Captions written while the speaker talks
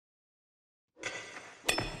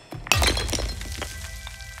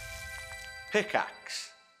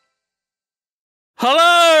Pickaxe.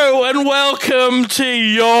 Hello and welcome to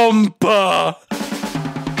YOMP.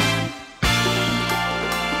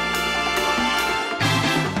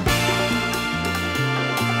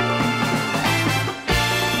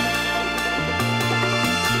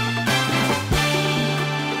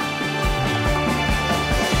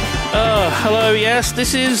 Hello, yes,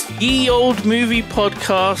 this is Ye Old Movie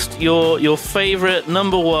Podcast, your favourite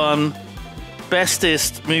number one,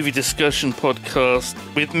 bestest movie discussion podcast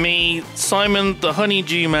with me, Simon the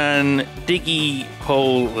Honeydew Man, Diggy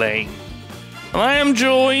Hole Lane. And I am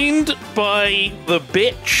joined by the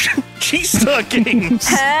bitch, G-Star Games.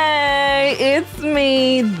 Hey, it's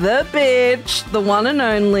me, the bitch, the one and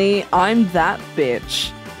only, I'm that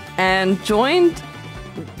bitch. And joined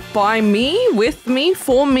by me, with me,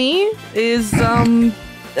 for me, is the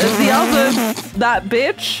other, that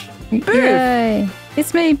bitch, Booth. Yay.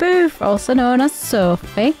 It's me, Booth, also known as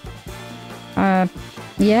Sophie.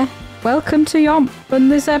 Yeah, welcome to YOMP. In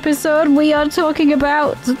this episode, we are talking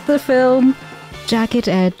about the film Jagged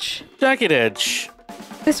Edge. Jagged Edge.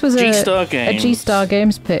 This was G-Star a Games. G-Star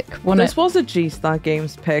Games pick, wasn't This it? was a G-Star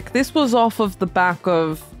Games pick. This was off of the back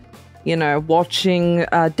of, you know, watching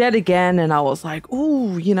Dead Again, and I was like,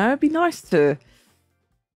 ooh, you know, it'd be nice to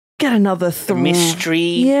get another mystery.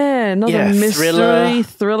 Yeah, another mystery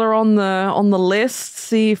thriller on the list.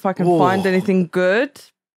 See if I can find anything good.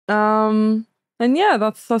 And yeah,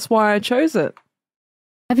 that's why I chose it.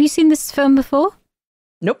 Have you seen this film before?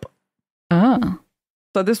 Nope. Oh.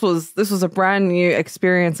 So this was a brand new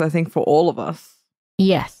experience, I think, for all of us.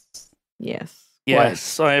 Yes.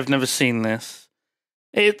 Yes, I have never seen this.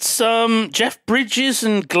 It's Jeff Bridges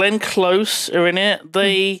and Glenn Close are in it.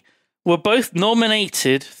 They were both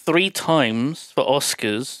nominated 3 times for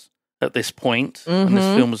Oscars at this point when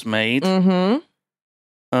this film was made.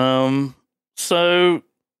 So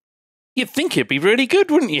you'd think it'd be really good,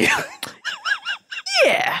 wouldn't you?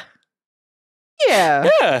 Yeah. Yeah.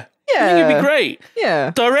 I think it'd be great. Yeah.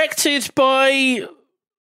 Directed by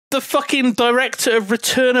the fucking director of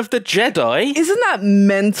Return of the Jedi. Isn't that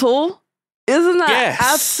mental? Isn't that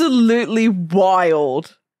absolutely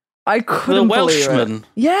wild? I couldn't believe Welshman. it.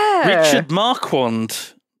 Yeah. Richard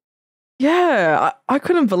Marquand. Yeah, I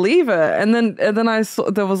couldn't believe it. And then I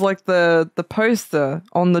saw there was like the poster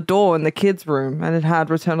on the door in the kids' room, and it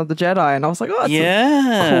had Return of the Jedi, and I was like, oh, that's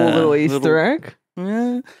a cool little Easter egg.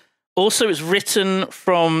 Yeah. Also, it's written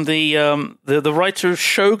from the writer of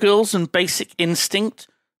Showgirls and Basic Instinct,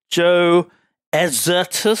 Joe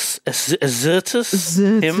Ezertus.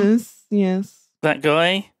 Him. Yes. That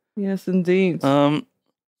guy. Yes, indeed.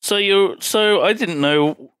 So I didn't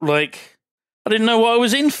know what I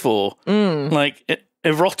was in for. Like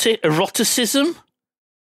eroticism.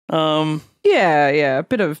 Yeah, a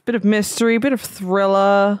bit of mystery, a bit of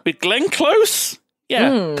thriller. With Glenn Close?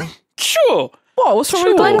 Yeah. Sure. What? What's wrong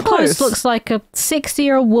with Glenn Glenn Close Close? looks like a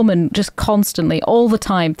 60-year-old woman just constantly, all the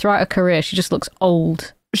time, throughout her career. She just looks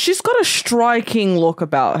old. She's got a striking look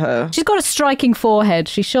about her. She's got a striking forehead.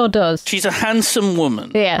 She sure does. She's a handsome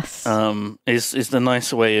woman. Yes. Is the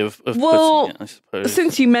nice way of putting it, I suppose.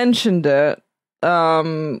 Since you mentioned it,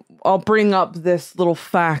 I'll bring up this little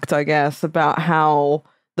fact, I guess, about how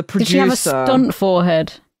the producer... Did she have a stunt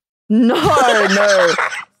forehead? No.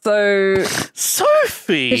 So...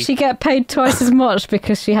 Sophie! Did she get paid twice as much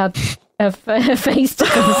because she had her face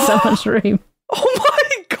took up so much room? Oh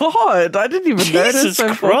my god! I didn't even notice.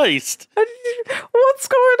 Jesus Christ! What's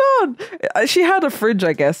going on? She had a fridge,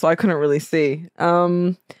 I guess, so I couldn't really see.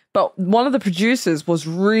 But one of the producers was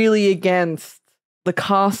really against the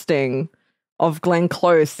casting of Glenn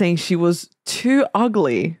Close, saying she was too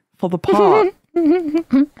ugly for the part.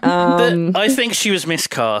 I think she was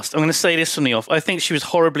miscast. I'm going to say this from the off. I think she was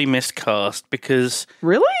horribly miscast because...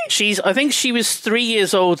 Really? I think she was 3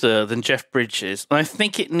 years older than Jeff Bridges. And I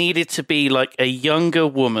think it needed to be like a younger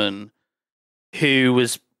woman who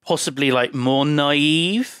was possibly like more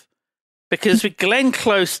naive. Because with Glenn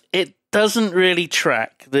Close, it doesn't really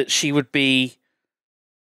track that she would be,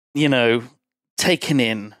 you know, taken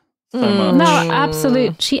in so much. No,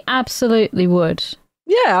 absolutely. She absolutely would.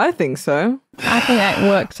 Yeah, I think so. I think that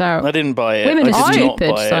works out. I didn't buy it. Women I are did not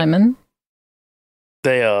stupid, buy it. Simon.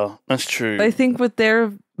 They are. That's true. They think with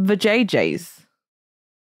their vajayjays.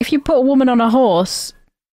 If you put a woman on a horse,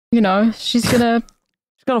 you know, she's gonna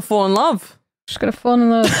fall in love. She's gonna fall in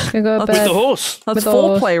love. She's gonna go to with bed. the horse. That's With the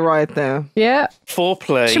horse. foreplay right there. Yeah.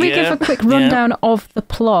 Foreplay. Should we give a quick rundown of the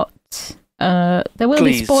plot? There will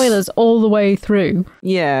Please. be spoilers all the way through.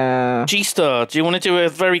 Yeah. G-Star, do you want to do a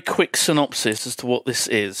very quick synopsis as to what this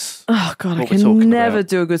is? Oh, God, I What we're can talking never about.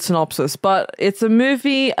 do a good synopsis, but it's a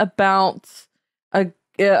movie about a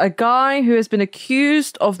a guy who has been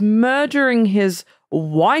accused of murdering his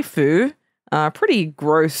waifu. Pretty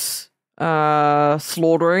gross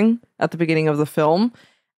slaughtering at the beginning of the film.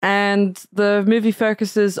 And the movie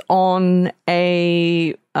focuses on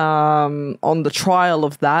on the trial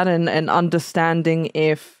of that and understanding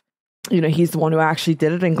if, he's the one who actually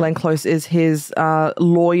did it. And Glenn Close is his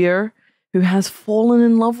lawyer who has fallen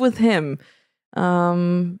in love with him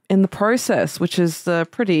in the process, which is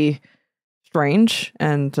pretty strange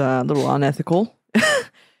and a little unethical. I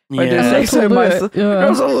do say so myself. It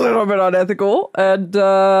was a little bit unethical. And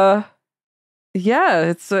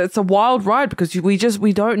it's a wild ride because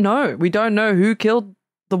we don't know. We don't know who killed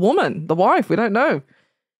the woman, the wife. We don't know.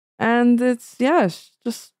 And it's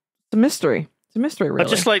just a mystery. It's a mystery, really. I'd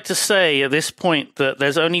just like to say at this point that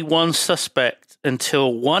there's only one suspect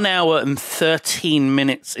until 1 hour and 13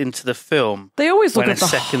 minutes into the film. They always look at the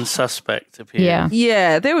second suspect appears.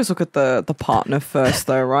 Yeah, they always look at the partner first,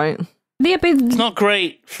 though, right? It's not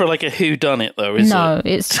great for like a whodunit, though, is it? No,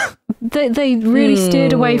 it's they really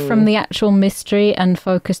steered away from the actual mystery and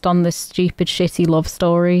focused on this stupid, shitty love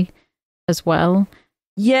story as well.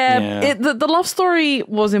 Yeah. The love story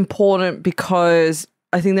was important because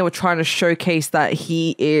I think they were trying to showcase that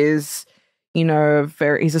he is,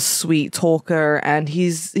 he's a sweet talker and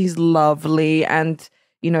he's lovely, and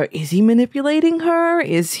is he manipulating her?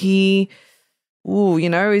 Is he?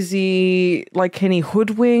 Is he like, can he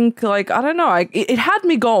hoodwink? Like, I don't know. It had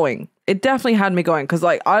me going. It definitely had me going because,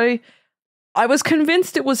 like, I was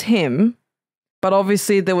convinced it was him, but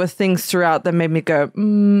obviously there were things throughout that made me go,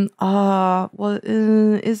 what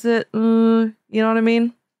is it? You know what I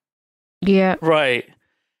mean? Yeah. Right.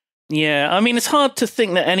 Yeah. I mean, it's hard to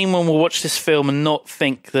think that anyone will watch this film and not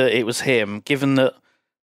think that it was him, given that,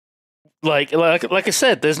 like I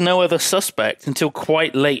said, there's no other suspect until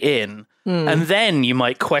quite late in. And then you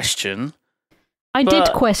might question. I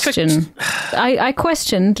did question. I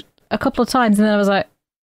questioned a couple of times, and then I was like,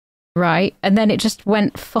 right. And then it just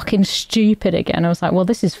went fucking stupid again. I was like, well,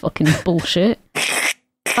 this is fucking bullshit.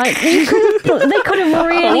 Like, they could have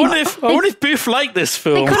really... I wonder if Booth liked this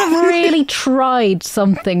film. They could have really tried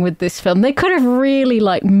something with this film. They could have really,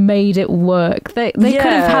 like, made it work. They could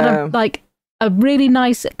have had a really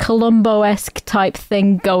nice Columbo-esque type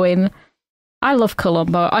thing going. I love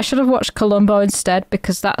Columbo. I should have watched Columbo instead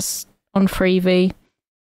because that's on Freevee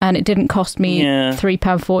and it didn't cost me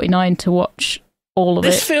 £3.49 to watch all of it.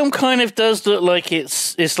 This film kind of does look like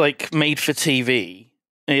it's like made for TV.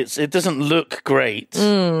 It doesn't look great.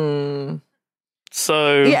 So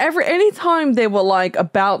anytime they were like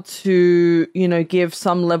about to, give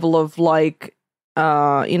some level of like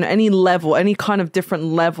any kind of different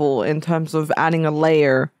level in terms of adding a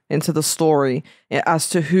layer into the story as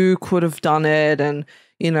to who could have done it and,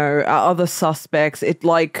 other suspects, it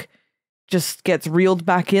like just gets reeled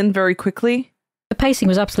back in very quickly. The pacing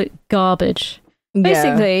was absolute garbage.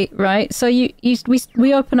 Basically, right? So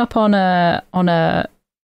we open up on a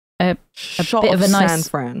shot bit of a nice San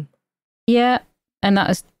Fran. Yeah, and that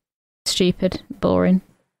is stupid, boring.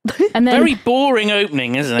 And then very boring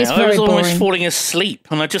opening, isn't it? I was almost falling asleep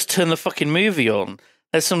and I just turned the fucking movie on.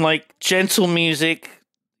 There's some like gentle music,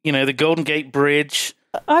 the Golden Gate Bridge.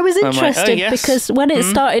 I was interested because when it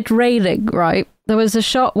started raining, right, there was a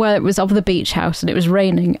shot where it was of the beach house and it was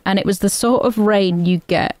raining, and it was the sort of rain you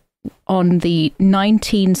get on the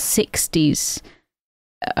 1960s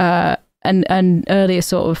and earlier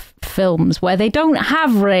sort of films where they don't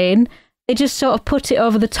have rain, they just sort of put it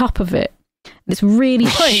over the top of it. It's really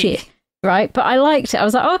shit, right? But I liked it. I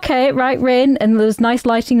was like, okay, right, rain, and there's nice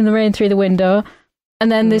lighting in the rain through the window.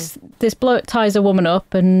 And then this bloke ties a woman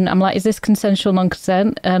up, and I'm like, is this consensual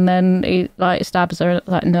non-consent? And then he like stabs her,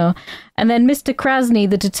 like, no. And then Mr. Krasny,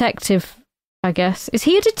 the detective, I guess, is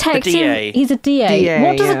he a detective? The DA. He's a DA.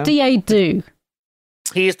 What does a DA do?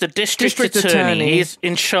 He is the district attorney. He's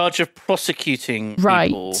in charge of prosecuting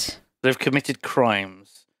people that have committed crimes.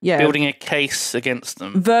 Yeah. Building a case against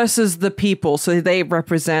them. Versus the people, so they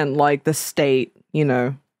represent, like, the state,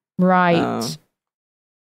 Right.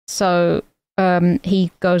 So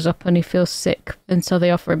he goes up and he feels sick, and so they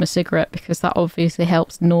offer him a cigarette because that obviously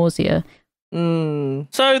helps nausea.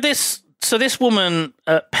 So this woman,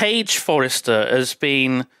 Paige Forrester, has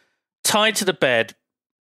been tied to the bed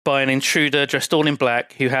by an intruder dressed all in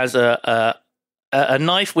black who has a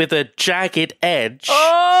knife with a jagged edge.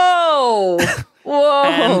 Oh!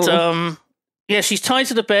 Whoa! And she's tied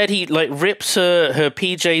to the bed. He like rips her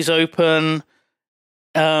PJs open.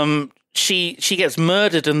 She gets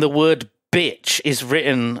murdered, and the word bitch is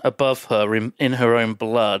written above her in her own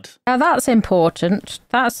blood. Now that's important.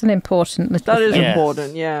 That's an important little thing. That is Yes.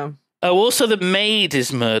 important, yeah. Oh, also the maid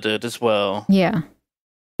is murdered as well. Yeah.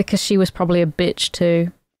 because she was probably a bitch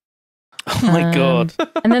too. Oh my God.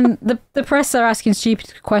 And then the press are asking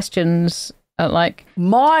stupid questions at like...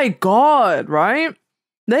 My God, right?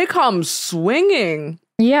 They come swinging.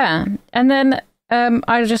 Yeah. And then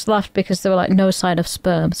I just laughed because there were like no sign of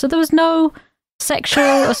sperm. So there was no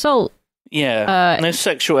sexual assault. Yeah. No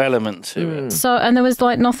sexual element to it. So, and there was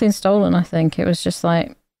like nothing stolen, I think. It was just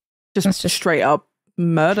like... Just straight up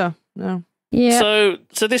murder. No. Yeah.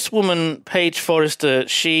 So this woman, Paige Forrester,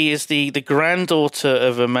 she is the granddaughter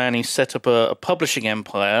of a man who set up a publishing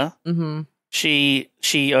empire. Mm-hmm. She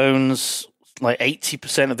owns like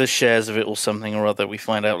 80% of the shares of it or something or other. We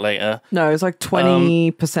find out later. No, it's like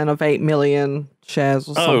 20% of 8 million shares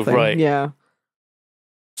or something. Oh, right. Yeah.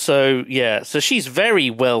 So she's very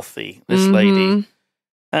wealthy, this lady.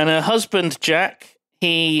 And her husband, Jack,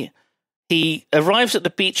 he arrives at the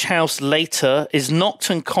beach house later, is knocked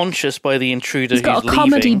unconscious by the intruder. He's got who's a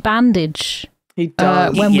comedy leaving. bandage. He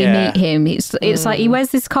does. When we meet him, it's like he wears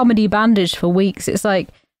this comedy bandage for weeks. It's like,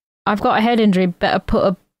 I've got a head injury, better put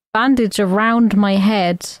a bandage around my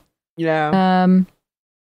head. Yeah.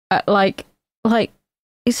 Like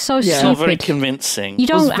it's so stupid. It's not very convincing. You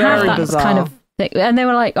don't have that bizarre. kind of thing. And they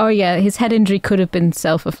were like, oh yeah, his head injury could have been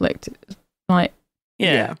self-inflicted. Like,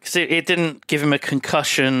 Yeah, because it didn't give him a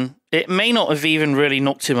concussion. It may not have even really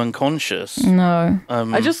knocked him unconscious. no.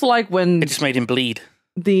 I just like when It just made him bleed.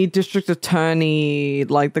 the district attorney,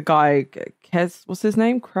 like the guy, what's his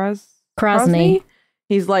name? Krasny.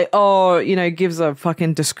 He's like, gives a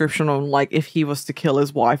fucking description on like if he was to kill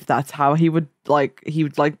his wife, that's how he would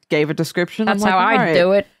gave a description. That's I'm how like, I'd "Alright."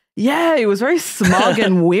 do it. Yeah, he was very smug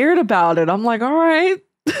and weird about it. I'm like, all right.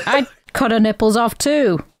 I'd cut her nipples off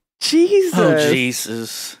too. Jesus. Oh,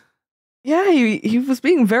 Jesus. Yeah, he was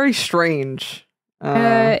being very strange.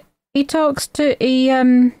 He talks to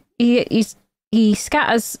he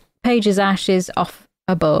scatters Paige's ashes off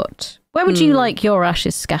a boat. Where would you like your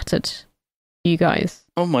ashes scattered, you guys?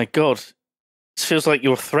 Oh, my God. This feels like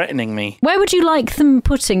you're threatening me. Where would you like them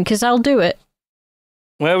putting? Because I'll do it.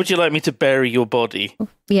 Where would you like me to bury your body?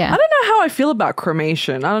 Yeah. I don't know how I feel about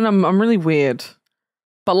cremation. I don't know. I'm really weird.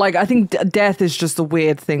 But like, I think death is just a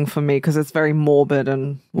weird thing for me because it's very morbid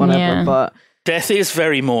and whatever. Yeah. But Death is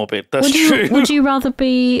very morbid. That's true. true. Would you rather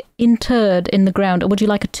be interred in the ground or would you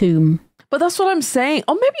like a tomb? But that's what I'm saying.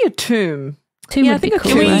 Or maybe a tomb. Tomb Yeah, I would be think a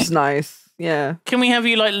cool. tomb right? is nice. Yeah. Can we have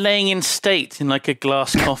you like laying in state in like a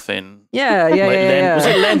glass coffin? Yeah, Like yeah. Was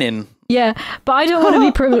it Lenin? Yeah, but I don't want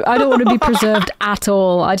to be I don't want to be preserved at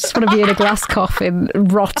all. I just want to be in a glass coffin,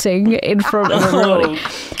 rotting in front of everybody.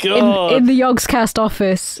 Oh, God. In the Yogscast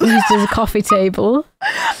office, used as a coffee table.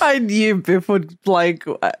 I knew Biff would like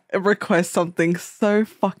request something so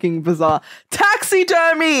fucking bizarre.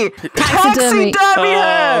 Taxidermy! Taxidermy. her!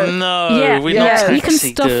 Oh, no. Yeah, we're not you can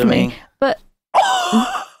stuff taxidermy. me, but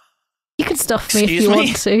you can stuff me Excuse if you me?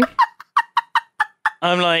 want to.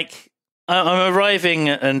 I'm arriving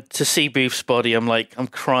to see Boof's body. I'm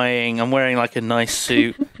crying. I'm wearing like a nice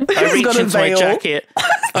suit. I reach got a into my veil. jacket.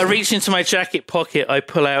 I reach into my jacket pocket. I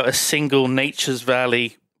pull out a single Nature's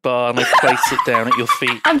Valley bar and I place it down at your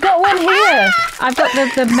feet. I've got one here. I've got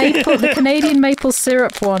the Canadian maple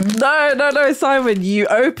syrup one. No, Simon, you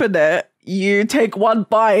open it, you take one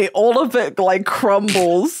bite, all of it like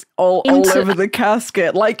crumbles all over the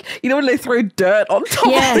casket. Like, you know when they throw dirt on top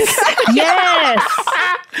of it?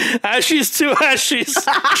 Yes. Ashes to ashes.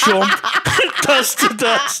 Chomp. Dust to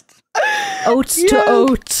dust. Oats to Yes.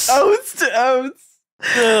 oats. Oats to oats.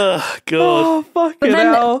 Oh, God. Oh, fucking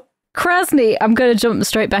then- hell. Krasny, I'm going to jump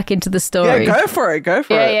straight back into the story. Yeah, go for it.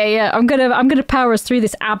 Yeah. I'm gonna power us through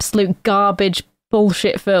this absolute garbage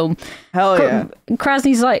bullshit film. Hell yeah.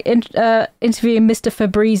 Krasny's like interviewing Mr.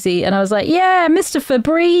 Fabrizi, and I was like, yeah, Mr.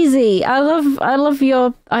 Fabrizi, I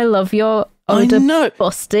love your odor know.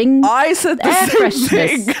 busting. I said the Air same freshness.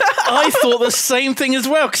 thing. I thought the same thing as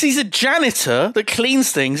well because he's a janitor that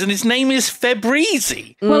cleans things and his name is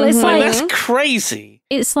Fabrizi. Well, it's Like, like that's crazy.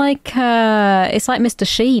 it's like Mr.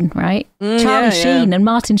 Sheen, right? Charlie yeah. Sheen and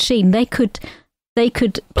Martin Sheen. They could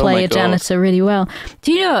play my a God. janitor really well.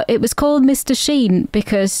 Do you know it was called Mr. Sheen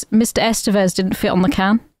because Mr. Estevez didn't fit on the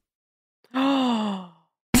can?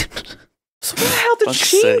 So where the hell did Fuck's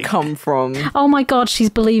she sake. come from? Oh my God, she's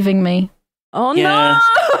believing me. Oh Yeah.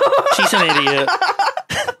 no! She's an idiot.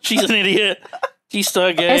 She's an idiot.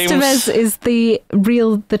 G-Star Games. Estevez is the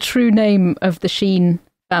true name of the Sheen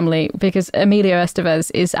family because Emilio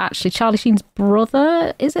Estevez is actually Charlie Sheen's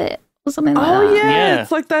brother, is it? Or something like Oh that. yeah. Yeah.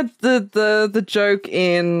 It's like that the joke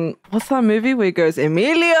in what's that movie where he goes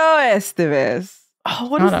Emilio Estevez. Oh,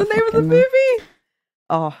 what I is the don't name of the fucking know. movie?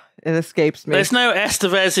 Oh, It escapes me. There's no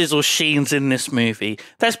Estevez's or Sheens in this movie.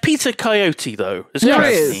 There's Peter Coyote, though. There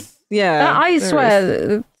is. Yeah. I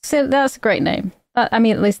swear, that's a great name. I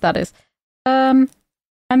mean, at least that is. And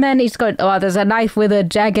then he's going, oh, there's a knife with a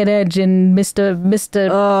jagged edge in Mr.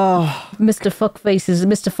 Fuckface's,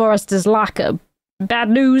 Mr. Forrester's locker. Bad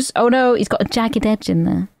news. Oh no, he's got a jagged edge in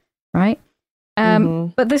there, right?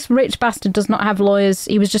 But this rich bastard does not have lawyers.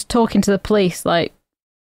 He was just talking to the police, like,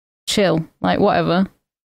 chill, like, whatever.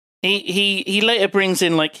 He later brings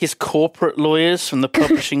in, like, his corporate lawyers from the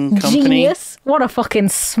publishing company. Genius. What a fucking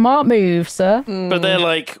smart move, sir. But they're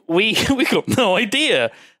like, we got no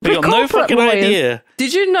idea. We got no fucking idea.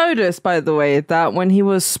 Did you notice, by the way, that when he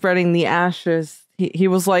was spreading the ashes, he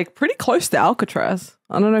was, like, pretty close to Alcatraz?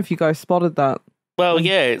 I don't know if you guys spotted that. Well,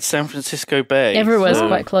 yeah, it's San Francisco Bay. Everywhere's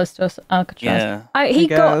quite close to us, Alcatraz. Yeah.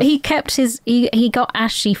 He got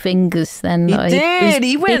ashy fingers then. He did.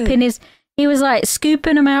 He went... He was like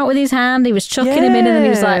scooping them out with his hand. He was chucking them in, and then he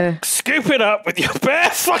was like, "Scoop it up with your bare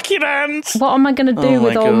fucking hands." What am I going to do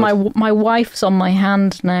with all my wife's on my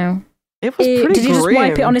hand now? It was pretty Did he just grim.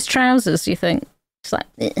 wipe it on his trousers? Do you think? It's like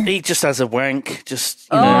he just has a wank. Just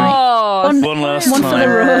one last one time. for the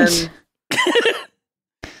road.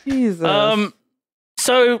 Jesus.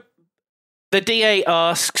 So the DA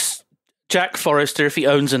asks Jack Forrester if he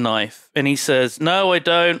owns a knife, and he says, "No, I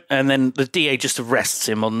don't." And then the DA just arrests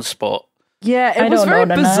him on the spot. Yeah, it was very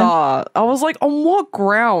bizarre. I was like, on what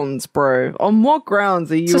grounds, bro? On what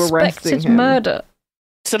grounds are you arresting him? Murder.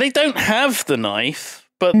 So they don't have the knife,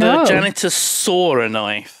 but the janitor saw a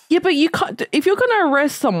knife. Yeah, but you can't. If you're going to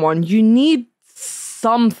arrest someone, you need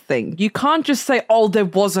something. You can't just say, "Oh, there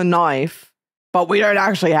was a knife, but we don't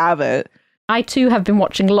actually have it." I too have been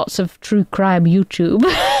watching lots of true crime YouTube.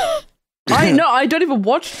 I know, I don't even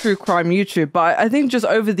watch true crime YouTube, but I think just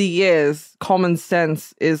over the years, common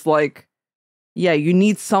sense is like, yeah, you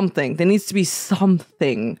need something. There needs to be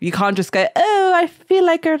something. You can't just go, "Oh, I feel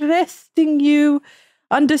like arresting you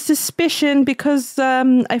under suspicion because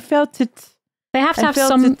I felt it." They have to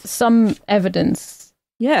have some evidence.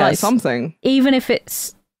 Yeah, like, something. Even if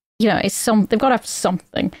it's, it's they've got to have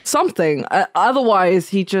something. Something. Otherwise,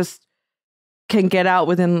 he just can get out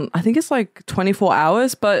within, I think it's like 24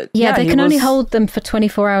 hours, but yeah, they can only hold them for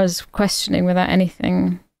 24 hours questioning without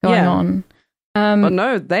anything going on. But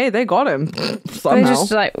no, they got him somehow. They're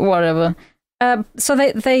just like, whatever. So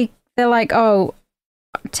they're like, oh,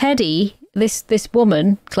 Teddy, this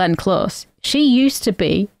woman, Glenn Close, she used to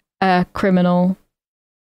be a criminal.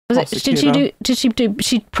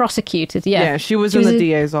 She prosecuted, yeah. Yeah, she was in the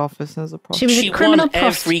DA's office as a prosecutor. She won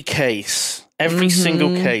every case. Every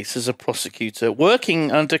single case as a prosecutor,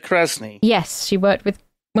 working under Krasny. Yes, she worked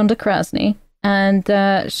under Krasny. And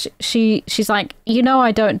she's like,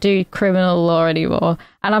 I don't do criminal law anymore.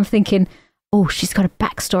 And I'm thinking, oh, she's got a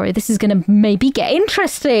backstory. This is going to maybe get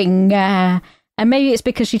interesting. And maybe it's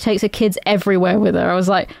because she takes her kids everywhere with her. I was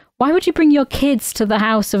like, why would you bring your kids to the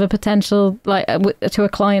house of a potential, like, to a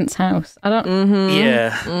client's house? I don't...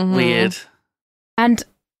 Yeah, weird. And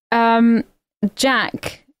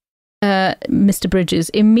Jack... Mr. Bridges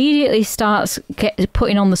immediately starts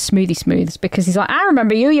putting on the smooths because he's like, I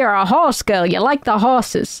remember you're a horse girl, you like the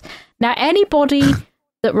horses. Now, anybody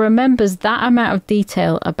that remembers that amount of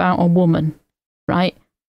detail about a woman, right?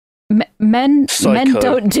 Men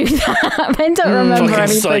don't do that. Men don't remember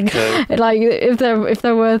anything. Psycho. Like, if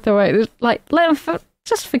they're worth the wait, like, let them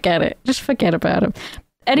just forget it. Just forget about them.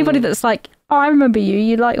 Anybody that's like, oh, I remember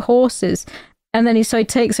you like horses. And then he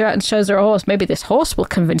takes her out and shows her a horse. Maybe this horse will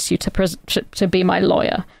convince you to be my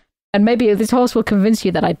lawyer. And maybe this horse will convince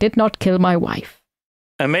you that I did not kill my wife.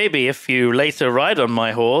 And maybe if you later ride on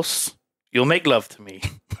my horse, you'll make love to me.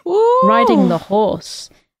 Ooh. Riding the horse.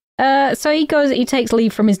 So he takes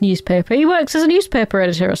leave from his newspaper. He works as a newspaper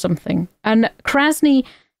editor or something. And Krasny,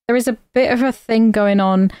 there is a bit of a thing going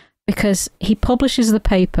on because he publishes the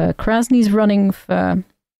paper. Krasny's running for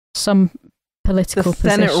some political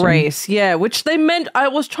position. Senate race, yeah, which they meant. I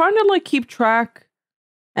was trying to like keep track,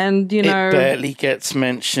 and it barely gets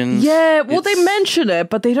mentioned. Yeah, well, they mention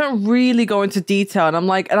it, but they don't really go into detail. And I'm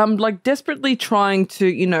like desperately trying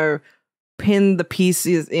to pin the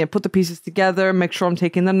pieces, put the pieces together, make sure I'm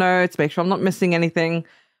taking the notes, make sure I'm not missing anything.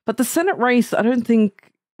 But the Senate race, I don't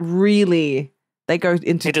think really they go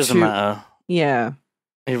into. It doesn't matter. Yeah,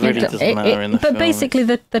 it really doesn't matter in the film. But basically,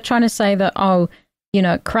 they're trying to say that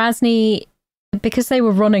Krasny, because they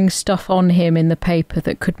were running stuff on him in the paper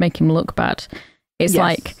that could make him look bad. It's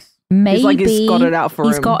like, maybe he's got it out for him.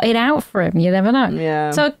 He's got it out for him. You never know.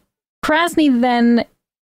 Yeah. So Krasny then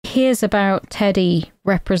hears about Teddy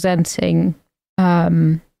representing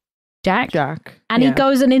Jack. And he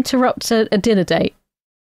goes and interrupts a dinner date.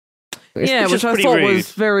 Yeah, Which which is I pretty thought rude.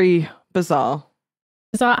 was very bizarre.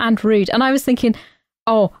 Bizarre and rude. And I was thinking,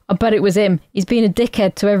 oh, I bet it was him. He's being a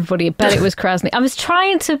dickhead to everybody. I bet it was Krasny. I was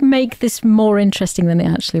trying to make this more interesting than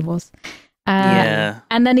it actually was. Yeah.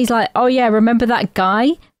 And then he's like, oh yeah, remember that guy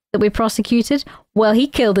that we prosecuted? Well, he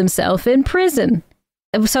killed himself in prison.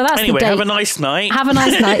 So that's Anyway, the date. have a nice night. Have a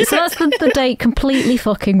nice night. So that's the date completely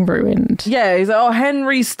fucking ruined. Yeah, he's like, oh,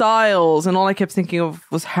 Henry Styles, and all I kept thinking of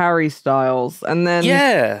was Harry Styles, and then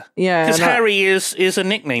Yeah. yeah, Because and Harry is a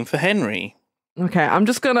nickname for Henry. okay, I'm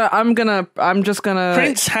just gonna.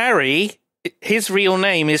 Prince Harry, his real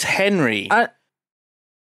name is Henry.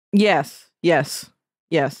 Yes.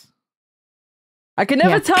 I can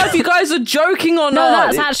never tell if you guys are joking or No, not.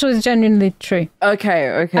 that's actually genuinely true.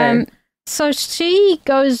 Okay. So she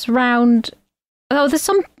goes round. Oh, there's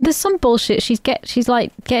some bullshit. She's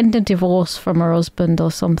like getting a divorce from her husband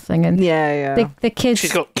or something, and yeah. the kids.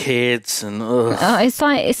 She's got kids and ugh. It's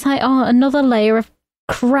like another layer of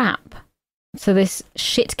crap to this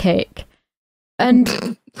shit cake,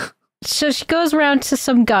 and so she goes around to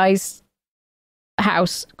some guy's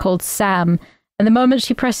house called Sam, and the moment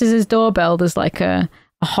she presses his doorbell, there's like a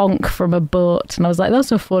honk from a boat, and I was like,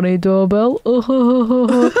 that's a funny doorbell.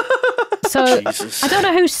 So Jesus. I don't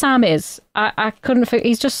know who Sam is. I couldn't figure.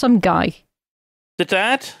 He's just some guy. The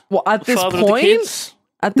dad? What at The this father of the point? kids?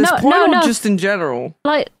 At this No, point, no, or no. just in general?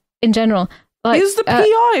 Like in general. Like, He's the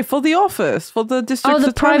PI for the office for the district.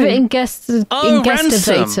 the private investigator.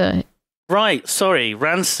 Ransom. Right, sorry,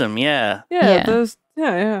 Ransom, yeah. Yeah, there's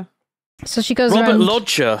yeah. So she goes Robert around.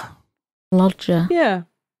 Lodger. Lodger. Yeah.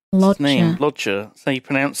 His name, Lodger. That's how you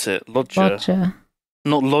pronounce it. Lodger. Lodger.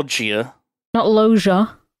 Not Loggia. Not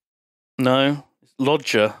Loja. No, it's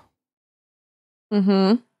Lodger.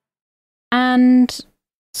 Mm-hmm. And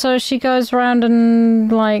so she goes around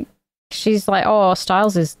and like she's like, oh,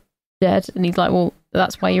 Styles is dead, and he's like, well,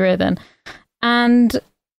 that's why you're here then. And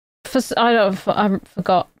I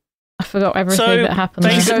forgot everything that happened.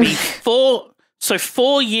 Basically,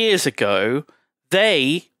 4 years ago,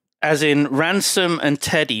 they, as in Ransom and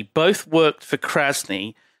Teddy, both worked for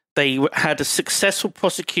Krasny. They had a successful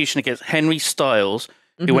prosecution against Henry Styles,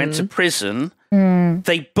 who went to prison.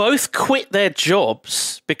 They both quit their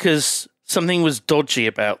jobs because something was dodgy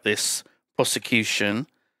about this prosecution,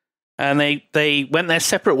 and they went their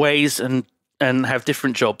separate ways and have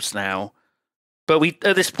different jobs now. But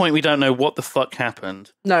at this point we don't know what the fuck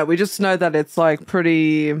happened. No, we just know that it's like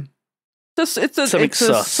pretty. It's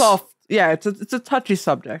a soft. Yeah, it's a touchy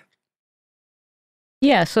subject.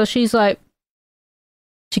 Yeah, so she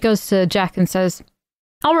goes to Jack and says,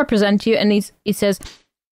 I'll represent you, and he says,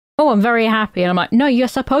 oh, I'm very happy. And I'm like, no, you're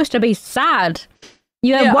supposed to be sad.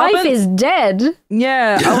 Your wife is dead.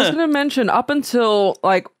 Yeah, I was going to mention up until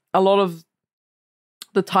like a lot of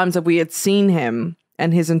the times that we had seen him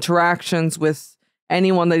and his interactions with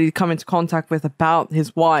anyone that he'd come into contact with about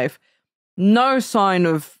his wife, no sign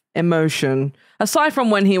of emotion, aside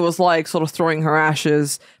from when he was like sort of throwing her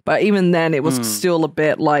ashes. But even then, it was still a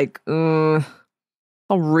bit like, not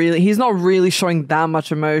really. He's not really showing that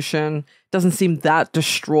much emotion. Doesn't seem that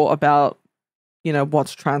distraught about,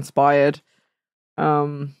 what's transpired,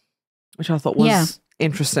 which I thought was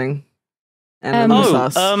interesting.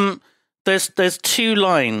 And there's two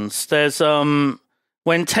lines. There's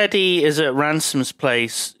when Teddy is at Ransom's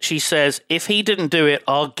place, she says, if he didn't do it,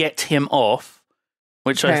 I'll get him off,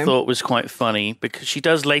 which I thought was quite funny because she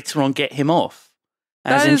does later on get him off,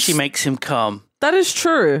 she makes him come. That is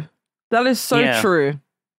true. That is so true.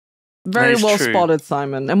 Very well spotted,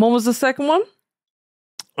 Simon. And what was the second one?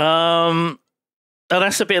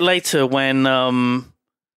 That's a bit later when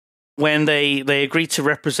they agree to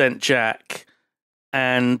represent Jack,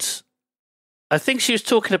 and I think she was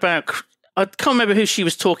talking about, I can't remember who she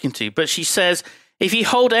was talking to, but she says, if you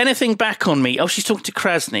hold anything back on me, she's talking to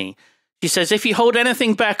Krasny. She says, if you hold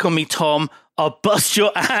anything back on me, Tom, I'll bust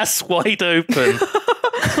your ass wide open.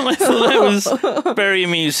 I thought that was very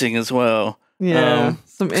amusing as well. Yeah.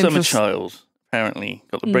 Summer child, apparently.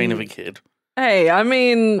 Got the brain of a kid. Hey, I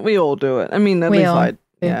mean, we all do it. I mean, at least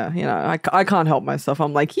I can't help myself.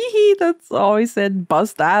 I'm like, hee, that's always said,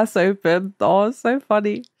 bust ass open. Oh, it's so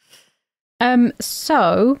funny. I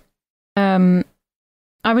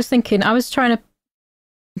was trying to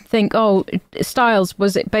think, Styles,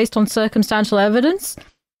 was it based on circumstantial evidence?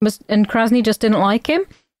 And Krasny just didn't like him,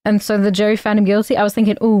 and so the jury found him guilty. I was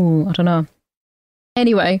thinking, I don't know.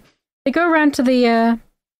 Anyway, they go around to the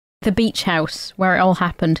beach house where it all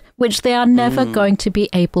happened, which they are never going to be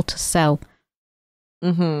able to sell.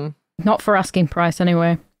 Not for asking price,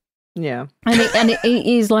 anyway. Yeah. And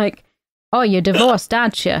he's like, oh, you're divorced,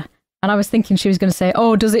 aren't you? And I was thinking she was going to say,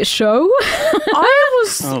 oh, does it show? I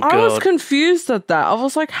I was confused at that. I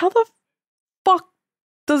was like, how the fuck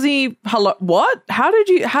does he? Hello, what? How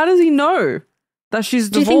does he know that she's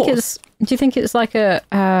divorced? Do you think it's like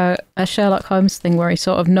a Sherlock Holmes thing where he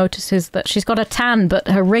sort of notices that she's got a tan, but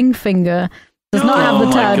her ring finger does not have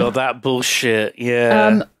the tan? Oh my god, that bullshit!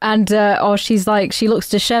 Yeah, or she's like she looks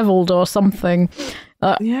dishevelled or something.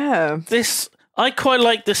 Yeah, I quite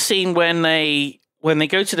like the scene when they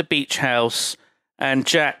go to the beach house and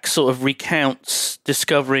Jack sort of recounts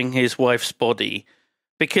discovering his wife's body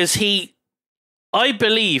because I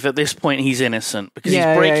believe at this point he's innocent because he's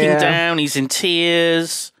breaking down, he's in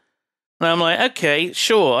tears. And I'm like, okay,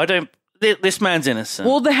 sure, this man's innocent.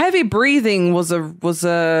 Well, the heavy breathing was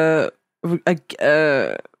a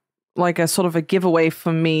like a sort of a giveaway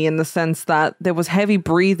for me in the sense that there was heavy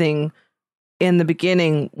breathing in the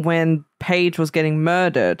beginning when Paige was getting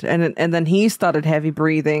murdered, and then he started heavy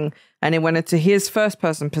breathing, and it went into his first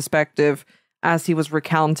person perspective as he was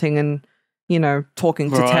recounting and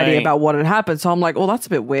talking to Teddy about what had happened. So I'm like, oh, that's a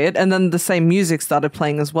bit weird. And then the same music started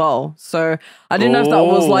playing as well. So I didn't know if that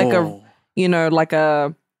was like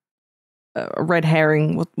a red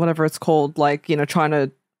herring, whatever it's called, like trying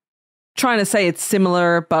to say it's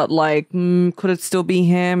similar, but like could it still be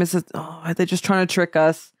him? Is it? Oh, are they just trying to trick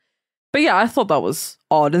us? But yeah, I thought that was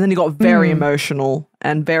odd. And then he got very emotional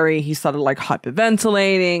and he started like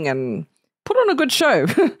hyperventilating and put on a good show.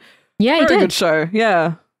 Yeah, he did. Good show.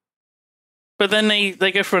 Yeah. But then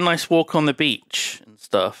they go for a nice walk on the beach and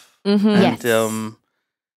stuff. Mm-hmm. And, Yes.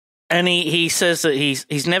 And he says that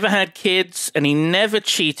he's never had kids and he never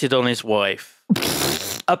cheated on his wife.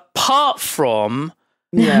 Apart from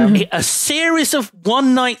a series of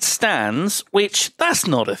one-night stands, which that's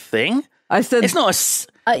not a thing. I said it's not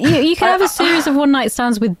a... you can have a series of one-night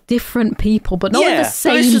stands with different people, but not with the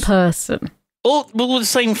same person. Well, the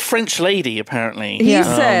same French lady, apparently.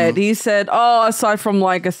 He said, oh, aside from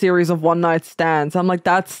like a series of one-night stands, I'm like,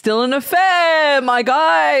 that's still an affair, my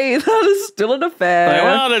guy. That is still an affair. Like,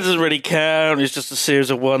 well, that doesn't really count. It's just a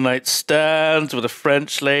series of one-night stands with a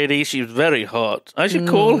French lady. She was very hot. I should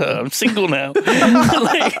call her. I'm single now.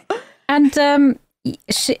 And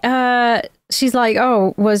she's like,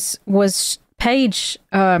 oh, was Paige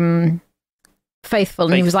faithful?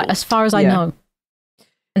 And he was like, as far as I know.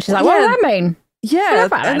 And she's like, what does that mean? Yeah.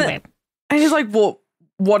 And he's like, well,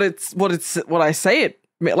 what I say it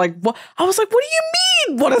like, what? I was like, what do you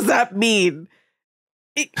mean? What does that mean?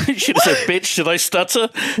 You should have said, bitch, should I stutter?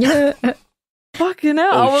 Fucking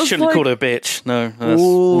hell. Oh, I shouldn't have called her bitch. No.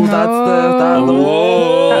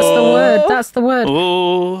 That's the word.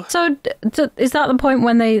 Ooh. So is that the point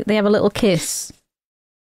when they have a little kiss?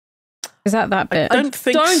 Is that bit? I don't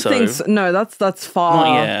think so. No, that's far.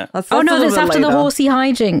 Not yet. That's no, that's after the horsey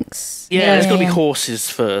hijinks. Yeah, there's got to be horses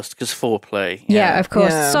first because foreplay. Yeah, of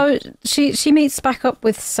course. Yeah. So she meets back up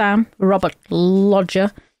with Sam, Robert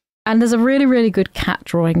Lodger, and there's a really, really good cat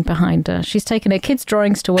drawing behind her. She's taken her kids'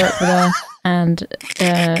 drawings to work with her, and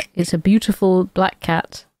it's a beautiful black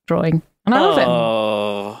cat drawing. And I love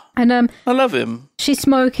him. And I love him. She's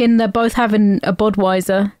smoking. They're both having a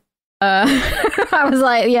Budweiser. I was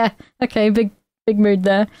like, yeah, okay, big mood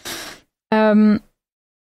there. And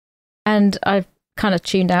I've kind of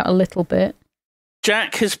tuned out a little bit.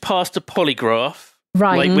 Jack has passed a polygraph,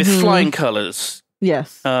 right? Like with flying colours.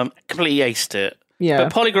 Yes. Completely aced it. Yeah.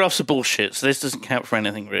 But polygraphs are bullshit, so this doesn't count for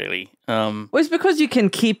anything really. Well, it's because you can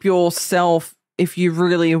keep yourself if you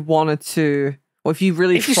really wanted to, or if you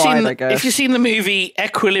really tried, I guess. If you've seen the movie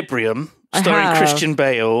Equilibrium, starring Christian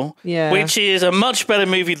Bale, which is a much better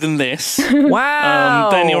movie than this.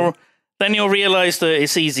 Wow! Then you'll realise that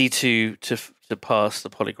it's easy to pass the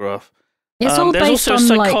polygraph. It's all there's based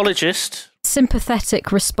also a on psychologist.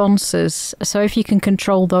 Sympathetic responses. So if you can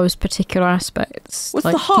control those particular aspects, what's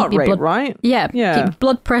the heart rate, right? Yeah, keep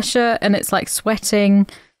blood pressure, and it's like sweating.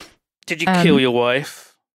 Did you kill your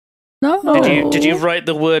wife? No. Did you write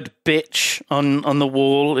the word bitch on the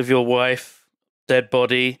wall of your wife? Dead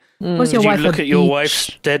body. Was your did wife you look a at your bitch?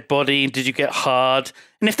 wife's dead body? Did you get hard?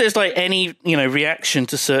 And if there's like any reaction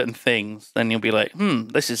to certain things, then you'll be like,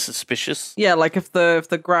 this is suspicious. Yeah, like if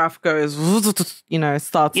the graph goes, it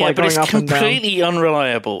starts like but going it's up and down. completely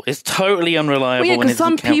unreliable. It's totally unreliable. Well, yeah, because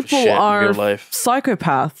some people are in real life.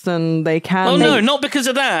 psychopaths and they can. Oh no, not because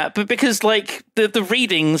of that, but because like the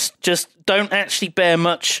readings just don't actually bear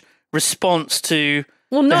much response to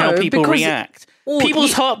how people react.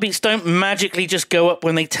 People's heartbeats don't magically just go up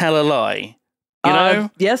when they tell a lie. You know?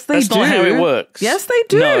 Yes, they do. That's not how it works. Yes, they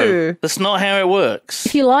do. No, that's not how it works.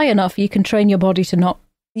 If you lie enough, you can train your body to not.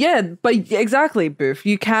 Yeah, but exactly, Boof.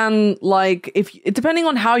 You can, like, depending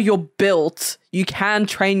on how you're built, you can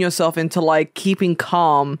train yourself into, like, keeping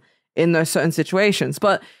calm in those certain situations.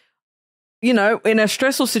 But, you know, in a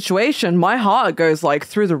stressful situation, my heart goes like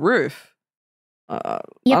through the roof. Yeah,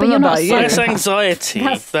 but you're not That's anxiety.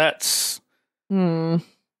 That's... I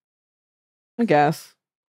guess.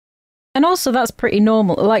 And also, that's pretty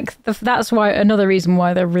normal. Like, that's why another reason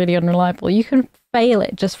why they're really unreliable. You can fail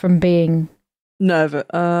it just from being nervous.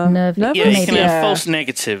 nervous. Yeah, you can have false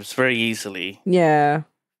negatives very easily. Yeah.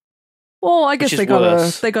 Well, I guess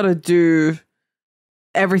they gotta do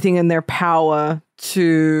everything in their power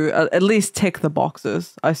to at least tick the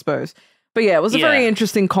boxes, I suppose. But yeah, it was a very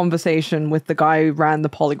interesting conversation with the guy who ran the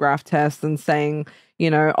polygraph test and saying, you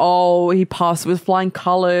know, oh, he passed with flying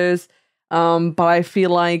colors. But I feel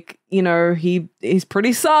like, you know, he's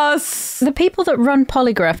pretty sus. The people that run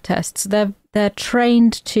polygraph tests, they're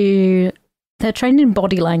trained in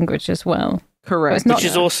body language as well. Correct. Which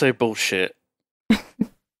is also bullshit.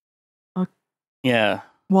 Yeah.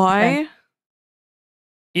 Why?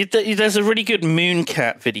 There's a really good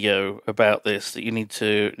Mooncat video about this that you need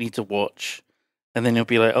to watch, and then you'll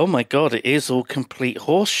be like, "Oh my god, it is all complete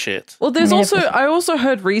horse shit." Well, I also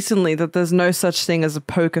heard recently that there's no such thing as a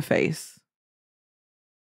poker face.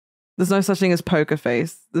 There's no such thing as poker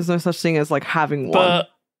face. There's no such thing as like having one.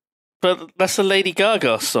 But that's a Lady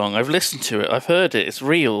Gaga song. I've listened to it. I've heard it. It's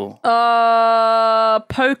real.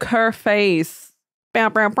 Poker face. Bow,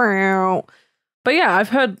 bow, bow. But yeah, I've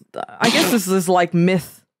heard. I guess this is like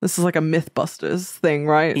myth. This is like a Mythbusters thing,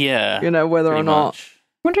 right? Yeah. You know, whether or not. Much. I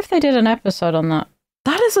wonder if they did an episode on that.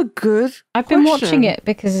 That is a good I've been watching it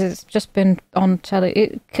because it's just been on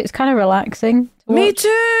telly. It's kind of relaxing. Me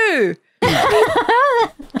too!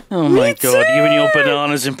 Oh my god, you and your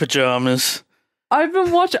bananas in pajamas. I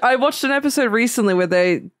watched an episode recently where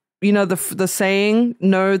they, you know, the saying,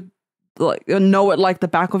 know it like the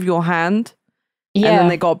back of your hand. Yeah. And then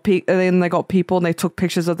they got people and they took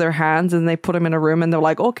pictures of their hands and they put them in a room and they're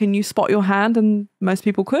like, "Oh, can you spot your hand?" And most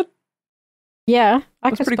people could. Yeah,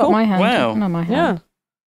 I could spot my hand. Wow. Not my hand. Yeah.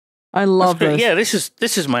 I love this. Yeah, this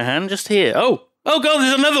is my hand just here. Oh god,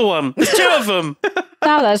 there's another one. There's two of them.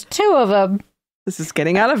 Now there's two of them. This is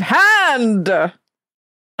getting out of hand. So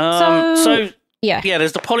yeah,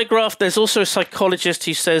 there's the polygraph. There's also a psychologist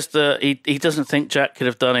who says that he doesn't think Jack could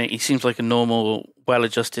have done it. He seems like a normal,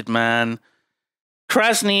 well-adjusted man.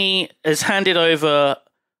 Krasny has handed over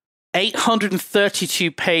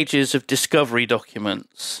 832 pages of discovery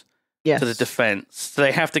documents to the defense. So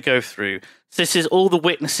they have to go through. So this is all the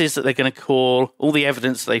witnesses that they're going to call, all the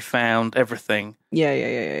evidence they found, everything.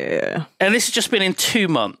 Yeah. And this has just been in 2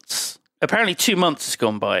 months. Apparently 2 months has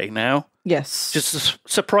gone by now. Yes. Just a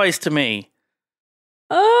surprise to me.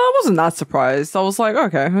 I wasn't that surprised. I was like,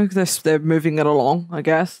 okay, they're moving it along, I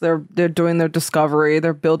guess. They're doing their discovery.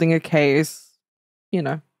 They're building a case. You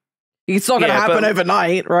know. It's not going to happen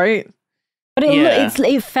overnight, right? But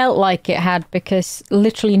it felt like it had because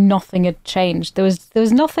literally nothing had changed. There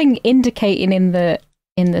was nothing indicating in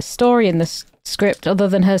the story, in the script, other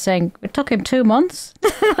than her saying, it took him 2 months.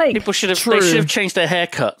 Like, people should have changed their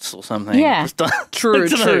haircuts or something. Yeah.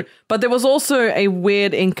 True. But there was also a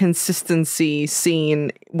weird inconsistency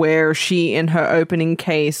scene where she, in her opening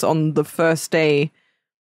case on the first day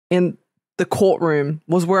in the courtroom,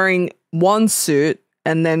 was wearing one suit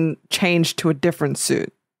and then changed to a different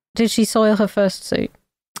suit. Did she soil her first suit?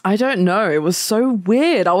 I don't know. It was so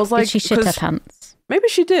weird. I was like, did she shit her pants? Maybe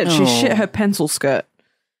she did. Oh. She shit her pencil skirt.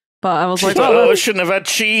 But I was like, I shouldn't have had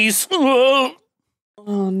cheese. Oh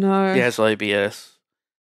no. He has IBS.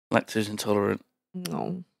 Lactose intolerant.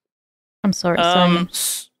 No. I'm sorry.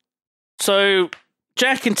 So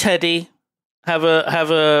Jack and Teddy have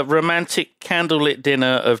a romantic candlelit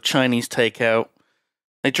dinner of Chinese takeout.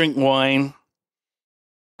 They drink wine.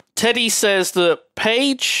 Teddy says that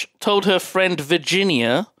Paige told her friend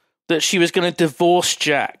Virginia that she was going to divorce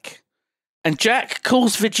Jack. And Jack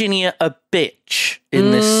calls Virginia a bitch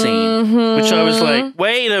in this scene, which I was like,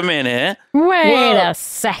 wait a minute. Wait a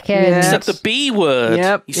second. He said the B word.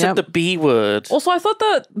 Yep, he said the B word. Also, I thought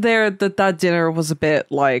that that dinner was a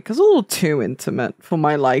bit like, it was a little too intimate for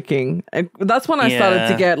my liking. That's when I started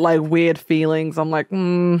to get like weird feelings. I'm like,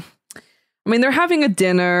 I mean, they're having a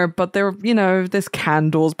dinner, but they're, you know, there's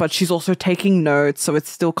candles, but she's also taking notes, so it's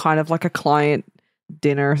still kind of like a client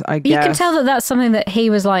dinner, I guess. You can tell that that's something that he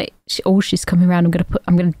was like, she's coming around,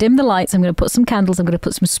 I'm going to dim the lights, I'm going to put some candles, I'm going to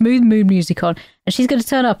put some smooth mood music on, and she's going to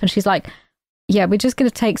turn up and she's like, yeah, we're just going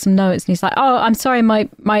to take some notes. And he's like, oh, I'm sorry, my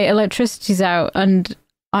electricity's out and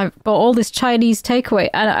I bought all this Chinese takeaway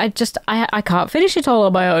and I can't finish it all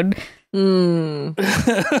on my own.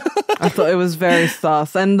 I thought it was very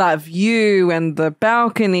sus. And that view and the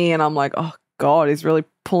balcony, and I'm like, oh God, he's really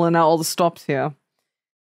pulling out all the stops here.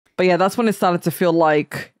 But yeah, that's when it started to feel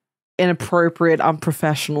like inappropriate,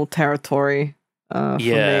 unprofessional territory for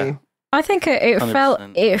me. I think it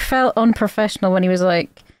felt unprofessional when he was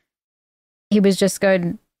like, he was just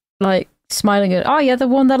going like smiling at, oh, you're the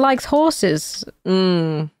one that likes horses.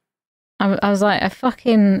 I was like, I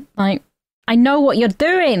fucking like, I know what you're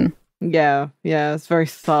doing. Yeah, it's very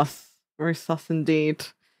sus indeed.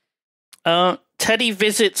 Teddy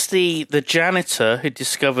visits the janitor who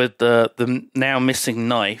discovered the now missing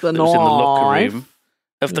knife that was in the locker room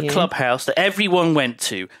of the clubhouse that everyone went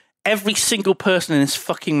to. Every single person in this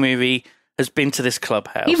fucking movie has been to this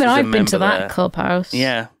clubhouse. Even I've been to that clubhouse.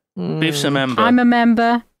 Yeah. Booth's a member. I'm a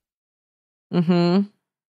member. And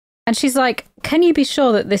she's like, can you be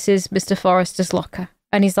sure that this is Mr. Forrester's locker?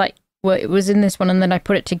 And he's like, well, it was in this one, and then I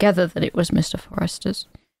put it together that it was Mr. Forrester's.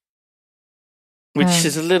 Which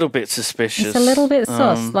is a little bit suspicious. It's a little bit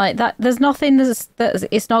sus. Like that. There's nothing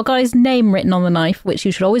it's not got his name written on the knife, which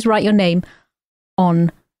you should always write your name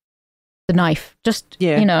on the knife. Just,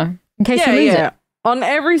 you know, in case you lose it. On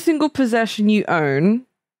every single possession you own,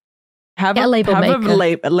 have a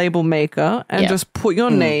label maker and just put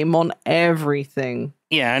your name on everything.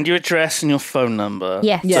 Yeah, and your address and your phone number.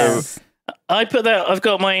 Yes. So I put that, I've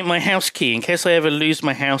got my house key. In case I ever lose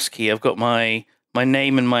my house key, I've got my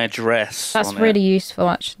name and my address. That's really useful,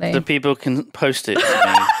 actually. So people can post it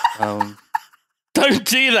to me. Don't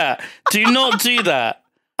do that. Do not do that.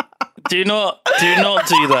 Do not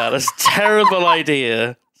do that. That's a terrible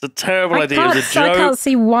idea. It's a terrible idea. It's a joke. I can't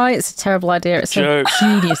see why it's a terrible idea. It's a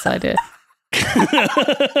genius idea.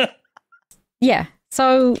 Yeah.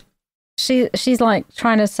 So she's like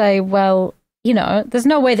trying to say, well, you know, there's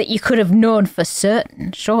no way that you could have known for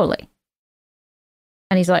certain, surely.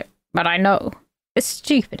 And he's like, but I know. It's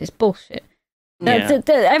stupid. It's bullshit. Yeah.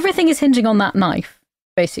 Everything is hinging on that knife,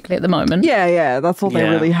 basically, at the moment. Yeah. That's all they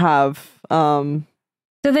really have.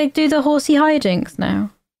 Do they do the horsey hijinks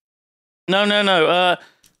now? No.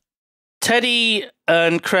 Teddy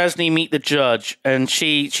and Krasny meet the judge, and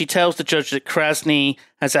she tells the judge that Krasny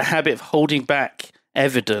has a habit of holding back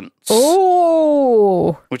evidence.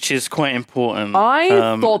 Oh! Which is quite important.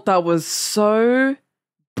 I thought that was so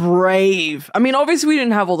brave. I mean, obviously we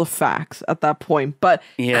didn't have all the facts at that point, but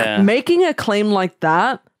making a claim like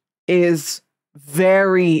that is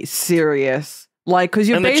very serious. Like, because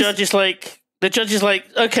you're the judge is like,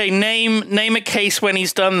 okay, name a case when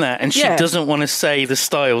he's done that, and she doesn't want to say the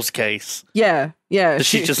Styles case. Yeah.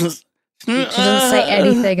 She doesn't. She doesn't say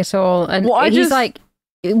anything at all, and he's like,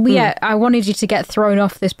 I wanted you to get thrown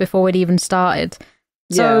off this before we'd even started.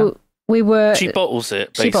 So we were. She bottles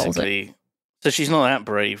it basically. She bottles it. So she's not that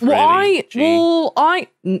brave, no. I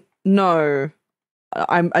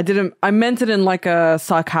didn't. I meant it in like a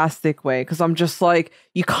sarcastic way, because I'm just like,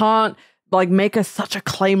 you can't like make such a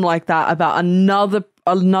claim like that about another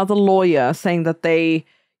lawyer saying that they,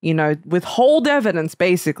 you know, withhold evidence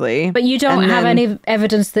basically. But you don't have any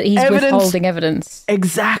evidence that he's withholding evidence.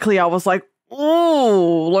 Exactly. I was like,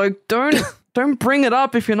 oh, like don't bring it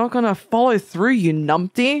up if you're not gonna follow through, you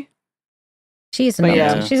numpty. She's a numpty.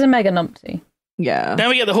 Yeah. She's a mega numpty. Yeah. Now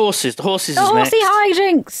we get the horses. The horsey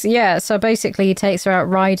hijinks. Yeah. So basically, he takes her out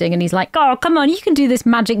riding, and he's like, "Oh, come on, you can do this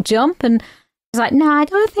magic jump." And he's like, "No, I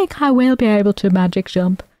don't think I will be able to magic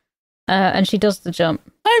jump." And she does the jump.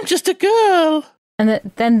 I'm just a girl. And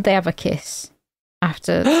then they have a kiss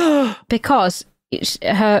after, because is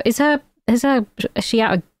she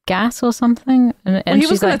out of gas or something? And he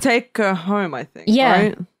was going to take her home, I think. Yeah.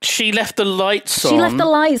 Right? She left the lights on. She left the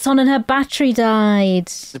lights on and her battery died.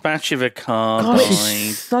 The battery of her car died.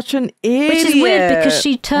 She's such an idiot. Which is weird, because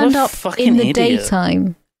she turned up in the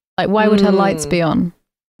daytime. Like, why would her lights be on?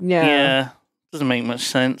 Yeah. Doesn't make much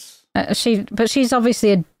sense. But she's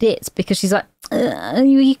obviously a ditz, because she's like,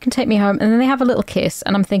 you can take me home. And then they have a little kiss,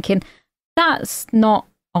 and I'm thinking, that's not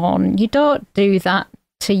on. You don't do that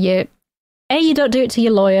to your... A, you don't do it to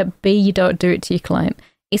your lawyer. B, you don't do it to your client.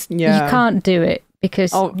 You can't do it,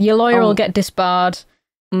 because your lawyer will get disbarred,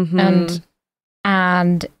 and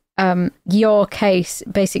your case,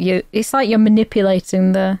 basically, it's like you're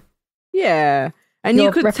manipulating the and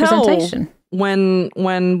you could tell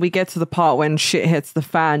when we get to the part when shit hits the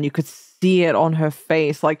fan, you could see it on her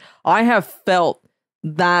face. Like, I have felt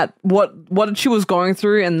that what she was going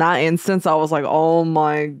through in that instance, I was like, oh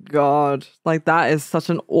my god, like, that is such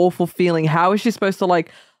an awful feeling. How is she supposed to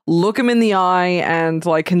like look him in the eye and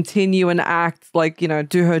like continue and act like, you know,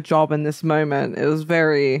 do her job in this moment? It was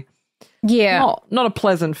very not a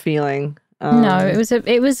pleasant feeling. No, it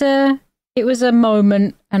was a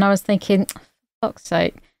moment, and I was thinking, fuck's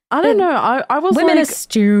sake, I don't know. I was women like, are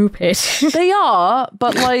stupid. They are,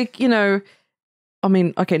 but like, you know, I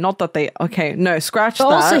mean, okay, not that they... Okay, no, scratch but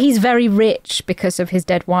that. Also, he's very rich because of his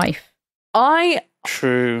dead wife.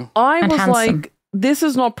 True. I And was handsome. like, this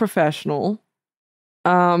is not professional.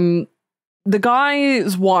 The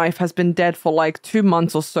guy's wife has been dead for like 2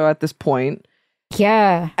 months or so at this point.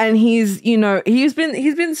 Yeah. And he's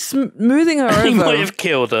been smoothing her over. He might have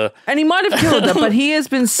killed her. And he might have killed her, but he has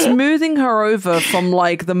been smoothing her over from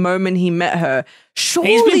like the moment he met her. He's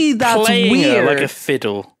Surely been that's playing weird. her like a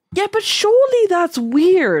fiddle. Yeah, but surely that's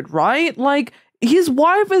weird, right? Like, his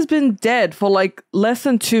wife has been dead for like less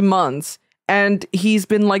than 2 months, and he's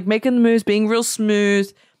been like making the moves, being real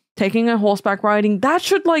smooth, taking her horseback riding.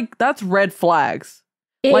 That's red flags.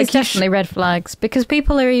 It Like, is definitely red flags because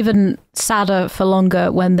people are even sadder for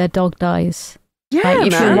longer when their dog dies. Yeah, Like,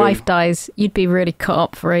 if man. your wife dies, you'd be really cut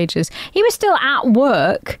up for ages. He was still at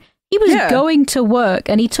work. He was Yeah. going to work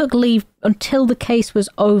and he took leave until the case was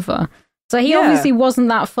over. So he obviously wasn't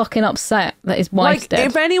that fucking upset that his wife's Like, dead.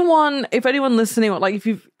 if anyone listening, like, if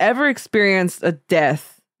you've ever experienced a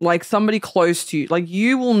death, like somebody close to you, like,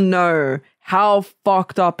 you will know how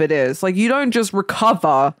fucked up it is. Like, you don't just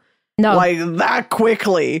recover No. like that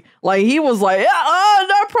quickly. Like, he was like,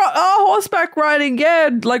 horseback riding, yeah,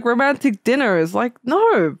 like romantic dinners. Like,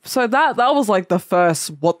 no. So that was like the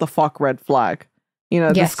first what the fuck red flag. You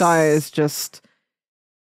know, Yes. this guy is just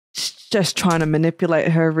trying to manipulate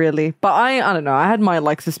her, really. But I don't know. I had my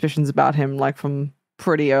like suspicions about him like from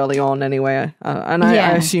pretty early on anyway. And I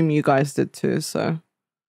assume you guys did too, so.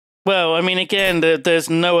 Well, I mean, again, there's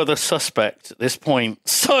no other suspect at this point.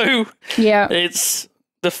 So yeah.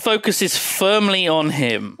 the focus is firmly on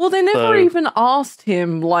him. Well, they never So- even asked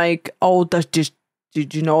him, like, oh, did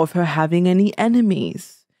you know of her having any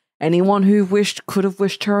enemies? Anyone who could have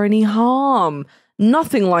wished her any harm?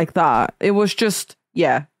 Nothing like that. It was just,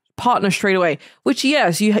 partner straight away. Which,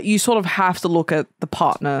 yes, you sort of have to look at the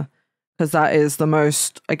partner, because that is the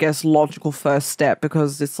most, I guess, logical first step,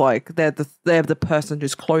 because it's like they're the person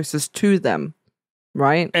who's closest to them,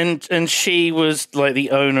 right? And she was like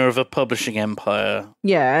the owner of a publishing empire.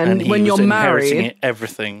 Yeah, And and he when was you're inheriting married,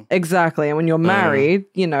 everything. exactly, and when you're married,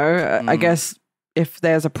 you know, I guess if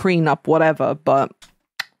there's a prenup, whatever, but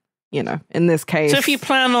you know, in this case, So if you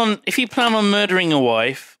plan on murdering a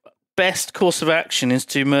wife, best course of action is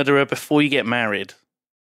to murder her before you get married.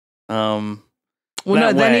 well, no,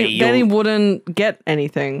 that then way he wouldn't get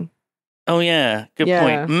anything. Oh yeah, good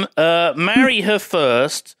Yeah. point. Marry her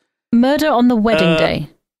first. Murder on the wedding day.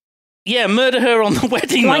 Yeah, murder her on the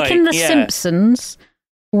wedding night. Like in The yeah. Simpsons,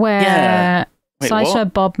 where Yeah. Wait, Sideshow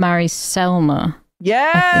what? Bob marries Selma.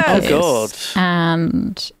 Yeah. Oh It is. god,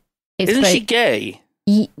 And it's isn't she gay?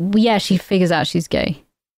 Yeah, she figures out she's gay.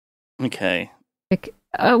 Okay.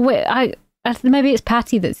 Wait, maybe it's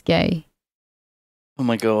Patty that's gay. Oh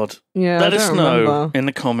my god. Yeah, Let I us don't know remember. in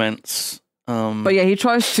the comments. But yeah, he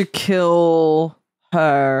tries to kill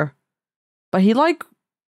her, but he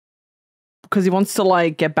because he wants to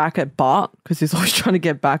like get back at Bart, because he's always trying to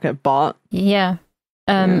get back at Bart. Yeah.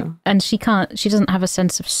 And she doesn't have a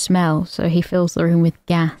sense of smell, so he fills the room with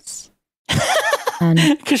gas. And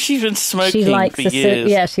because she's been smoking she likes for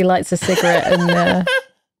years. she lights a cigarette and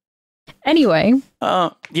anyway,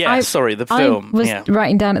 sorry, the film. I was Yeah.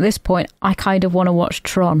 writing down at this point, I kind of want to watch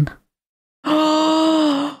Tron.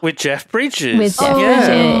 With Jeff Bridges. With Jeff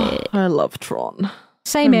yeah. Bridges. I love Tron.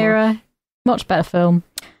 Same era, much better film.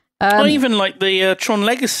 I even like the Tron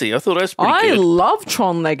Legacy. I thought that was pretty I good. love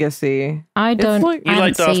Tron Legacy. I don't. like- You I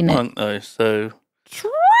like haven't Daft seen it. Punk though, so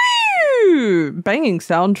True. Banging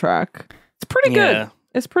soundtrack. It's pretty Yeah. good.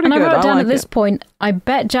 It's pretty And good. I wrote down like at this it. point, I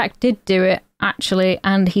bet Jack did do it, actually,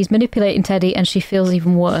 and he's manipulating Teddy, and she feels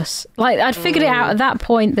even worse. Like, I'd figured it out at that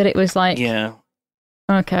point that it was like, yeah.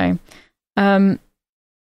 okay.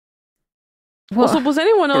 Also, was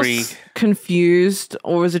anyone else Agree. confused,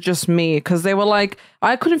 or was it just me? Because they were like,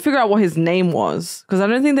 I couldn't figure out what his name was, because I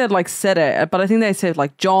don't think they'd like said it, but I think they said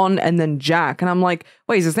like John and then Jack, and I'm like,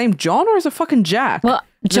 wait, is his name John or is it fucking Jack? Well,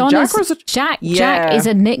 Is it John Jack is or is it- Jack. Yeah. Jack is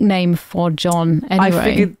a nickname for John.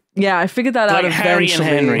 Anyway, I figured that Like out Harry and eventually.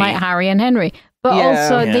 Henry. like Harry and Henry, but Yeah.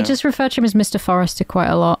 also Yeah. they just refer to him as Mr. Forrester quite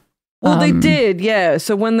a lot. Well, they did, yeah.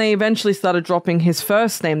 So when they eventually started dropping his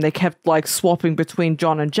first name, they kept like swapping between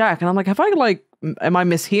John and Jack, and I'm like, am I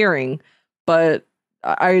mishearing? But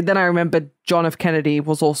then I remembered John F. Kennedy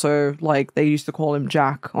was also like, they used to call him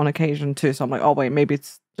Jack on occasion too. So I'm like, oh wait, maybe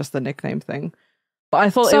it's just the nickname thing. But I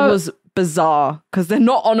thought So- it was bizarre because they're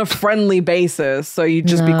not on a friendly basis, so you'd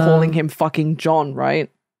just be No. calling him fucking John, right?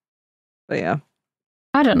 But yeah.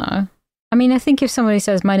 I don't know. I mean, I think if somebody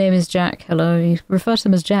says, my name is Jack, hello, you refer to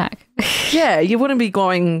them as Jack. Yeah, you wouldn't be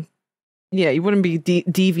going. Yeah, you wouldn't be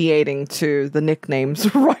deviating to the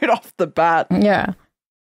nicknames right off the bat. Yeah.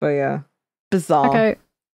 But yeah, bizarre. Okay.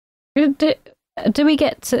 do we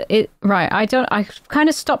get to it? Right. I kind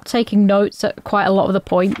of stopped taking notes at quite a lot of the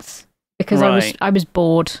points because I was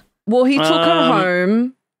bored. Well, he took her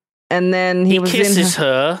home, and then he was kisses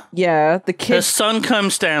her. Yeah, the kid. Her son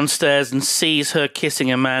comes downstairs and sees her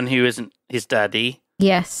kissing a man who isn't his daddy.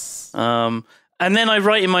 Yes. And then I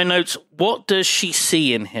write in my notes, what does she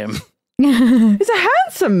see in him? He's a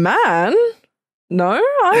handsome man. No,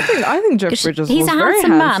 I think Jeff Bridges He's was a very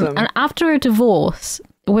handsome handsome. man, and after a divorce,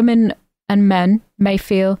 women and men may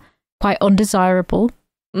feel quite undesirable,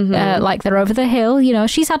 like they're over the hill. You know,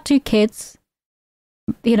 she's had 2 kids.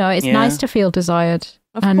 You know, it's nice to feel desired.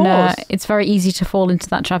 Of course. It's very easy to fall into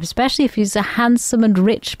that trap, especially if he's a handsome and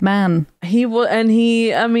rich man. He I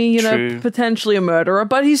mean, you know, potentially a murderer,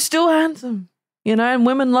 but he's still handsome. You know, and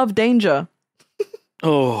women love danger.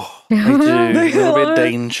 Oh, they do. A little bit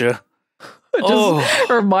danger. It just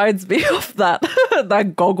reminds me of that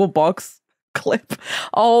Gogglebox clip.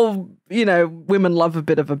 Oh, you know, women love a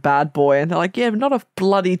bit of a bad boy, and they're like, yeah, but not a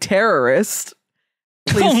bloody terrorist.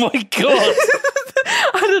 Please. Oh my god!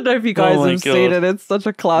 I don't know if you guys have seen it. It's such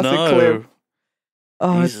a classic clip.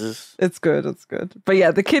 Oh, it's good. It's good. But yeah,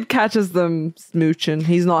 the kid catches them smooching.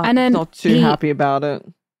 He's not too happy about it.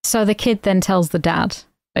 So the kid then tells the dad,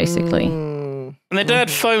 basically. And the dad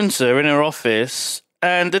phones her in her office,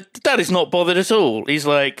 and the dad is not bothered at all. He's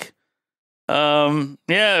like, our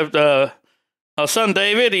son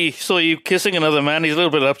David, he saw you kissing another man. He's a little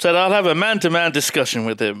bit upset. I'll have a man-to-man discussion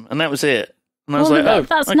with him. And that was it. And I was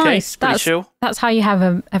that's okay, nice. That's how you have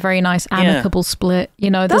a very nice amicable split. You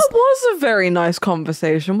know, that was a very nice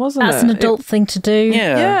conversation, wasn't it? That's an adult thing to do.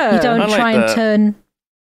 Yeah. You don't try and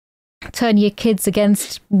turn your kids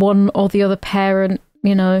against one or the other parent.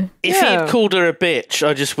 You know, if he had called her a bitch,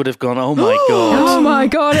 I just would have gone, "Oh my god! Oh my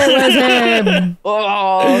god! It was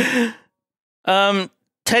him."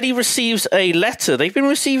 Teddy receives a letter. They've been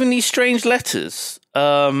receiving these strange letters,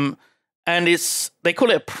 and they call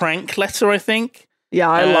it a prank letter, I think. Yeah,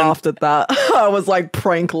 I laughed at that. I was like,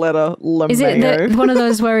 prank letter, LMAO. Is it one of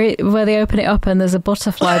those where they open it up and there's a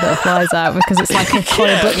butterfly that flies out because it's like a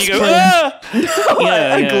coil book spring?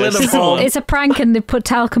 It's a prank and they put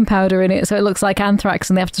talcum powder in it so it looks like anthrax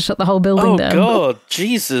and they have to shut the whole building down. Oh, God,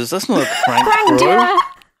 Jesus, that's not a prank, Pranked bro. ya!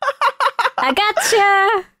 I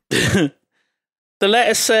gotcha! The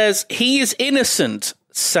letter says, he is innocent,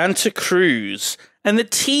 Santa Cruz, and the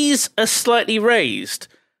T's are slightly raised.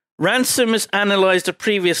 Ransom has analysed a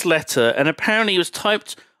previous letter and apparently it was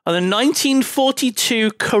typed on a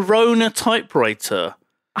 1942 Corona typewriter.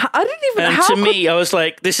 I didn't even... And to me, I was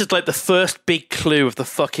like, this is like the first big clue of the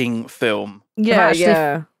fucking film.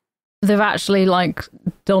 Yeah, They've actually, like,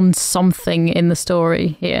 done something in the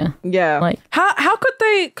story here. Yeah. Like, how could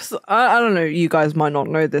they... Because I don't know, you guys might not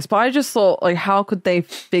know this, but I just thought, like, how could they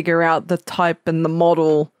figure out the type and the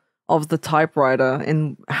model of the typewriter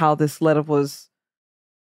and how this letter was...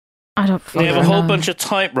 I don't They have a whole bunch of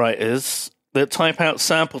typewriters that type out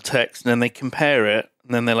sample text and then they compare it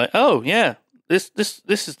and then they're like, oh, yeah, this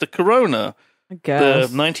is the Corona. I guess.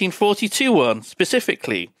 The 1942 one,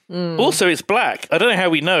 specifically. Also, it's black. I don't know how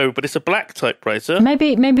we know, but it's a black typewriter.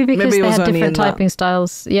 Maybe because they had different typing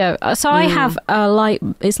styles. Yeah. So I have a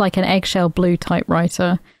it's like an eggshell blue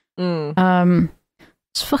typewriter.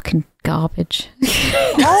 It's fucking garbage.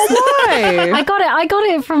 Oh, why? I got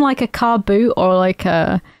it from like a car boot or like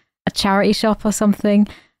a charity shop or something.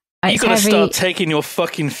 You gotta start taking your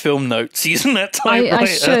fucking film notes using that typewriter. I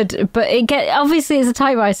should, but obviously it's a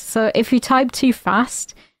typewriter, so if you type too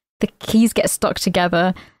fast, the keys get stuck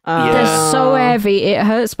together. They're so heavy, it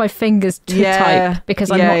hurts my fingers to type because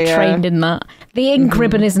I'm not trained in that. The ink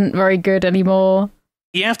ribbon isn't very good anymore.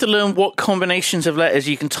 You have to learn what combinations of letters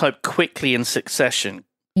you can type quickly in succession.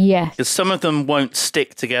 Yes. Because some of them won't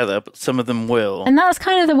stick together, but some of them will. And that's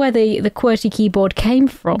kind of where the QWERTY keyboard came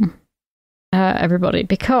from, everybody,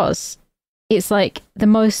 because it's like the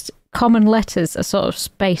most common letters are sort of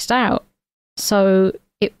spaced out. So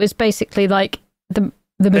it was basically like the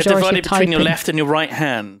majority They're divided of typing. between your left and your right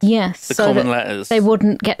hand. Yes. The so common letters. They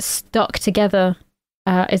wouldn't get stuck together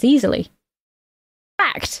as easily.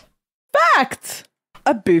 Fact.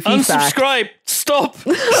 A boofy Unsubscribe. fact. Stop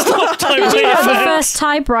typing The first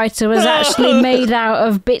typewriter was actually made out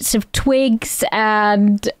of bits of twigs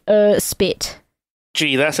and spit.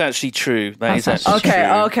 Gee, that's actually true. That is actually true.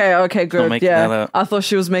 Okay, good. Yeah. I thought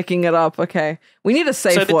she was making it up. Okay. We need a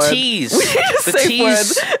safe word. So the T's. We need a safe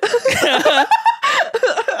word.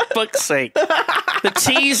 Fuck's sake. The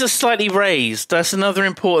T's are slightly raised. That's another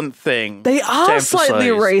important thing. They are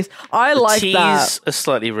slightly raised. I like that. The T's are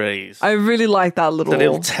slightly raised. I really like that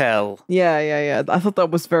little tell. Yeah. I thought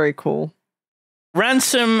that was very cool.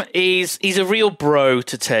 Ransom he's a real bro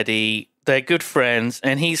to Teddy. they're good friends,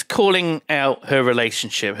 and he's calling out her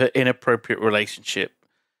relationship, her inappropriate relationship.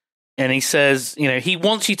 And he says, you know, he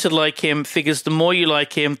wants you to like him, figures the more you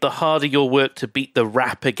like him, the harder you'll work to beat the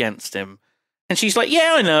rap against him. And she's like,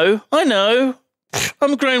 yeah, I know.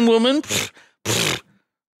 I'm a grown woman. And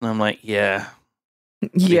I'm like, yeah.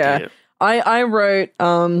 Yeah. Idiot. I wrote,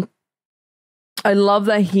 I love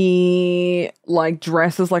that he like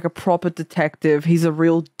dresses like a proper detective. He's a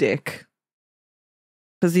real dick.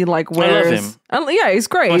 Because he like wears... I love him. Yeah, he's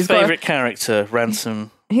great. My He's favourite character,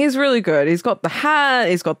 Ransom. He's really good. He's got the hat.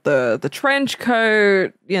 He's got the trench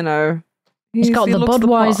coat. You know, he's got the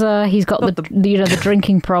Budweiser. He's got the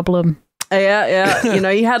drinking problem. Yeah. You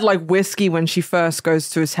know, he had like whiskey when she first goes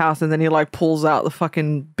to his house, and then he like pulls out the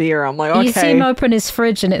fucking beer. I'm like, okay. You see him open his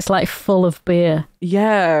fridge, and it's like full of beer.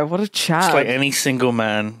 Yeah, what a chat. It's like any single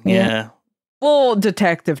man. Yeah. Well,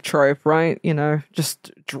 detective trope, right? You know,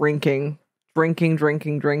 just drinking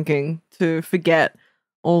to forget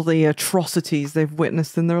all the atrocities they've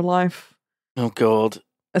witnessed in their life. Oh, God.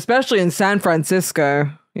 Especially in San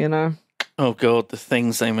Francisco, you know? Oh, God, the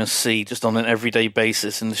things they must see just on an everyday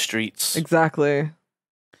basis in the streets. Exactly.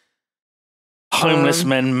 Homeless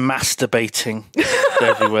men masturbating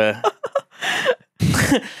everywhere.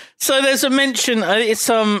 So there's a mention,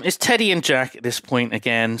 it's Teddy and Jack at this point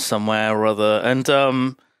again, somewhere or other,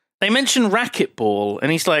 and they mention racquetball,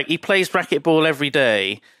 and he's like, he plays racquetball every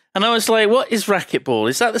day. And I was like, what is racquetball?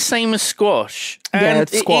 Is that the same as squash? And yeah,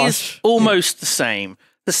 it's squash. It is almost the same.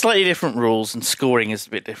 There's slightly different rules, and scoring is a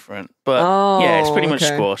bit different. But yeah, it's pretty much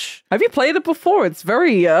squash. Have you played it before? It's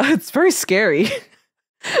very scary.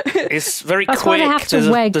 It's very That's quick. That's why they have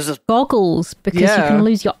to wear goggles, because you can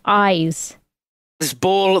lose your eyes. This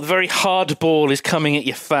ball, the very hard ball, is coming at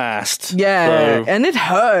you fast. Yeah, and it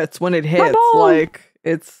hurts when it hits. Like,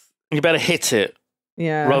 it's... You better hit it.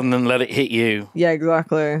 Yeah. Rather than let it hit you. Yeah,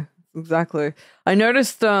 exactly. I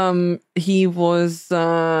noticed he was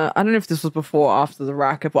I don't know if this was before or after the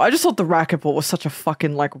racquetball. I just thought the racquetball was such a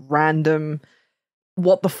fucking like random,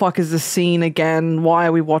 what the fuck is this scene again? Why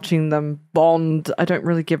are we watching them bond? I don't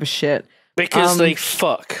really give a shit. Because they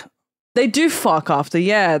fuck. They do fuck after,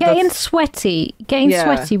 yeah. Getting sweaty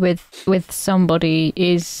with somebody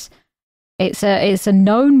it's a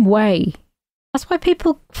known way. That's why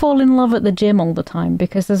people fall in love at the gym all the time,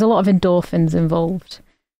 because there's a lot of endorphins involved.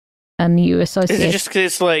 And you associate... Is it just because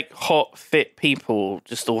it's like hot, fit people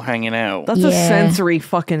just all hanging out? That's a sensory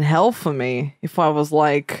fucking hell for me. If I was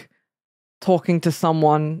like talking to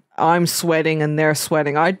someone, I'm sweating and they're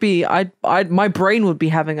sweating, my brain would be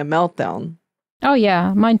having a meltdown. Oh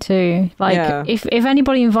yeah, mine too. Like if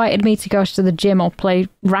anybody invited me to go to the gym or play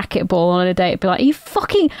racquetball on a date, it'd be like, you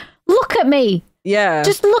fucking look at me. Yeah.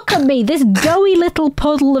 Just look at me, this doughy little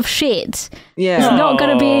puddle of shit. Yeah. It's not going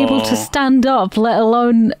to be able to stand up, let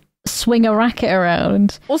alone swing a racket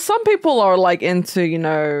around. Well, some people are like into, you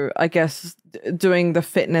know, I guess doing the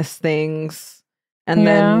fitness things, and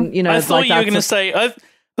then, you know, I thought you were going to say. I thought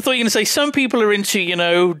you were going to say some people are into, you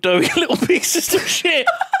know, doughy little pieces of shit.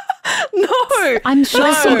 No, I'm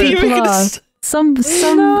sure some people are.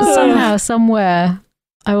 Somehow, somewhere,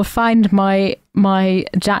 I will find my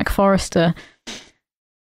Jack Forrester.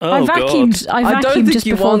 Oh, I vacuumed just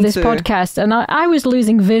before this podcast, and I was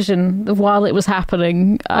losing vision while it was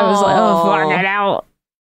happening. I was like, oh, fuck it out.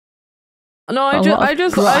 No, I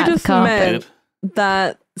just meant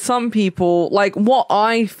that some people, like, what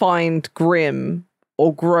I find grim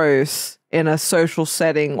or gross in a social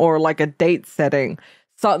setting or like a date setting,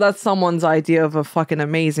 so that's someone's idea of a fucking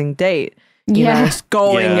amazing date. You know,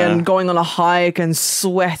 going on a hike and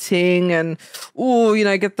sweating and, ooh, you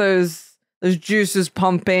know, get those juices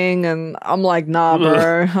pumping, and I'm like, nah,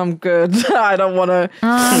 bro, I'm good. I don't want to.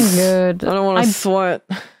 I'm good. I don't want to sweat.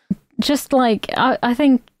 Just like, I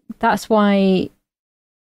think that's why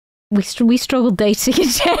we struggle dating in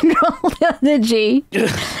general, energy,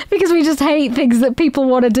 because we just hate things that people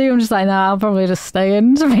want to do. I'm just like, nah, I'll probably just stay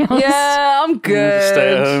in, to be honest. Yeah, I'm good. Just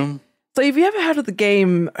stay at home. So have you ever heard of the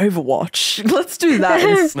game Overwatch? Let's do that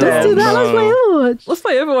instead. Let's do that. Let's play Overwatch. Let's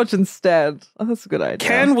play Overwatch instead. Oh, that's a good idea.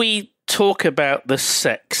 Can we talk about the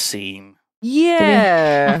sex scene?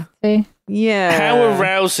 Yeah. Yeah. How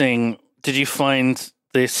arousing did you find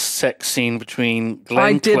this sex scene between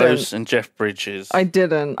Glenn Close and Jeff Bridges? I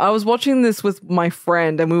didn't. I was watching this with my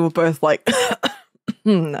friend, and we were both like,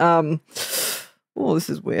 oh, this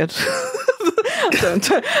is weird.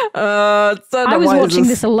 I was watching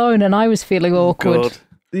this alone, and I was feeling awkward. God.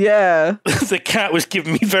 Yeah. The cat was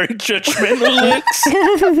giving me very judgmental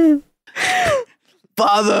looks.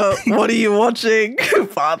 Father, what are you watching?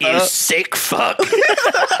 Father. You sick fuck.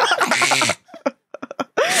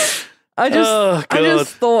 I God.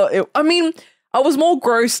 just thought it. I mean, I was more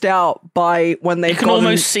grossed out by when they. You can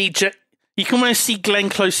almost see. You can almost see Glenn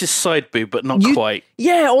Close's side boob, but not quite.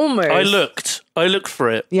 Yeah, almost. I looked for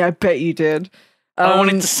it. Yeah, I bet you did. I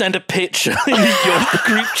wanted to send a picture in the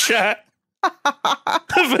group chat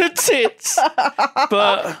of her tits,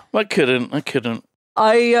 but I couldn't.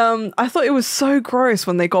 I thought it was so gross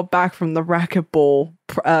when they got back from the racquetball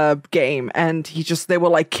game, and they were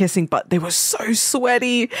like kissing, but they were so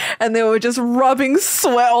sweaty, and they were just rubbing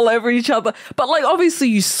sweat all over each other. But like, obviously,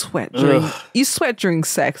 you sweat during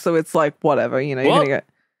sex, so it's like whatever, you know. You're gonna get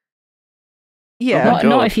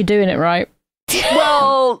not if you're doing it right.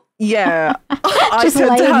 Well, yeah, I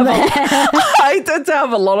tend to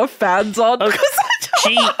have a lot of fans on.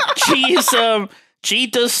 She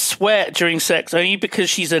does sweat during sex only because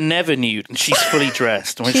she's a never nude and she's fully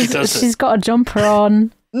dressed when she does it. She's got a jumper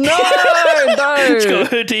on. No. She's got a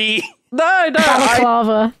hoodie. No.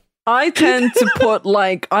 Balaclava. I tend to put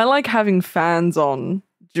I like having fans on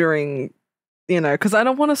during, because I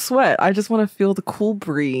don't want to sweat. I just want to feel the cool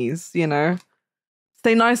breeze,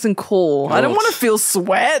 Stay nice and cool. I don't want to feel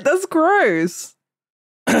sweat. That's gross.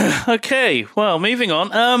 Okay, well, moving on.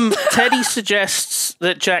 Teddy suggests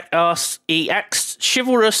that Jack acts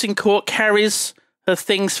chivalrous in court, carries her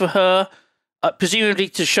things for her, presumably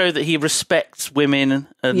to show that he respects women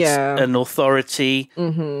and authority.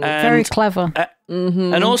 Mm-hmm. And, very clever.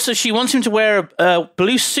 And also, she wants him to wear a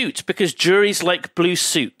blue suit because juries like blue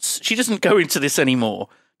suits. She doesn't go into this anymore.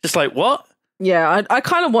 Just like, what? Yeah, I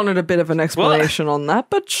kind of wanted a bit of an explanation on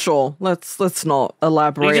that, but sure, let's not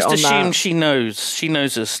elaborate on that. We just assume she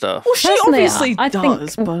knows her stuff. Well, she Personally, obviously I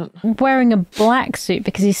does, think but wearing a black suit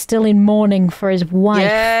because he's still in mourning for his wife.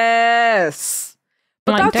 Yes,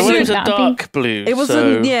 but Like, that don't you It was suit, a dark blue. it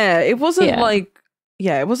wasn't. so- Yeah, it wasn't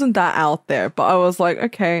Yeah. it wasn't that out there. But I was like,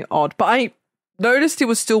 okay, odd. But I noticed he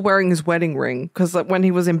was still wearing his wedding ring because when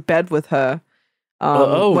he was in bed with her.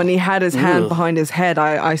 When he had his hand behind his head,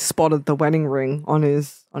 I spotted the wedding ring on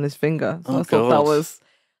his finger. So I thought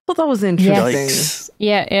that was interesting. Yikes.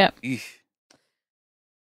 Yeah.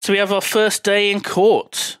 So we have our first day in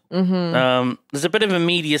court. Mm-hmm. There's a bit of a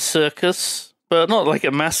media circus, but not like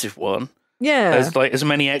a massive one. Yeah, There's like as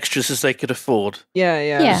many extras as they could afford.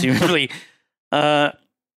 yeah. Presumably. So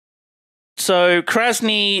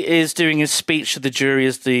Krasny is doing his speech to the jury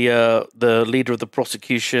as the leader of the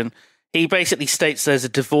prosecution. He basically states there's a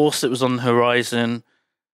divorce that was on the horizon,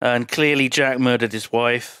 and clearly Jack murdered his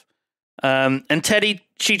wife. And Teddy,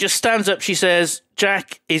 she just stands up. She says,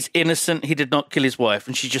 Jack is innocent. He did not kill his wife.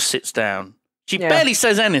 And she just sits down. She barely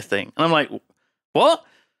says anything. And I'm like, what?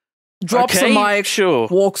 Drops the mic, sure.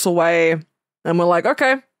 walks away, and we're like,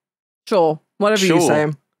 okay, sure, whatever you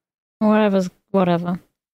say. Whatever.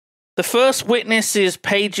 The first witness is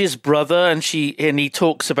Paige's brother, and he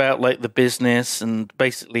talks about like the business, and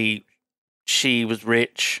basically she was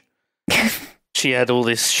rich. She had all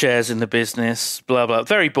this shares in the business, blah blah.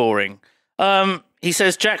 Very boring. He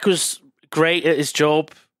says Jack was great at his job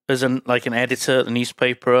as an editor at the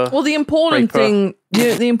newspaper. Well, the important thing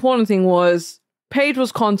was Paige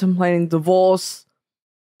was contemplating divorce.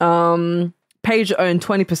 Paige owned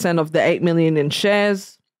 20% of the 8 million in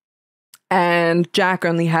shares, and Jack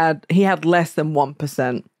had less than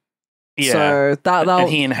 1%. Yeah, so and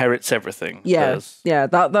he inherits everything. Yeah,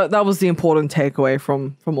 that was the important takeaway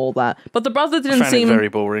from all that. But the brother didn't seem very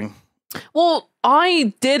boring. Well,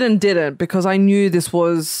 I didn't because I knew this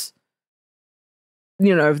was,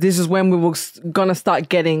 this is when we were gonna start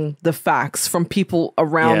getting the facts from people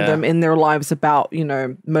around them in their lives about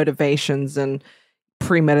motivations and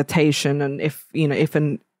premeditation, and if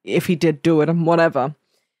he did do it and whatever.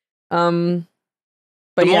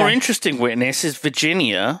 But the more interesting witness is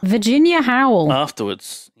Virginia Howell.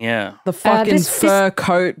 afterwards. Yeah. The fucking fur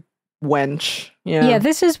coat wench. Yeah,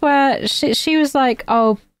 this is where she was like,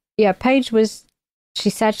 oh, yeah, she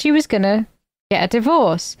said she was going to get a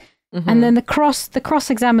divorce. Mm-hmm. And then the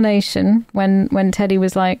cross-examination when Teddy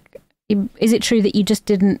was like, is it true that you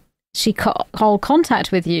just she cut all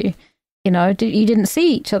contact with you? You didn't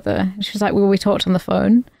see each other. She was like, well, we talked on the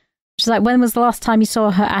phone. She's like, when was the last time you saw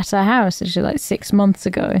her at her house? And she's like, 6 months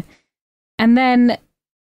ago. And then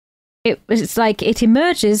it's like it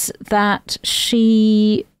emerges that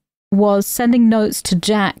she was sending notes to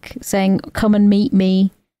Jack saying, come and meet me.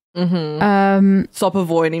 Mm-hmm. Stop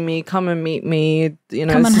avoiding me. Come and meet me.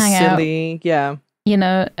 Come and hang silly. out.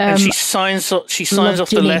 Yeah. And she signs off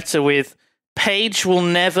the letter with, Paige will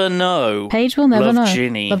never know. Paige will never know.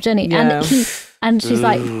 Ginny. Love Ginny. Yeah. And she's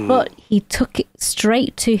like, but he took it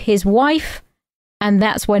straight to his wife, and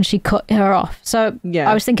that's when she cut her off. So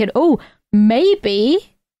I was thinking, maybe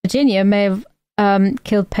Virginia may have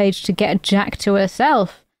killed Paige to get Jack to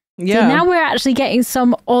herself. Yeah. So now we're actually getting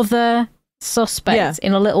some other suspects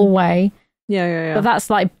in a little way. Yeah. But that's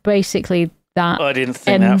like basically that. I didn't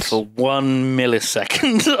think that for 1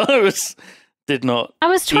 millisecond. I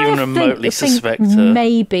was trying even to remotely think suspect her.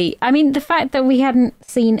 Maybe. I mean, the fact that we hadn't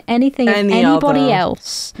seen anything of anybody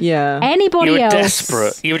else. Yeah. Anybody else. You were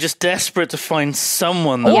desperate. You were just desperate to find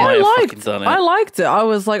someone that might have fucking done it. I liked it. I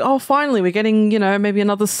was like, oh, finally, we're getting, maybe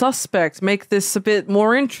another suspect. Make this a bit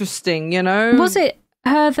more interesting, Was it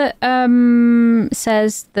her that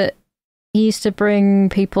says that he used to bring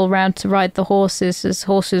people around to ride the horses as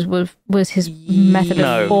horses was his method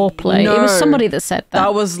of foreplay? No. It was somebody that said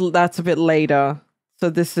that. That's a bit later. So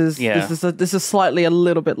this is slightly a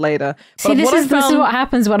little bit later. See, this is what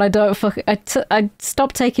happens when I don't I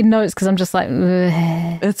stop taking notes because I'm just like,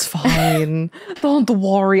 ugh. It's fine. Don't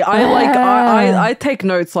worry. I take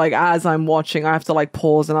notes like as I'm watching. I have to like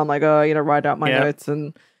pause and I'm like, write out my notes.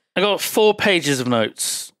 And I got 4 pages of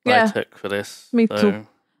notes I took for this. Me too.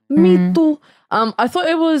 Me too. I thought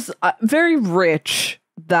it was very rich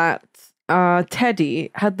that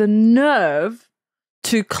Teddy had the nerve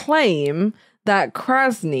to claim that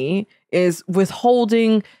Krasny is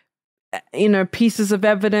withholding, pieces of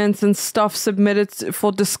evidence and stuff submitted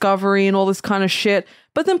for discovery and all this kind of shit,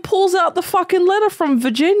 but then pulls out the fucking letter from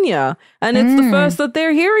Virginia, and it's the first that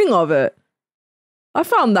they're hearing of it. I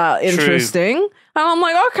found that interesting. And I'm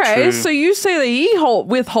like, okay, so you say that he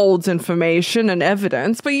withholds information and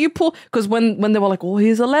evidence, but you pull... Because when they were like, oh,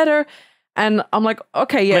 here's a letter, and I'm like,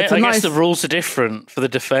 okay, yeah, I guess the rules are different for the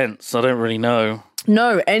defense. I don't really know.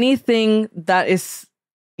 No, anything that is,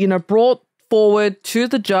 brought forward to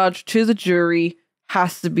the judge, to the jury,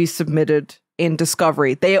 has to be submitted in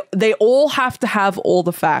discovery. They all have to have all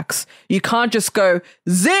the facts. You can't just go,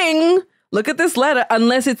 zing, look at this letter,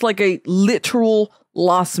 unless it's like a literal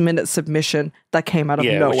last-minute submission that came out of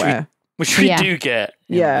nowhere. Which we do get.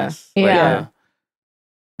 Yeah.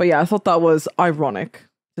 But yeah, I thought that was ironic,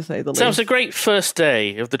 to say the least. So it was a great first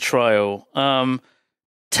day of the trial.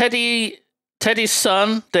 Teddy's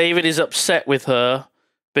son, David, is upset with her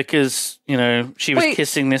because, she was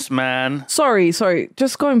kissing this man. Sorry.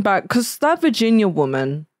 Just going back, because that Virginia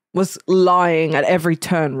woman was lying at every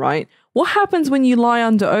turn, right? What happens when you lie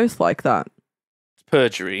under oath like that? It's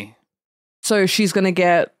perjury. So she's going to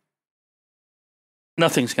get...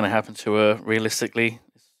 Nothing's going to happen to her, realistically.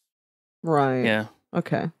 Right. Yeah.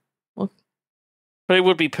 Okay. Well... But it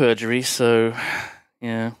would be perjury, so,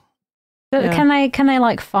 yeah. Can I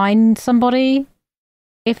like find somebody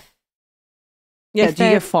if do you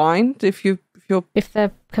get fined if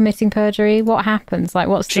they're committing perjury? What happens? Like,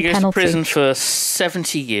 what's the penalty? She goes to prison for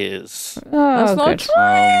 70 years. Oh, that's not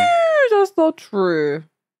true. That's not true.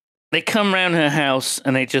 They come round her house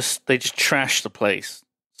and they just trash the place,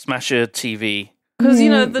 smash her TV. Because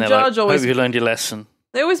the judge always... Hope you learned your lesson.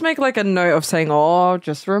 They always make like a note of saying, "Oh,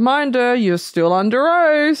 just a reminder, you're still under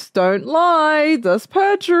oath. Don't lie. That's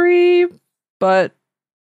perjury." But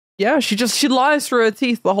yeah, she lies through her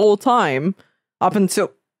teeth the whole time up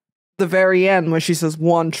until the very end where she says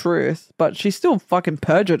one truth. But she still fucking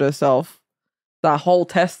perjured herself. That whole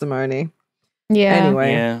testimony. Yeah.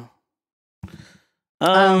 Anyway.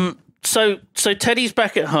 Yeah. So Teddy's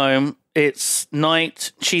back at home. It's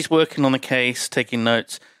night. She's working on the case, taking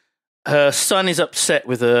notes. Her son is upset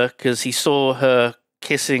with her because he saw her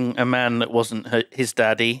kissing a man that wasn't his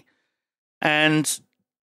daddy, and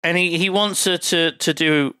he wants her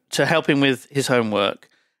to help him with his homework.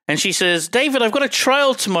 And she says, "David, I've got a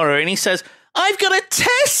trial tomorrow," and he says, "I've got a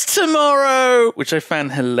test tomorrow," which I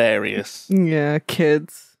found hilarious. Yeah,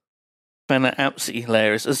 kids. Found that absolutely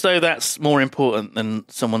hilarious, as though that's more important than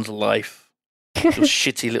someone's life. Your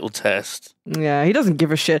shitty little test. Yeah, he doesn't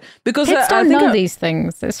give a shit because kids don't know these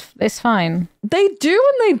things. It's fine. They do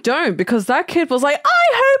and they don't, because that kid was like, "I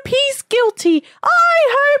hope he's guilty. I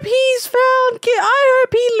hope he's found guilty. I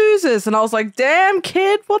hope he loses." And I was like, "Damn,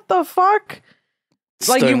 kid, what the fuck?"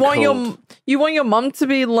 Like, you want your mum to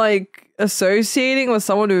be like associating with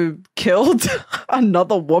someone who killed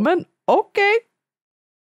another woman? Okay.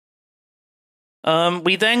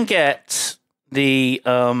 We then get the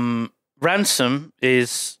ransom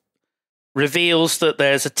reveals that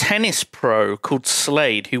there's a tennis pro called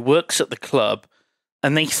Slade who works at the club,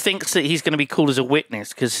 and they think that he's going to be called as a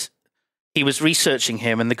witness because he was researching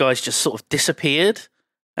him and the guy's just sort of disappeared,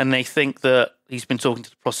 and they think that he's been talking to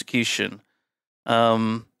the prosecution.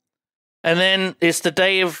 And then it's the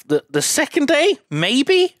day of the second day,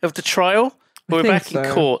 maybe, of the trial. We're back in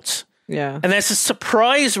court. Yeah. And there's a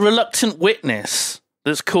surprise reluctant witness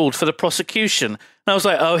that's called for the prosecution. And I was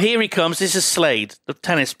like, oh, here he comes. This is Slade, the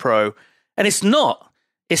tennis pro. And it's not.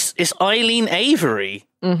 It's Eileen Avery.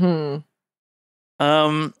 Mm-hmm.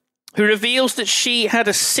 Who reveals that she had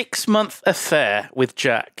a 6-month affair with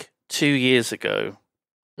Jack 2 years ago.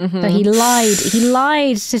 Mm-hmm. So he lied. He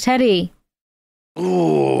lied to Teddy.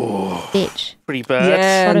 Ooh, Bitch. pretty bad.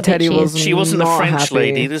 Yeah, What a and Teddy bitch she was is. She wasn't a not French happy.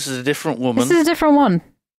 lady. This is a different woman. This is a different one.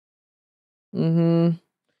 Mm-hmm.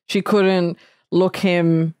 She couldn't look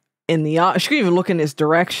him in the eye. She couldn't even look in his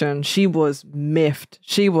direction. She was miffed.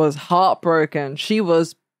 She was heartbroken. She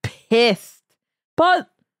was pissed. But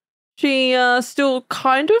she still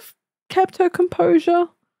kind of kept her composure.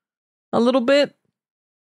 A little bit.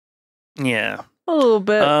 Yeah. A little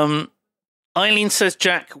bit. Eileen says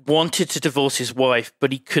Jack wanted to divorce his wife,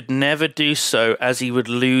 but he could never do so as he would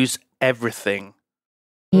lose everything.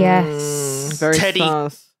 Yes. Very Teddy-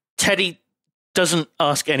 sus. Teddy doesn't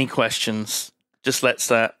ask any questions, just lets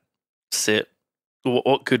that sit.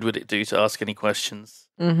 What good would it do to ask any questions?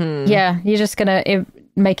 Mm-hmm. Yeah, you're just going to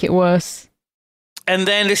make it worse. And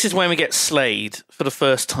then this is when we get Slade for the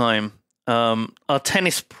first time. Our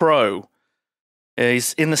tennis pro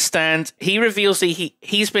is in the stand. He reveals that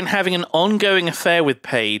he's been having an ongoing affair with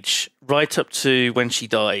Paige right up to when she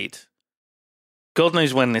died. God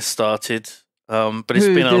knows when this started, but it's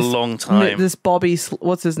been a long time. This Bobby,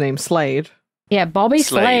 what's his name? Slade. Yeah, Bobby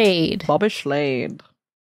Slade. Slade. Bobby Slade.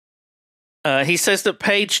 He says that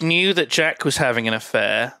Paige knew that Jack was having an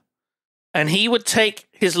affair, and he would take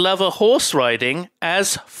his lover horse riding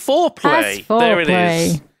as foreplay. As foreplay. There it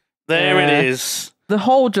is. There Yeah. it is. The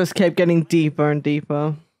hole just kept getting deeper and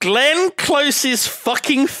deeper. Glenn Close's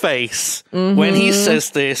fucking face when he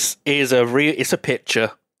says this is it's a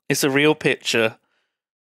picture. It's a real picture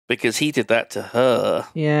because he did that to her.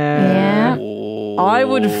 Yeah. Oh. I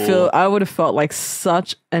would have felt like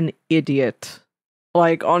such an idiot.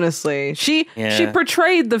 Like, honestly, she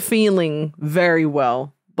portrayed the feeling very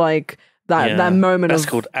well. Like that moment That's of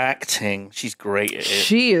called acting. She's great at it.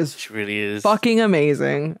 she is She really is. fucking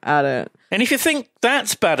amazing at it. And if you think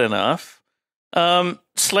that's bad enough,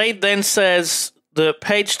 Slade then says that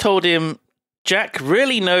Paige told him Jack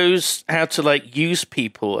really knows how to use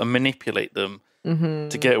people and manipulate them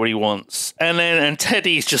to get what he wants. And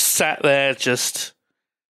Teddy's just sat there, just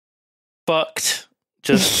fucked,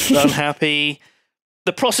 just unhappy.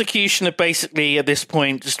 The prosecution are basically at this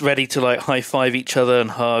point just ready to high five each other and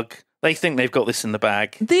hug. They think they've got this in the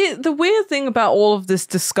bag. The weird thing about all of this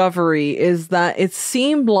discovery is that it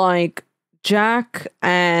seemed like Jack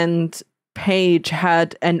and Paige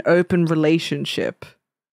had an open relationship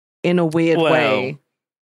in a weird way.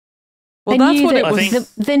 Well, They that's knew what that, it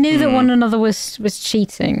was. They knew that one another was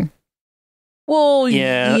cheating. Well,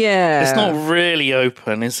 Yeah. yeah. It's not really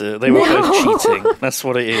open, is it? They were both cheating. That's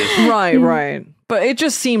what it is. Right. But it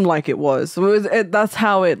just seemed like it was. That's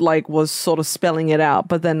how it was sort of spelling it out.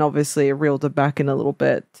 But then obviously it reeled it back in a little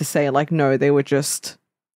bit to say no, they were just,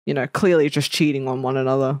 clearly just cheating on one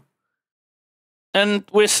another. And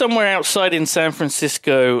we're somewhere outside in San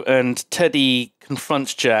Francisco, and Teddy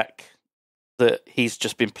confronts Jack that he's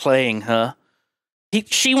just been playing her.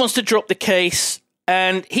 She wants to drop the case,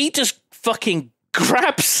 and he just fucking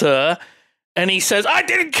grabs her, and he says, "I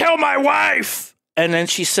didn't kill my wife!" And then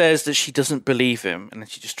she says that she doesn't believe him, and then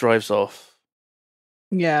she just drives off.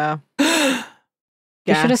 Yeah.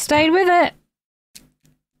 You should have stayed with it.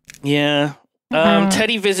 Yeah.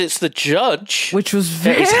 Teddy visits the judge, Which was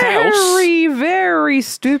at his house. very, very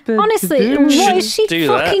stupid. Honestly, to do. what is she do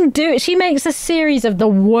that. fucking doing? She makes a series of the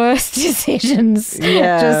worst decisions.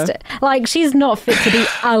 Yeah. Just she's not fit to be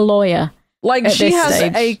a lawyer. At She this has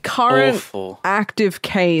stage. a current Awful. active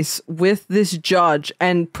case with this judge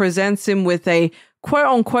and presents him with a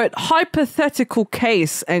quote-unquote hypothetical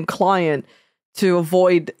case and client to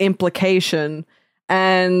avoid implication.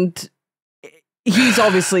 And he's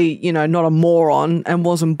obviously, not a moron and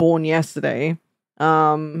wasn't born yesterday.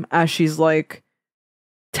 As she's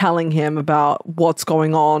telling him about what's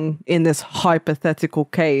going on in this hypothetical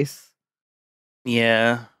case.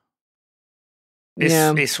 Yeah.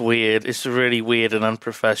 It's weird. It's really weird and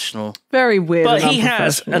unprofessional. Very weird. But and he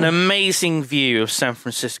has unprofessional. an amazing view of San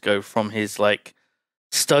Francisco from his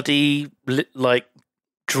study,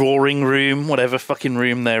 drawing room, whatever fucking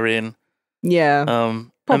room they're in. Yeah.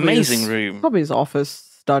 Probably Amazing his- room. Probably his office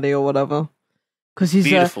study or whatever. Because he's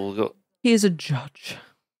Beautiful. He's a judge.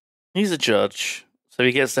 He's a judge, so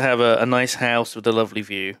he gets to have a nice house with a lovely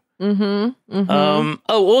view. Mm-hmm.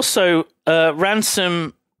 Also,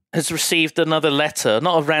 Ransom has received another letter,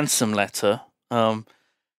 not a ransom letter.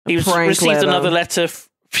 He's prank received letter. another letter,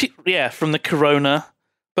 from the Corona,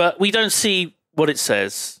 but we don't see what it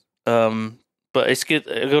says. But it's good.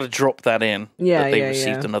 I've got to drop that in. Yeah, that they yeah,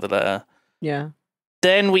 received yeah. another letter. Yeah.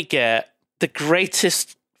 Then we get the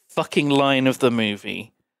greatest fucking line of the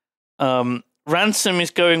movie. Ransom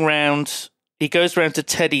is going round. He goes round to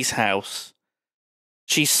Teddy's house.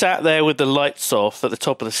 She's sat there with the lights off at the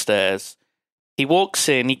top of the stairs. He walks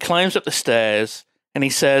in, he climbs up the stairs, and he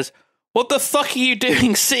says, "What the fuck are you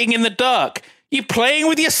doing sitting in the dark? You playing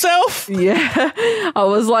with yourself?" Yeah. I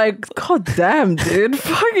was like, God damn, dude.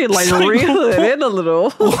 Fucking reel it in a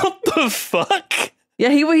little. What the fuck? Yeah,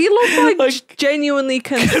 he looked like genuinely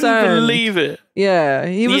concerned. Couldn't believe it. Yeah,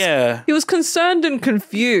 he was concerned and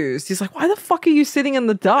confused. He's like, "Why the fuck are you sitting in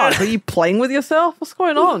the dark? Are you playing with yourself? What's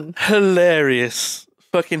going on?" Hilarious.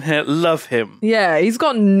 Fucking love him. Yeah, he's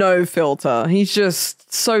got no filter. He's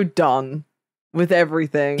just so done with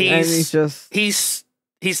everything. He's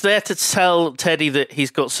there to tell Teddy that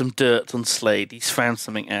he's got some dirt on Slade. He's found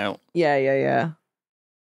something out. Yeah.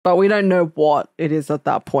 But we don't know what it is at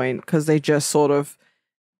that point because they just sort of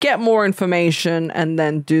get more information and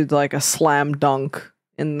then do like a slam dunk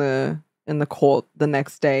in the court the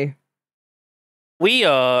next day. We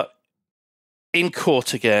are in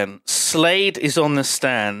court again. Slade is on the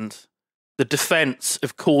stand. The defense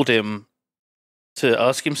have called him to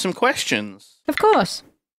ask him some questions. Of course.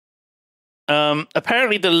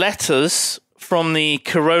 Apparently the letters from the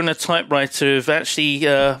Corona typewriter have actually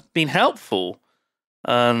been helpful.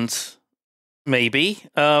 And maybe.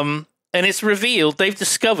 And it's revealed, they've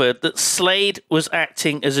discovered that Slade was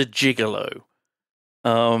acting as a gigolo.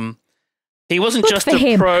 He wasn't Good just for a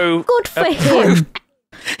him. pro... Good for him.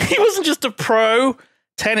 He wasn't just a pro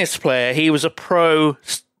tennis player. He was a pro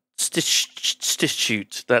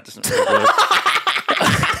prostitute. That doesn't really work.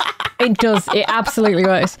 It does. It absolutely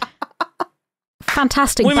works.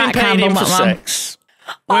 Fantastic Women backhand paid him on for that man. sex.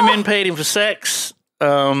 Women paid him for sex.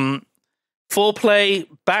 Foreplay,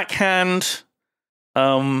 backhand,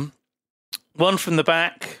 one from the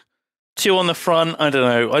back, two on the front. I don't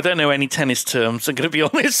know. I don't know any tennis terms, I'm going to be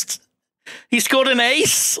honest. He scored an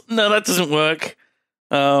ace? No, that doesn't work.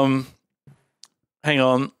 Hang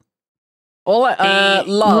on.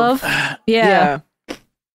 Love. Yeah.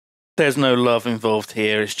 There's no love involved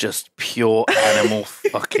here. It's just pure animal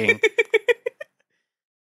fucking.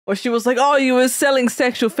 Or she was like, "Oh, you were selling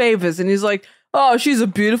sexual favors," and he's like, "Oh, she's a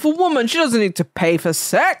beautiful woman. She doesn't need to pay for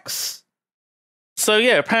sex." So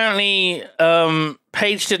yeah, apparently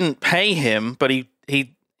Paige didn't pay him, but he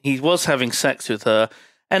was having sex with her.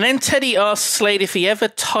 And then Teddy asks Slade if he ever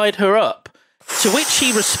tied her up, to which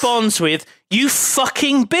he responds with, "You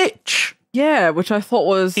fucking bitch." Yeah, which I thought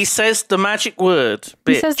was... He says the magic word,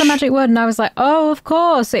 bitch. He says the magic word, and I was like, "Oh, of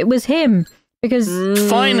course, it was him." Because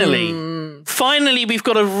Finally, we've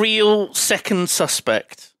got a real second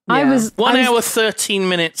suspect. Yeah. I was 1 hour, 13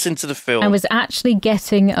 minutes into the film. I was actually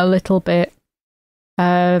getting a little bit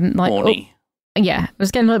horny. Yeah, I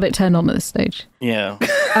was getting a little bit turned on at this stage. Yeah.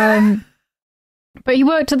 But he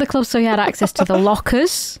worked at the club, so he had access to the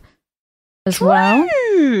lockers as well.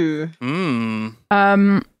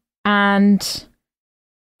 And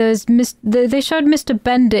there's they showed Mr.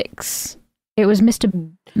 Bendix. It was Mr.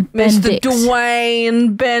 Bendix. Mr.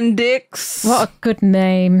 Dwayne Bendix. What a good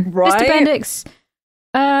name. Right? Mr. Bendix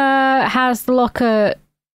has the locker,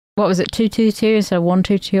 what was it, 222 instead of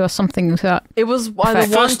 122 or something like that. It was either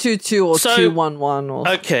 122 or 211. Or...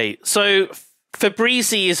 Okay, so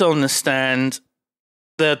Fabrizi is on the stand.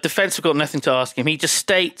 The defense have got nothing to ask him. He just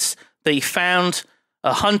states that he found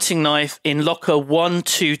a hunting knife in locker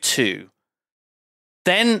 122.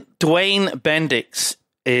 Then Dwayne Bendix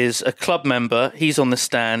is a club member. He's on the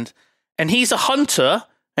stand. And he's a hunter,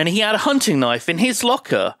 and he had a hunting knife in his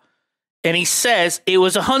locker. And he says it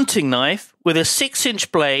was a hunting knife with a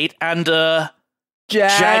 6-inch blade and a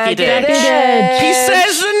jagged edge. He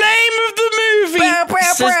says the name of the movie.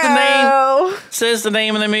 Says the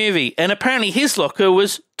name of the movie. And apparently his locker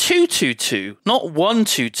was 222, not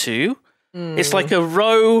 122. It's like a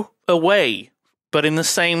row away, but in the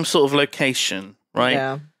same sort of location, right?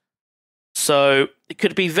 Yeah. So it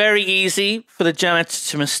could be very easy for the janitor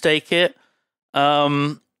to mistake it.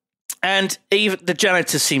 And even the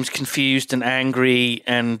janitor seems confused and angry,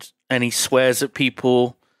 and he swears at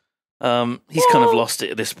people. He's kind of lost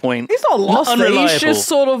it at this point. He's not lost it. He's just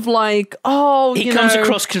sort of like, he comes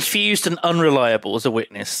across confused and unreliable as a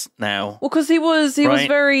witness now. Well, because he was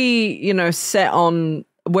very, set on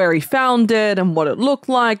where he found it and what it looked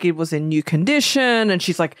like. It was in new condition, and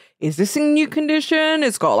she's like, "Is this in new condition?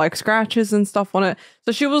 It's got like scratches and stuff on it."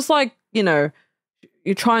 So she was like, you're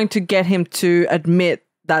trying to get him to admit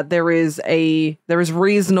that there is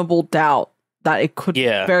reasonable doubt that it could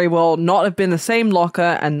very well not have been the same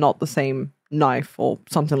locker and not the same knife or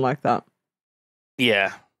something like that.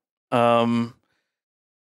 Yeah. The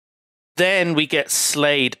then we get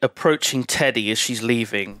Slade approaching Teddy as she's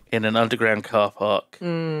leaving in an underground car park.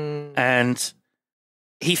 And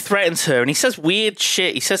he threatens her and he says weird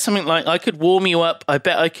shit. He says something like, I could warm you up. I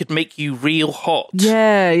bet I could make you real hot.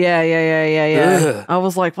 Yeah. I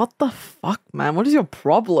was like, what the fuck, man? What is your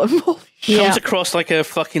problem? Comes across like a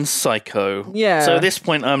fucking psycho. Yeah. So at this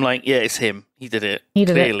point, I'm like, yeah, it's him. He did it.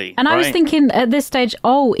 Clearly. And I was thinking at this stage,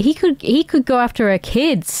 he could go after her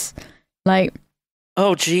kids. Like,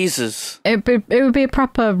 oh, Jesus. It would be a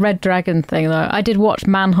proper Red Dragon thing, though. I did watch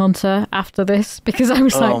Manhunter after this because I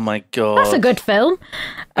was like, oh my God. That's a good film.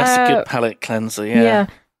 That's a good palate cleanser, yeah.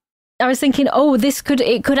 I was thinking,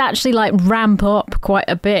 it could actually like ramp up quite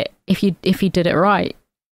a bit if you did it right.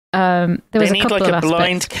 There was they need like a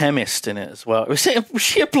blind chemist in it as well. Was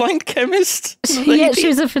she a blind chemist? Yeah, she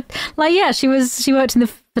was she worked in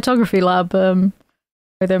the photography lab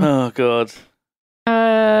with him. Oh God.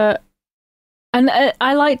 And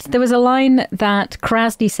I liked, there was a line that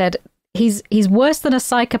Krasny said, he's worse than a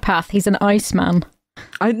psychopath, he's an Iceman.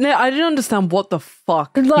 I didn't understand what the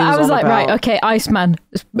fuck I was like, about. right, okay, Iceman,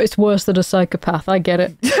 it's worse than a psychopath, I get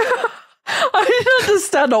it. I didn't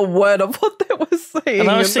understand a word of what they were saying. And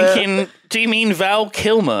I was thinking, do you mean Val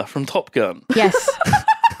Kilmer from Top Gun? Yes.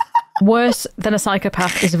 Worse than a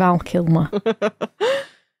psychopath is Val Kilmer.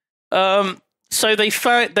 So they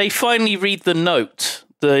finally read the note,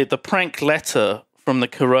 the prank letter from the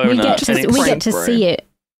Corona. We get to see it.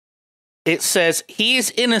 It says, he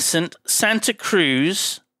is innocent, Santa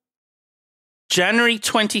Cruz, January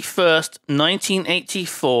 21st,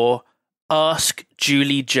 1984, ask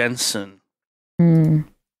Julie Jensen. The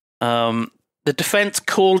defense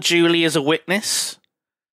called Julie as a witness.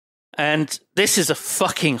 And this is a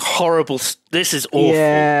fucking horrible... This is awful.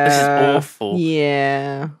 Yeah. This is awful.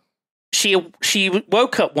 Yeah. She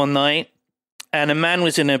woke up one night and a man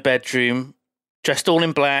was in her bedroom, dressed all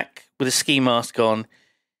in black, with a ski mask on.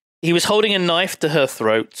 He was holding a knife to her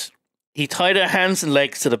throat. He tied her hands and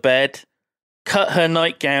legs to the bed, cut her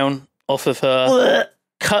nightgown off of her,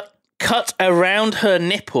 cut around her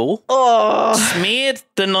nipple, smeared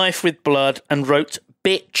the knife with blood, and wrote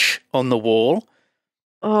bitch on the wall.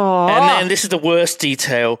 And then, this is the worst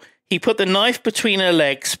detail, he put the knife between her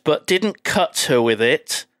legs but didn't cut her with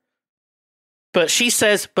it. But she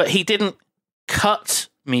says, but he didn't cut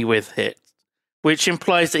me with it, which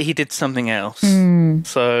implies that he did something else.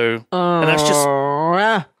 So, and that's just...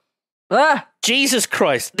 Jesus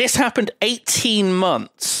Christ, this happened 18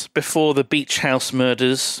 months before the Beach House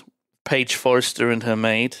murders, Paige Forrester and her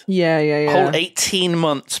maid. Yeah. Whole 18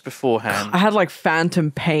 months beforehand. I had like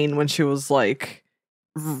phantom pain when she was like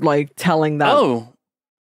telling that. Oh,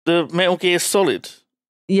 the Metal Gear Solid.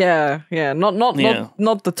 Yeah. Not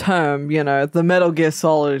the term, the Metal Gear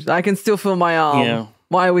Solid. I can still feel my arm. Yeah.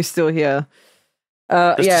 Why are we still here?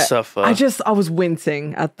 Just to suffer. I was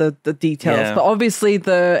wincing at the details, but obviously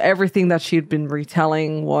everything that she'd been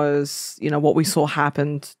retelling was, what we saw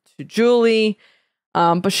happened to Julie.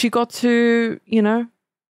 But she got to,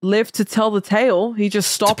 live to tell the tale. He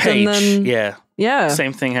just stopped and then yeah.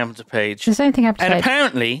 Same thing happened to Paige. The same thing happened to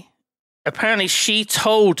Paige. Paige. Apparently she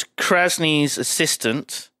told Krasny's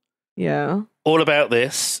assistant all about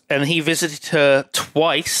this, and he visited her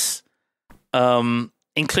twice,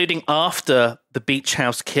 including after the Beach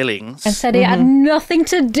House killings. And said it had nothing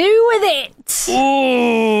to do with it.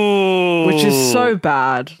 Ooh. Which is so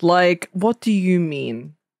bad. Like, what do you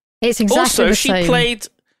mean? It's exactly the same.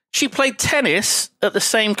 She played tennis at the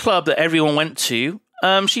same club that everyone went to.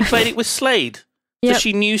 She played it with Slade. So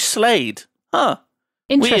she knew Slade. Huh.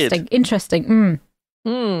 Interesting. Weird. Interesting.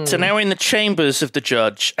 So now we're in the chambers of the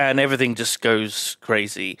judge and everything just goes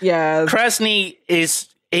crazy. Yeah. Krasny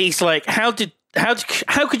he's like, how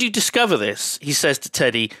could you discover this? He says to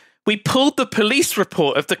Teddy, we pulled the police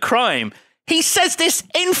report of the crime. He says this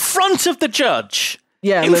in front of the judge.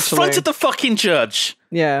 Yeah, in literally. front of the fucking judge.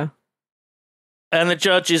 Yeah. And the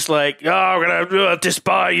judge is like, I'm going to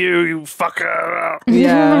disbar you fucker.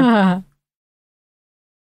 Yeah.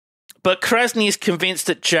 But Krasny is convinced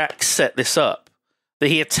that Jack set this up, that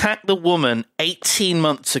he attacked the woman 18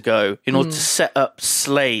 months ago in order to set up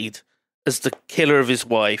Slade as the killer of his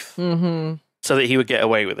wife so that he would get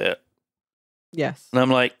away with it. Yes. And I'm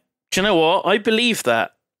like, do you know what? I believe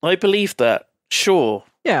that. Sure.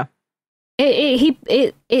 Yeah.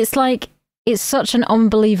 It's like, it's such an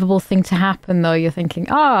unbelievable thing to happen, though. You're thinking,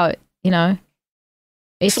 it's almost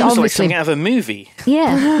obviously like something out of a movie.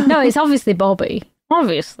 Yeah. No, it's obviously Bobby.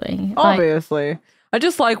 Obviously. I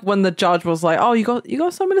just like when the judge was like, "Oh, you got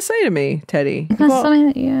something to say to me, Teddy. You got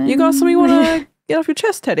something you want to get off your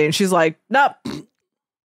chest, Teddy." And she's like, "Nope,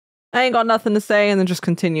 I ain't got nothing to say," and then just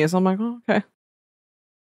continues. I'm like, "Oh, okay."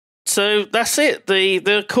 so that's it.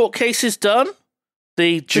 The court case is done.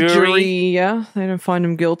 The jury, yeah, they don't find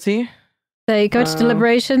him guilty. They go to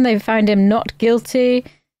deliberation. They find him not guilty,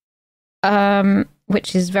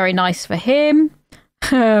 which is very nice for him.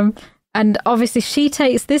 And obviously, she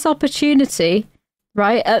takes this opportunity,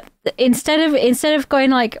 right? Instead of going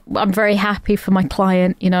like, "I'm very happy for my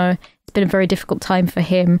client," you know, it's been a very difficult time for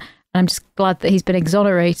him, and I'm just glad that he's been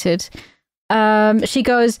exonerated. She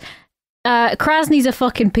goes, "Krasny's a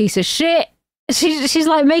fucking piece of shit." She's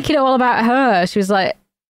like making it all about her. She was like,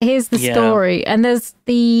 "Here's the story," and there's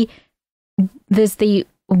the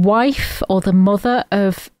wife or the mother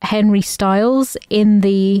of Henry Styles in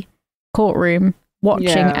the courtroom watching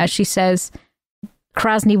as she says,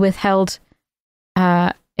 "Krasny withheld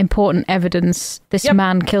important evidence. This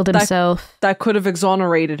man killed himself. That could have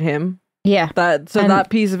exonerated him." Yeah. That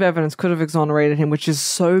piece of evidence could have exonerated him, which is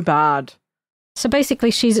so bad. So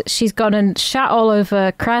basically, she's gone and shat all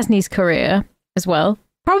over Krasny's career as well.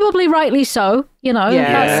 Probably rightly so, you know.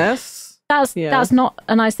 Yes. That's not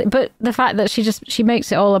a nice thing. But the fact that she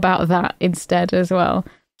makes it all about that instead as well.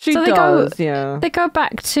 She does, yeah. They go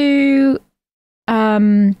back to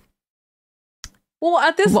well,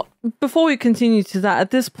 before we continue to that,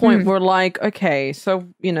 at this point we're like, okay, so,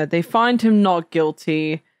 you know, they find him not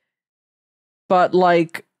guilty, but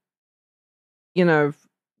like, you know,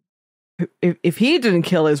 if he didn't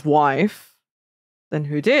kill his wife, then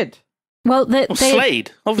who did? Well,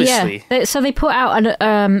 Slade, obviously. Yeah, so they put out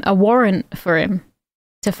a warrant for him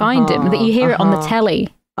to find him. That you hear it on the telly.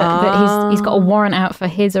 That he's got a warrant out for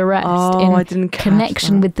his arrest in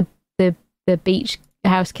connection with the beach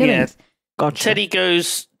house killings. Yeah. Gotcha.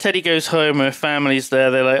 Teddy goes home. Her family's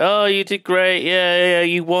there. They're like, "Oh, you did great. Yeah,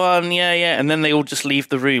 you won. Yeah." And then they all just leave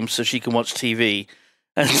the room so she can watch TV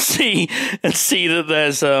and see that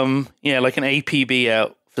there's like an APB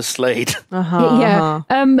out for Slade.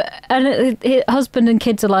 And husband and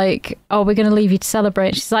kids are like, "Oh, we're going to leave you to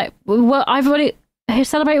celebrate." She's like, "Well, I've already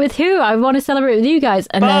celebrate with who? I want to celebrate with you guys."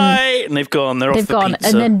 And Bye. And they've gone. They're off the pizza.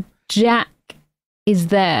 And then Jack is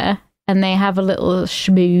there. And they have a little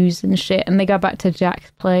schmooze and shit, and they go back to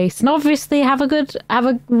Jack's place, and obviously have a good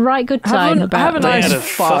time.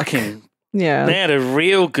 They had a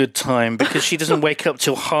real good time because she doesn't wake up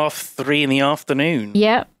till 3:30 in the afternoon.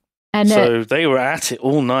 Yeah, and so they were at it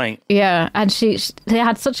all night. Yeah, and they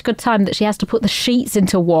had such a good time that she has to put the sheets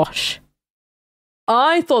into wash.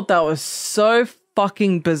 I thought that was so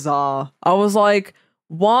fucking bizarre. I was like,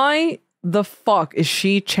 why the fuck is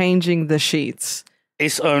she changing the sheets?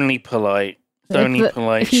 It's only polite.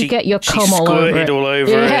 If you get your cum all over it.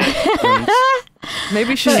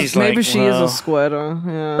 Maybe she is a squirter.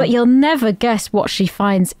 Yeah. But you'll never guess what she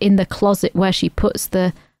finds in the closet where she puts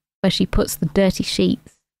the dirty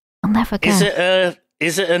sheets. I'll never guess.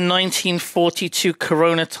 Is it a 1942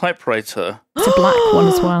 Corona typewriter? It's a black one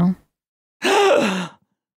as well.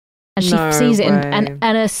 And she sees it and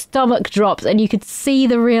her stomach drops, and you could see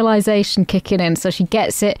the realization kicking in. So she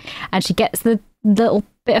gets it, and she gets the little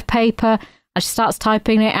bit of paper, and she starts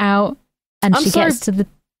typing it out, and gets to the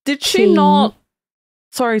Did she not...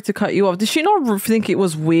 Sorry to cut you off. Did she not think it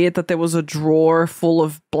was weird that there was a drawer full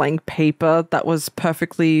of blank paper that was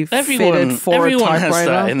perfectly fitted for a typewriter? Everyone has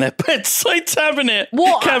that in their bedside cabinet.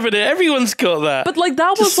 Everyone's got that. But like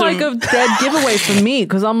that was like a dead giveaway for me,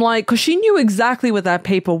 because I'm like, because she knew exactly what that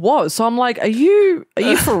paper was. So I'm like, are you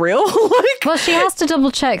for real? Well, she has to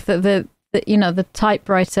double check that the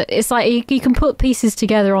typewriter. It's like you can put pieces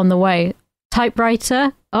together on the way.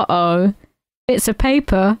 Typewriter. Bits of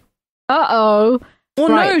paper. Well,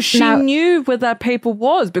 no, she knew where that paper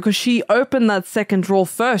was because she opened that second drawer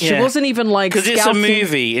first. She wasn't even like because it's a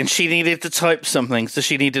movie and she needed to type something, so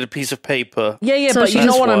she needed a piece of paper. Yeah, so but you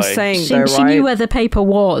know what I'm saying, though, right? She knew where the paper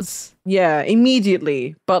was. Yeah,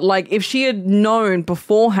 immediately. But like, if she had known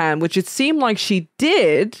beforehand, which it seemed like she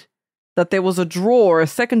did, that there was a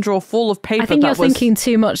second drawer full of paper. I think you're thinking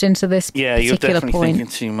too much into this. Yeah, particular you're definitely point.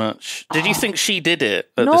 thinking too much. Did you think she did it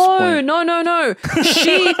at this point? No.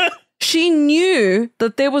 She knew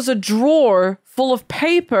that there was a drawer full of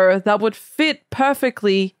paper that would fit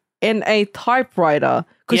perfectly in a typewriter.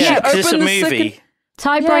 Yeah, because it's a movie.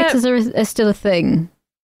 Typewriters are still a thing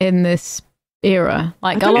in this era.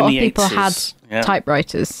 Like, a lot of people had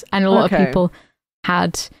typewriters, and a lot of people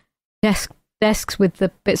had desks with the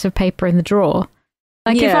bits of paper in the drawer.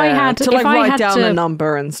 Like, if I had to write down a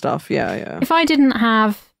number and stuff. Yeah. If I didn't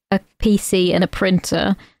have a PC and a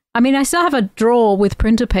printer, I mean, I still have a drawer with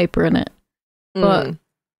printer paper in it. But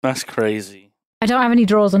that's crazy. I don't have any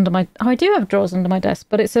drawers under my... Oh, I do have drawers under my desk,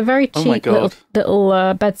 but it's a very cheap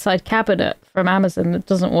little bedside cabinet from Amazon that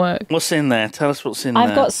doesn't work. What's in there? Tell us what's in there.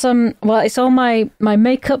 I've got some... Well, it's all my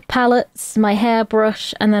makeup palettes, my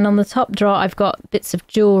hairbrush, and then on the top drawer, I've got bits of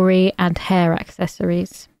jewellery and hair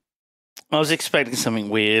accessories. I was expecting something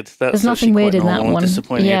weird. There's nothing weird in that one.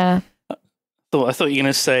 Disappointed. Yeah. I thought you were going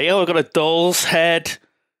to say, "Oh, I got a doll's head."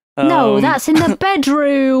 No, that's in the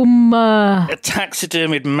bedroom. A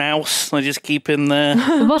taxidermied mouse I just keep in there.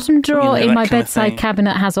 The bottom drawer in my bedside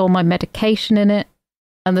cabinet has all my medication in it,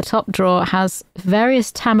 and the top drawer has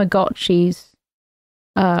various Tamagotchis,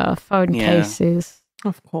 phone cases.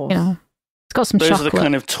 Of course. You know, it's got some chocolate. Those are the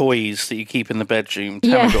kind of toys that you keep in the bedroom.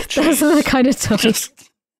 Yeah, Tamagotchis. those are the kind of toys.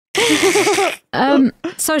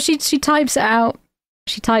 So she types it out.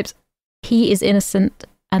 She types, "He is innocent,"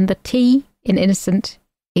 and the T in innocent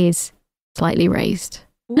is slightly raised.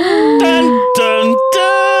 Dun, dun,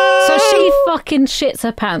 dun! So she fucking shits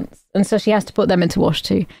her pants, and so she has to put them into wash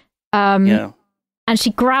too. And she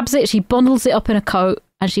grabs it, she bundles it up in a coat,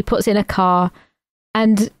 and she puts it in a car.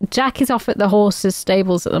 And Jack is off at the horses'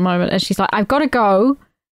 stables at the moment, and she's like, "I've got to go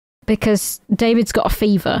because David's got a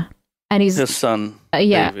fever." And he's her son,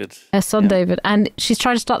 David. Her son, David. And she's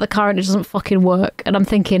trying to start the car and it doesn't fucking work. And I'm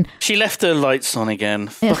thinking... She left her lights on again.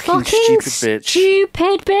 Fucking stupid bitch.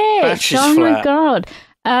 Stupid bitch. Batch is oh flat. My God.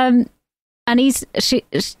 And he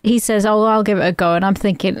says, "Oh, I'll give it a go." And I'm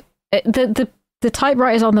thinking, the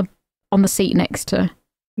typewriter's on the seat next to her.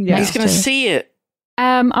 Yeah. He's going to see it.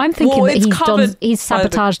 I'm thinking that he's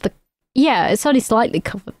sabotaged the... Yeah, it's only slightly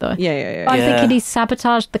covered though. Yeah. I'm thinking he's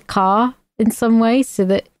sabotaged the car in some way so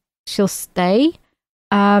that she'll stay.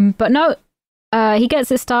 But no, he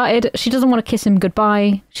gets it started. She doesn't want to kiss him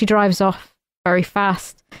goodbye. She drives off very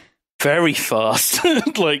fast. Very fast.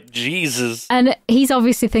 Like, Jesus. And he's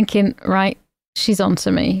obviously thinking, right, she's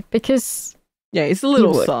onto me. Because... Yeah, he's a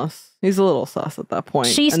little sus. He's a little sus at that point.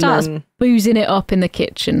 She starts boozing it up in the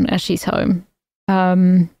kitchen as she's home.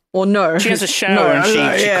 Or no. She has a shower and she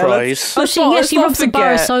cries. She rubs a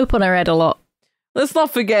bar of soap on her head a lot. Let's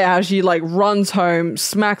not forget how she runs home,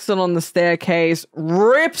 smacks it on the staircase,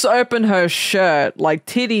 rips open her shirt, like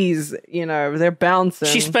titties, they're bouncing.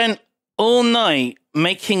 She spent all night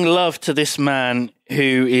making love to this man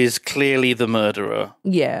who is clearly the murderer.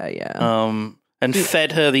 Yeah. And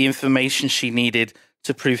fed her the information she needed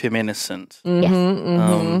to prove him innocent.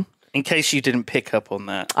 Yes. In case you didn't pick up on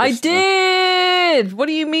that. I listener. did! What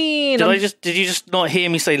do you mean? Did you just not hear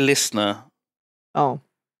me say listener? Oh.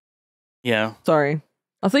 Yeah. Sorry.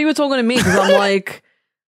 I thought you were talking to me because I'm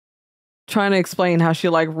trying to explain how she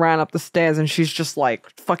ran up the stairs and she's just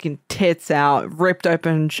fucking tits out, ripped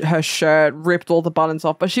open her shirt, ripped all the buttons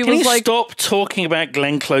off. But she Can was you stop talking about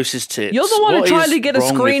Glenn Close's tits? You're the one who tried to get a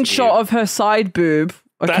screenshot of her side boob.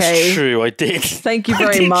 Okay. That's true, I did. Thank you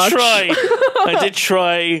very much. I did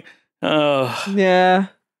try. Oh. Yeah.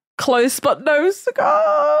 Close but no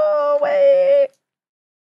cigar. Wait.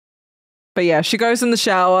 But yeah, she goes in the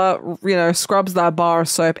shower, scrubs that bar of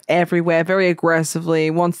soap everywhere very aggressively,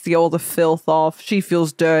 wants all the filth off. She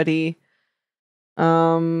feels dirty.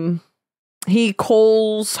 He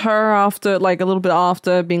calls her after, a little bit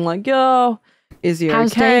after, being like, "Yo, is he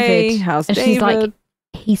How's okay? David?" How's and David?" She's like,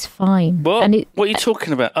 "He's fine." What? And What are you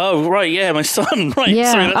talking about? Oh, right, yeah, my son. Right,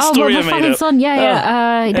 yeah. sorry, that story I made up. Son.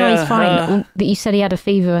 Yeah. No, he's fine. But you said he had a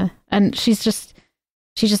fever, and she just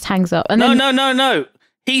hangs up. And No.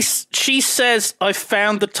 She says, "I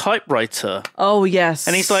found the typewriter." Oh, yes.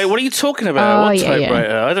 And he's like, "What are you talking about? What typewriter?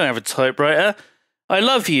 Yeah. I don't have a typewriter. I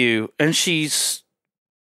love you." And she's...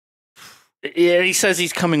 Yeah, he says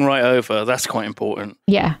he's coming right over. That's quite important.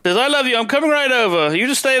 Yeah. He says, "I love you. I'm coming right over. You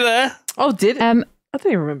just stay there." Oh, did it? I don't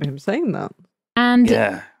even remember him saying that. And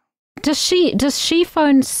yeah. Does she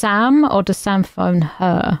phone Sam or does Sam phone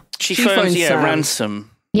her? She phones Sam.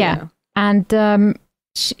 Ransom. Yeah. And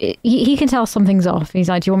he can tell something's off. He's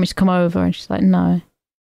like, "Do you want me to come over?" And she's like, "No."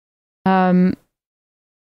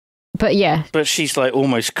 But yeah. But she's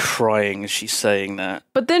almost crying as she's saying that.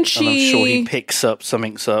 But then And I'm sure he picks up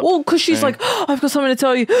something's up. Well, because she's like, "Oh, I've got something to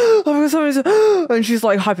tell you. And she's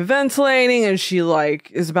hyperventilating and she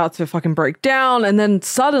is about to fucking break down. And then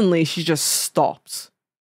suddenly she just stops.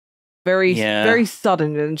 Very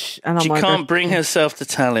sudden. And I'm she can't bring herself to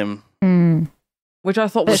tell him. Which I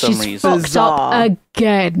thought was some she's reason. Fucked up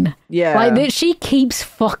again. Yeah. She keeps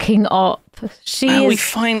fucking up.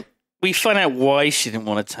 We find out why she didn't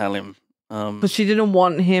want to tell him. But she didn't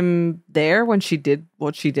want him there when she did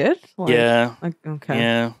what she did? Yeah. Okay.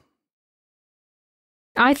 Yeah.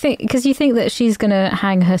 I think, because you think that she's going to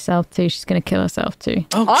hang herself too. She's going to kill herself too.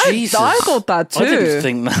 Oh, Jesus. I thought that too. I didn't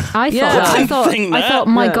think that. I thought,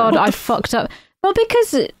 my God, I fucked up. Well,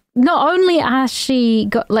 because not only has she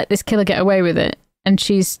let this killer get away with it, and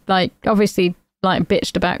she's like obviously like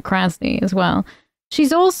bitched about Krasny as well,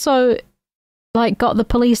 she's also like got the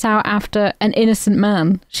police out after an innocent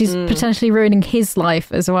man. She's potentially ruining his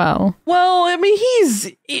life as well. Well, I mean,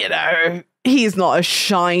 he's not a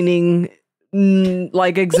shining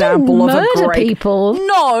like example of a great people.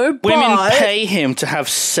 No, but women pay him to have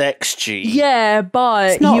sex, G. Yeah,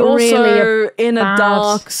 but not he also really in a bad.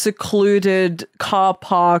 dark, secluded car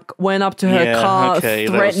park went up to her car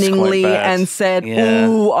threateningly and said,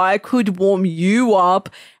 "Ooh, I could warm you up,"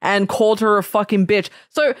 and called her a fucking bitch.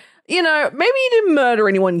 So, maybe he didn't murder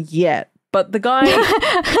anyone yet. But the guy...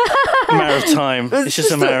 a matter of time. It's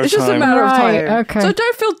just a matter of time. It's just a matter of time. Okay. So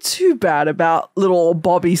don't feel too bad about little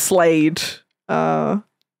Bobby Slade.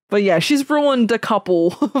 But yeah, she's ruined a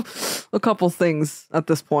couple things at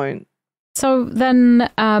this point. So then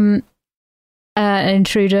an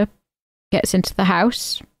intruder gets into the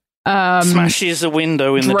house. Smashes a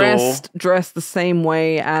window in the door. Dressed the same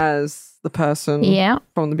way as the person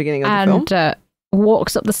from the beginning of the film. And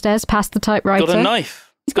walks up the stairs past the typewriter. Got a knife.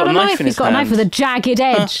 He's got a knife in his hand. He's got a knife with a jagged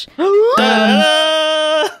edge.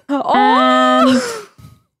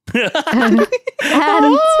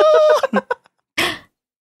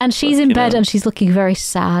 And she's in bed and she's looking very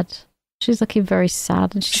sad. She's looking very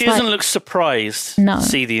sad. And she doesn't look surprised to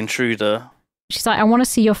see the intruder. She's like, I want to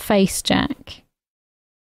see your face, Jack.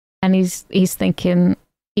 And he's thinking,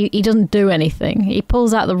 he doesn't do anything. He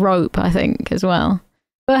pulls out the rope, I think, as well.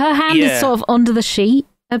 But her hand is sort of under the sheet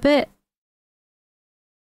a bit.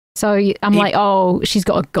 So I'm like, oh, she's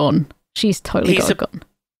got a gun. She's totally got a gun.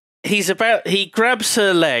 He grabs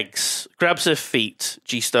her legs, grabs her feet,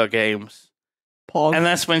 G-Star Games. Pause. And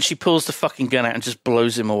that's when she pulls the fucking gun out and just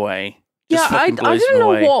blows him away. I didn't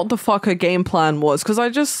know what the fuck her game plan was, because I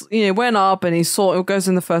just, went up and it goes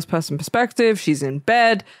in the first person perspective. She's in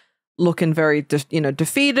bed, looking very,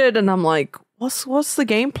 defeated. And I'm like, what's the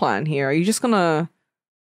game plan here? Are you just gonna...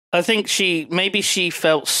 I think maybe she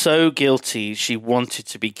felt so guilty she wanted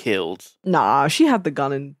to be killed. Nah, she had the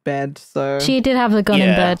gun in bed, so... She did have the gun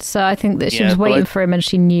in bed, so I think that she was waiting for him and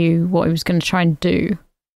she knew what he was going to try and do.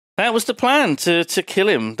 That was the plan, to kill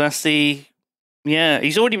him. That's the... Yeah,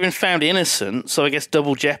 he's already been found innocent, so I guess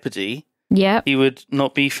double jeopardy. Yeah. He would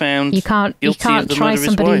not be found you can't guilty try of the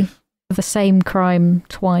somebody for the same crime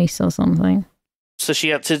twice or something. So she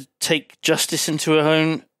had to take justice into her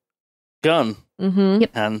own gun.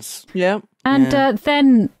 Hands. Yeah. And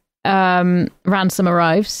then Ransom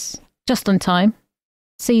arrives just in time,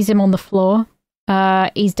 sees him on the floor.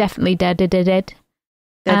 He's definitely dead.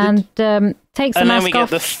 And takes the mask off. And then we get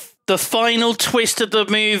the final twist of the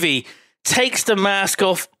movie. Takes the mask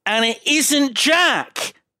off, and it isn't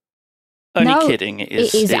Jack. Only kidding.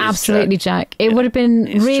 It is absolutely Jack. It would have been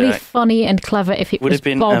really funny and clever if it would was have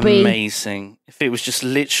been Bobby. Amazing if it was just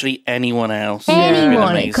literally anyone else.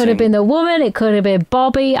 Anyone. It could have been the woman. It could have been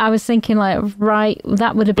Bobby. I was thinking, right,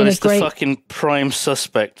 that would have been a great. The fucking prime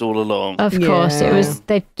suspect all along. Of course, it was.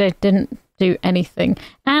 They didn't do anything.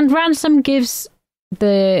 And Ransom gives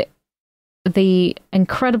the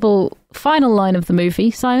incredible final line of the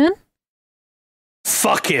movie. Simon.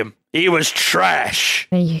 Fuck him. He was trash.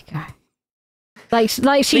 There you go. Like she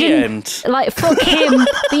the didn't end. Like fuck him.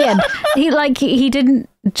 The end. He didn't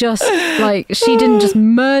just she didn't just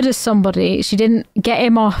murder somebody. She didn't get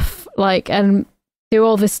him off and do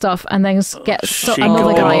all this stuff and then get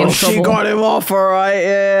another guy in trouble. She got him off, all right.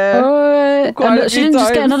 Yeah. She didn't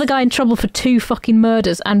just get another guy in trouble for 2 fucking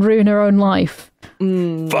murders and ruin her own life.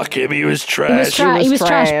 Fuck him. He was trash. He was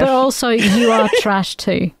trash, but also you are trash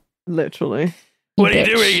too. Literally. What are you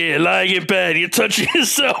doing here? Lying in bed? You're touching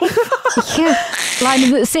yourself.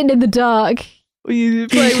 Yeah, sitting in the dark. You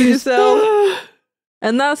play with yourself.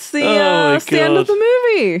 And that's the end of the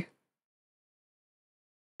movie.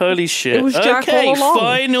 Holy shit. It was Jack all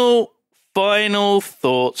along. Final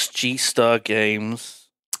thoughts, G-Star Games.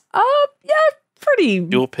 Yeah, pretty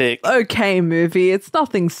your pick. Okay movie. It's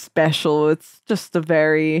nothing special. It's just a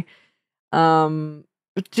very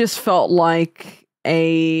it just felt like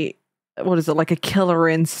a like a Killer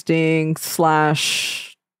Instinct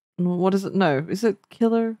 / what is it? No, is it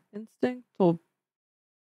Killer Instinct or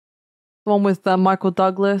the one with Michael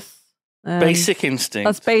Douglas? Basic Instinct.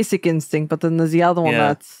 That's Basic Instinct, but then there's the other one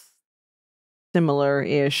that's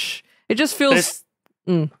similar-ish. It just feels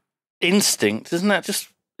Instinct, isn't that just?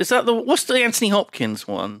 Is that what's the Anthony Hopkins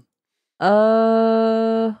one? Is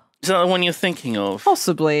that the one you're thinking of?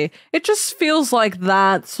 Possibly. It just feels like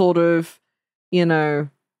that sort of,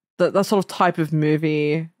 that sort of type of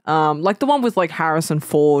movie, like the one with like Harrison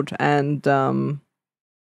Ford and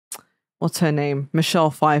what's her name?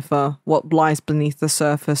 Michelle Pfeiffer, What Lies Beneath the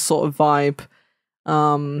Surface sort of vibe.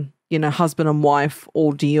 You know, husband and wife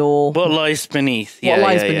ordeal. What lies beneath? Yeah, what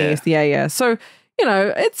lies beneath? Yeah. So, you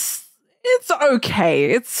know, it's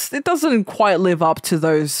okay. It doesn't quite live up to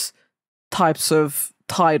those types of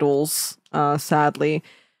titles, sadly.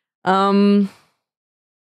 Yeah,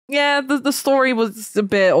 the story was a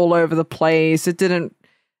bit all over the place. It didn't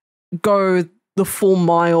go the full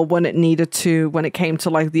mile when it needed to, when it came to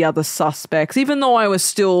like the other suspects, even though I was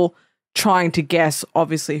still trying to guess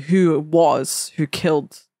obviously who it was who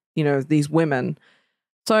killed, you know, these women.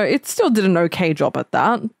 So it still did an okay job at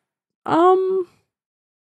that.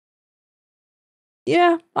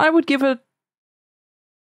 Yeah, I would give it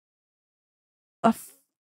a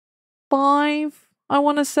 5, I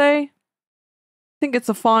want to say. I think it's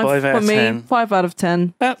a 5 for me. 10. 5 out of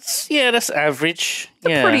 10. That's average.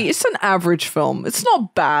 It's an average film. It's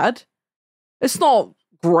not bad. It's not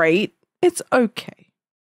great. It's okay.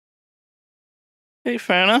 Okay,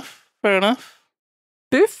 fair enough.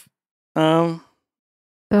 Boof? Ugh.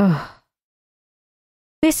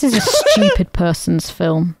 This is a stupid person's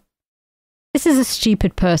film. This is a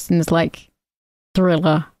stupid person's, like,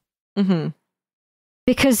 thriller. Mm-hmm.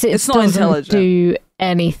 Because it's not doesn't intelligent. do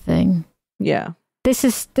anything. Yeah. This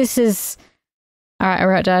is... Alright, I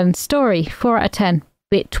wrote down story, 4 out of 10.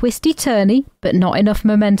 Bit twisty-turny, but not enough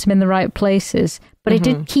momentum in the right places. But it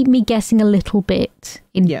did keep me guessing a little bit.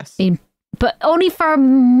 But only for a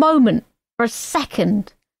moment, for a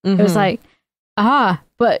second. It was like,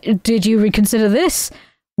 but did you reconsider this?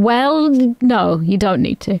 Well, no, you don't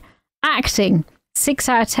need to. Acting, 6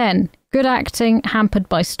 out of 10. Good acting, hampered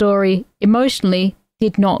by story. Emotionally,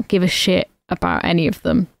 did not give a shit about any of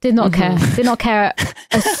them. Did not care. Did not care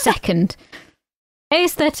a second.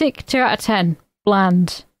 Aesthetic, 2 out of 10.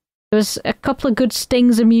 Bland. There was a couple of good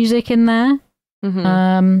stings of music in there.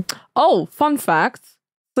 Oh, fun fact.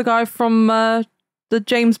 The guy from the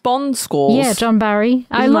James Bond scores. Yeah, John Barry.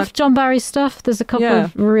 I love John Barry's stuff. There's a couple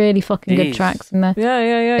of really fucking good tracks in there.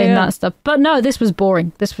 Yeah. That stuff. But no, this was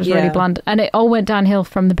boring. This was really bland. And it all went downhill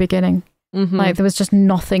from the beginning. Like, there was just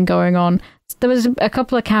nothing going on. There was a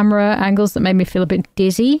couple of camera angles that made me feel a bit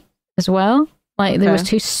dizzy as well. Like, there was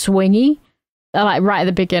too swingy. Like, right at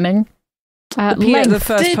the beginning. The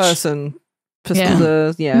first person.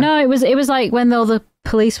 No, it was like when all the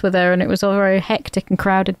police were there and it was all very hectic and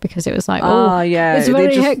crowded because it was like, it's a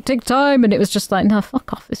very hectic time, and it was just like, no,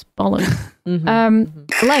 fuck off, this bollocks.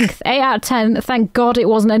 Length, 8 out of 10. Thank God it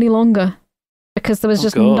wasn't any longer because there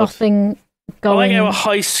was nothing going. I like how a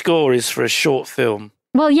high score is for a short film.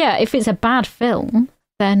 Well, yeah, if it's a bad film,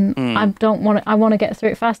 then I want to get through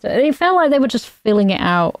it faster. It felt like they were just filling it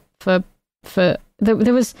out for there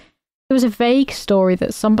was a vague story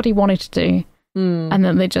that somebody wanted to do, and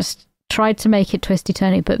then they just tried to make it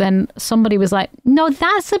twisty-turny, but then somebody was like, no,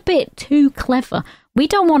 that's a bit too clever. We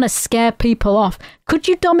don't want to scare people off. Could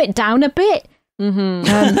you dumb it down a bit?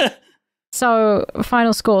 So,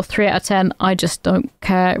 final score, 3 out of 10. I just don't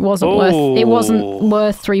care. It wasn't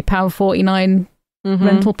worth £3.49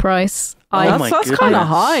 rental price. That's kind of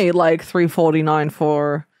high, like $3.49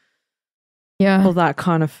 for that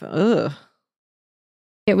kind of... Ugh.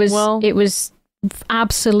 It was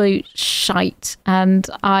absolute shite, and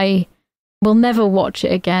I will never watch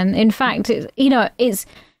it again. In fact,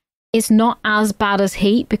 it's not as bad as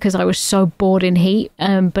Heat because I was so bored in Heat,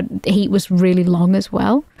 but Heat was really long as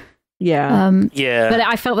well. Yeah. But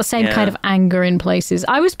I felt the same kind of anger in places.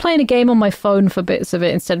 I was playing a game on my phone for bits of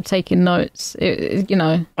it instead of taking notes.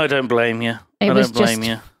 I don't blame you. It was just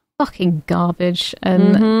fucking garbage,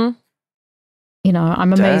 and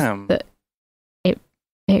I'm amazed that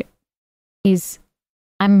it is.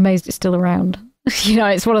 I'm amazed it's still around.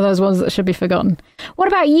 It's one of those ones that should be forgotten. What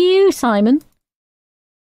about you, Simon?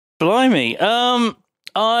 Blimey.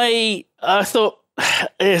 I thought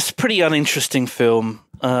it's a pretty uninteresting film.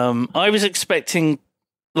 I was expecting,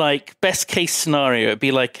 like, best case scenario, it'd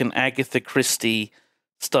be like an Agatha Christie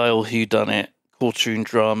style whodunit cartoon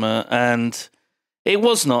drama, and it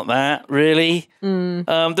was not that, really.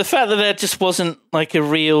 The fact that there just wasn't like a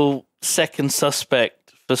real second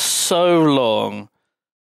suspect for so long,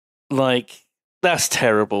 like, that's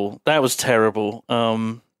terrible. That was terrible.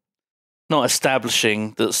 Not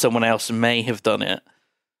establishing that someone else may have done it.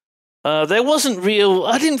 There wasn't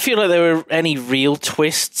I didn't feel like there were any real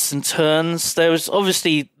twists and turns. There was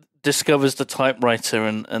obviously discovers the typewriter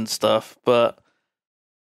and stuff, but,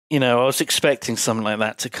 I was expecting something like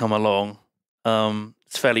that to come along.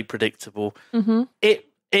 It's fairly predictable.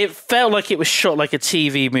 It felt like it was shot like a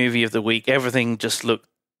TV movie of the week. Everything just looked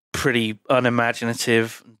pretty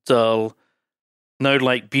unimaginative, dull. no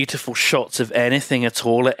like beautiful shots of anything at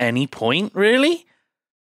all at any point, really.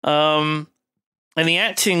 And the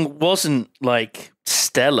acting wasn't like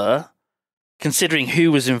stellar, considering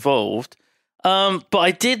who was involved. But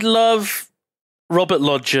I did love Robert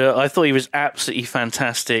Lodger. I thought he was absolutely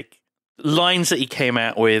fantastic. Lines that he came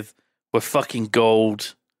out with were fucking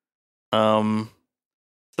gold. So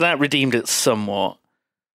that redeemed it somewhat.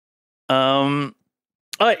 In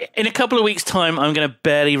a couple of weeks' time, I'm going to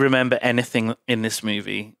barely remember anything in this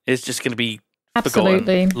movie. It's just going to be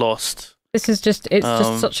forgotten, lost. This is just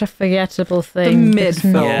such a forgettable The thing.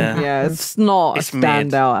 mid-film. Yeah, it's not a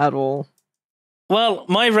standout at all. Well,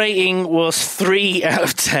 my rating was 3 out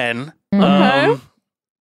of 10. Okay.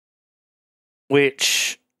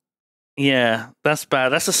 Which, yeah, that's bad.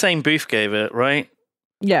 That's the same Booth gave it, right?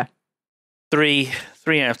 Yeah. 3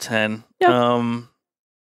 out of 10. Yeah.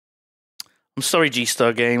 I'm sorry,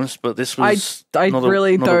 G-Star Games, but this was I not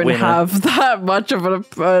really not don't winner. have that much of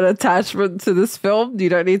an attachment to this film. You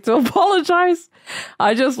don't need to apologize.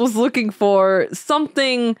 I just was looking for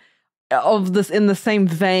something of this in the same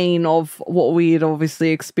vein of what we had obviously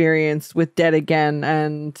experienced with Dead Again,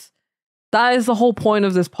 and that is the whole point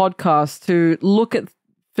of this podcast, to look at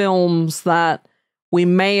films that we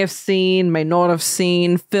may have seen, may not have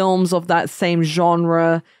seen, films of that same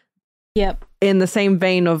genre. Yep. In the same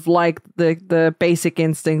vein of like the Basic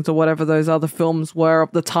Instinct or whatever those other films were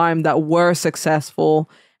of the time that were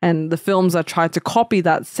successful, and the films that tried to copy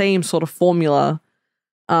that same sort of formula,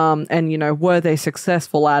 and were they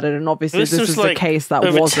successful at it? And obviously this is like the case that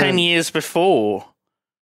over wasn't. 10 years before.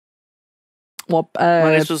 Well,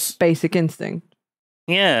 this was Basic Instinct.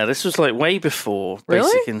 Yeah, this was like way before Really?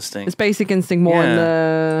 Basic Instinct. Is Basic Instinct more in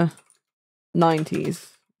the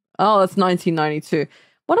 90s? Oh, that's 1992.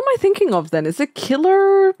 What am I thinking of then? Is it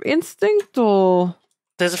Killer Instinct or...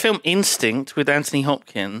 There's a film Instinct with Anthony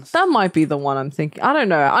Hopkins. That might be the one I'm thinking. I don't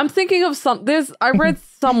know. I'm thinking of some... I read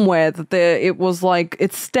somewhere that it was like...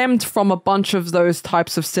 It stemmed from a bunch of those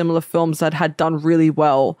types of similar films that had done really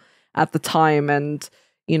well at the time. And,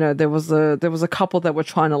 there was a couple that were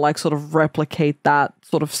trying to like sort of replicate that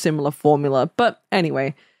sort of similar formula. But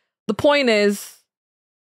anyway, the point is,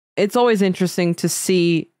 it's always interesting to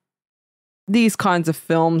see these kinds of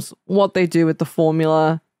films, what they do with the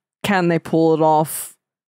formula, can they pull it off?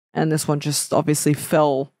 And this one just obviously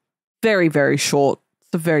fell very, very short. It's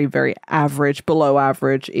a very, very average, below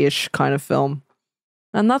average-ish kind of film.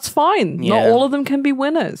 And that's fine. Yeah. Not all of them can be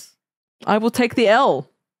winners. I will take the L.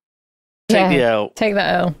 Take the L. Take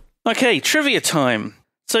that L. Okay, trivia time.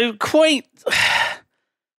 So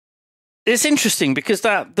it's interesting because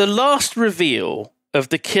the last reveal of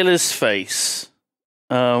the killer's face,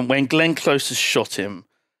 when Glenn Close has shot him,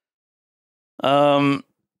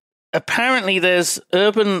 apparently there's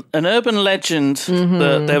an urban legend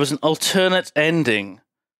that there was an alternate ending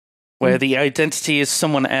where the identity is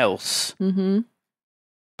someone else. Mm-hmm.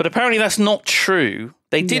 But apparently that's not true.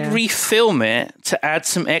 They did refilm it to add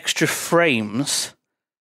some extra frames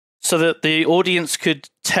so that the audience could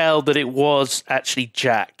tell that it was actually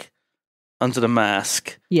Jack under the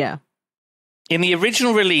mask. Yeah. In the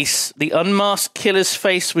original release, the unmasked killer's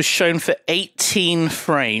face was shown for 18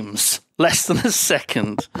 frames, less than a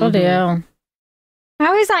second. Bloody hell.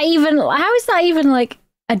 How is that even like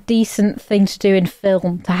a decent thing to do in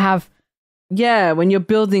film, to have? Yeah, when you're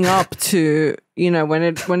building up to, when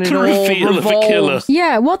it The all reveal of a killer. revolves.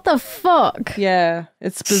 Yeah, what the fuck? Yeah,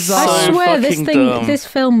 it's bizarre. I So swear fucking dumb. this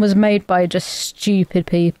film was made by just stupid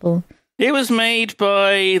people. It was made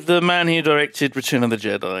by the man who directed Return of the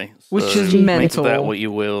Jedi. Which so is make mental. of that what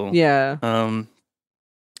you will. Yeah.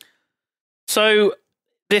 So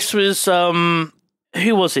this was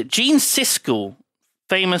who was it? Gene Siskel,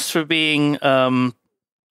 famous for being in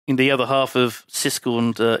the other half of Siskel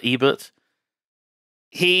and Ebert.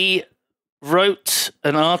 He wrote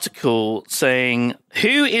an article saying,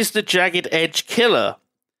 "Who is the Jagged Edge killer?"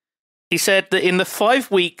 He said that in the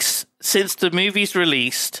 5 weeks since the movie's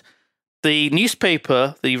released, the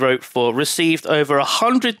newspaper that he wrote for received over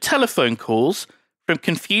 100 telephone calls from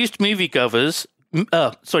confused moviegoers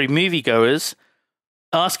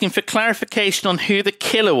asking for clarification on who the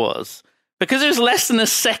killer was. Because it was less than a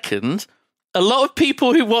second, a lot of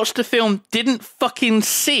people who watched the film didn't fucking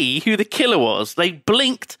see who the killer was. They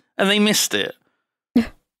blinked and they missed it.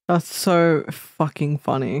 That's so fucking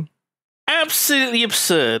funny. Absolutely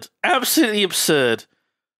absurd. Absolutely absurd.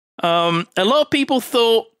 A lot of people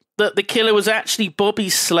thought that the killer was actually Bobby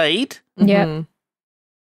Slade. Yeah.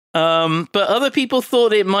 But other people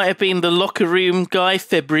thought it might have been the locker room guy,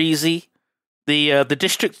 Fabrizi, the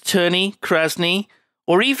district attorney, Krasny,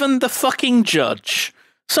 or even the fucking judge.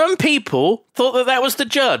 Some people thought that was the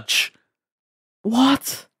judge.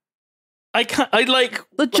 What? I can't. I like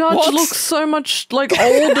The judge what? looks so much like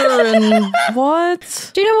older and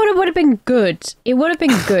what? Do you know what? It would have been good. It would have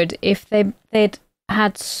been good if they'd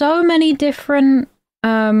had so many different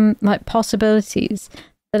like possibilities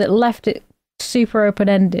that it left it super open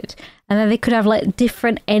ended, and then they could have like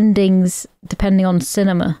different endings depending on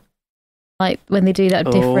cinema. Like when they do that,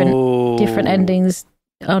 different endings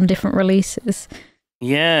on different releases.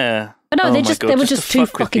 Yeah. But no, they were just too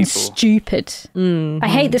fucking stupid. Mm-hmm. I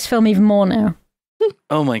hate this film even more now.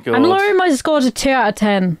 Oh my god. I'm lowering my score to 2 out of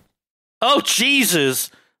 10. Oh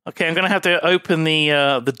Jesus. Okay, I'm gonna have to open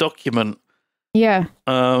the document. Yeah.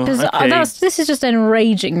 Because this is just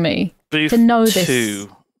enraging me Booth to know 2. this.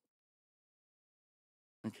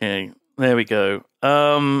 Okay, there we go.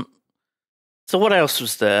 So what else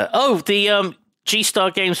was there? Oh, the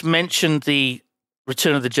G-Star Games mentioned the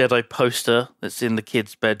Return of the Jedi poster that's in the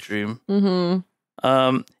kids' bedroom.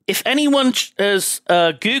 Mm-hmm. If anyone has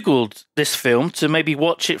Googled this film to maybe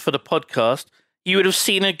watch it for the podcast, you would have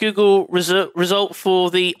seen a Google result for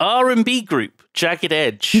the R&B group, Jagged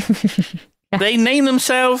Edge. Yes. They named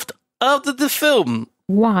themselves after the film.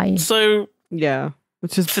 Why? So, Yeah.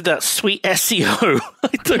 Which is for that sweet SEO. I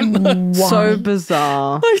don't know. Why? so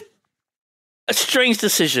bizarre. A strange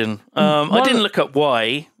decision. I didn't look up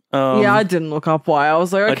why. Yeah, I didn't look up why. I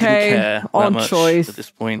was like, I didn't okay, care that odd much choice. at this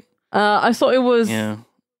point. I thought it was Yeah.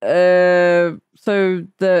 so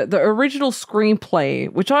the original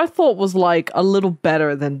screenplay, which I thought was like a little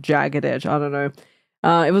better than Jagged Edge. I don't know.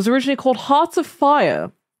 It was originally called Hearts of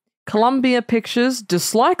Fire. Columbia Pictures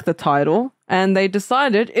disliked the title, and they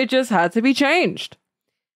decided it just had to be changed.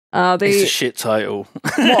 It's a shit title.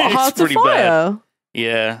 What, It's Hearts of pretty Fire? bad.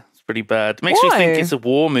 Yeah, it's pretty bad. Makes me think Why? it's a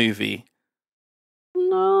war movie.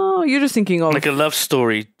 No, you're just thinking of Like a love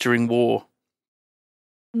story during war,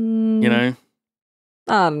 you know?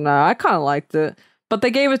 I don't know. I kind of liked it, but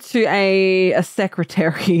they gave it to a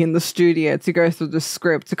secretary in the studio to go through the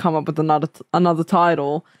script to come up with another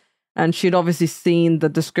title. And she'd obviously seen the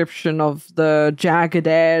description of the Jagged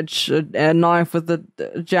Edge, a knife with the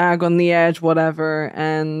jag on the edge, whatever.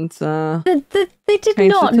 And They did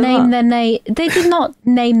Changed not it to name that. their name. They did not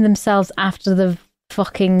name themselves after the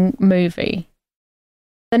fucking movie.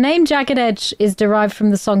 The name Jagged Edge is derived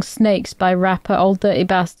from the song Snakes by rapper Old Dirty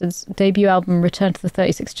Bastard's debut album Return to the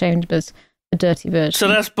 36 Chambers, the dirty version. So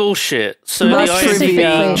that's bullshit. So More the specifically-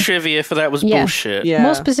 IMDb trivia for that was Yeah. bullshit. yeah,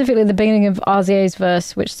 More specifically, the beginning of RZA's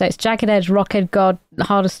verse, which states Jagged Edge, Rockhead God,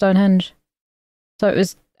 Heart of Stonehenge. So it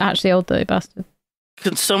was actually Old Dirty Bastard.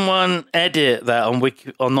 Can someone edit that on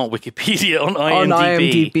not Wikipedia, on on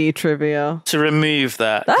IMDb, IMDb trivia. to remove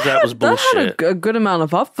that? 'Cause that was That had bullshit. a good amount of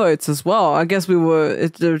upvotes as well. I guess there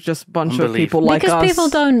was just a bunch of people like because us. people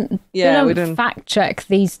don't, Yeah, we they don't didn't. fact check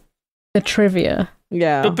the trivia.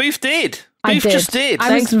 Yeah, But Booth did. I Booth did. just did. I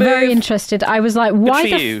Thanks, was very Booth. interested. I was like, why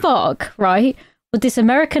for the you. fuck, right, would this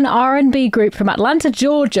American R&B group from Atlanta,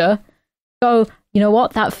 Georgia go, you know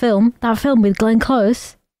what, that film with Glenn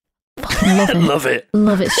Close, fucking love it. Love it.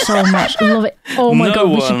 Love it so much. Love it. Oh my No god,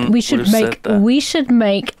 one we should would have said that. we should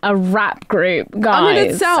make a rap group, guys. I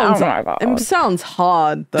mean, it sounds Oh my God. it sounds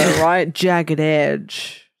hard though, right? Jagged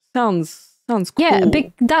Edge sounds cool. Yeah,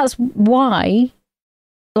 that's why,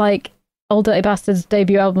 like, Old Dirty Bastard's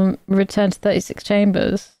debut album Return to 36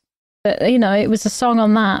 Chambers, you know, it was a song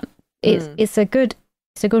on that. It's a good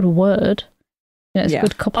word. You know, it's Yeah. a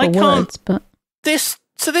good couple I of can't- words, but This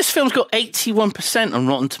film's got 81% on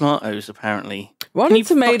Rotten Tomatoes, apparently. Can Rotten you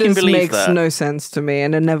fucking Tomatoes believe makes that? no sense to me,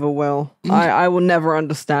 and it never will. I will never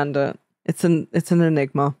understand it. It's an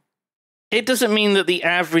enigma. It doesn't mean that the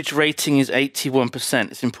average rating is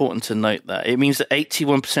 81%. It's important to note that. It means that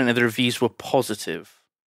 81% of the reviews were positive.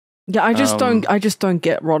 Yeah, I just don't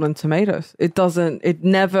get Rotten Tomatoes. It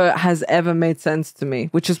never has ever made sense to me,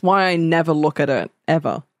 which is why I never look at it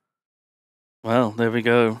ever. Well, there we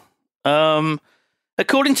go.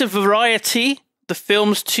 According to Variety, the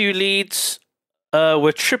film's two leads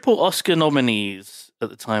were triple Oscar nominees at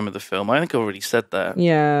the time of the film. I think I already said that.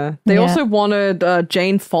 Yeah. They Yeah. also wanted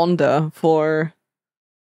Jane Fonda for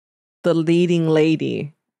the leading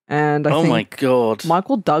lady. And I Oh think my god.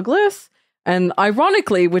 Michael Douglas. And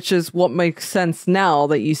ironically, which is what makes sense now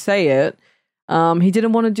that you say it, he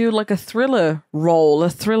didn't want to do like a thriller role, a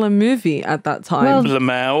thriller movie at that time. Well,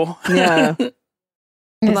 Lamau. yeah. it's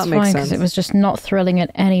that makes fine because sense. it was just not thrilling it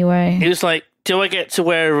anyway. He was like, do I get to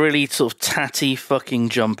wear a really sort of tatty fucking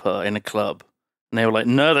jumper in a club? And they were like,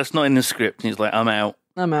 no, that's not in the script. And he's like, I'm out.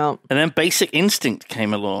 I'm out. And then Basic Instinct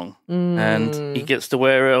came along. And Mm. he gets to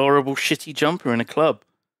wear a horrible, shitty jumper in a club.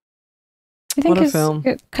 I think What a film.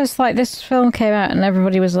 because like this film came out and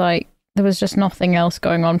everybody was like, there was just nothing else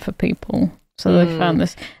going on for people. So they found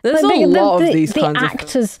this. There's But a lot of these the kinds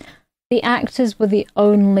actors. The actors were the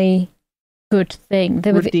only good thing.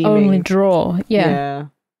 They were the only Redeeming. draw. Yeah. Yeah.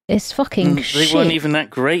 It's fucking They shit. weren't even that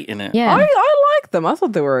great in it. Yeah. I like them. I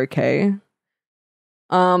thought they were okay.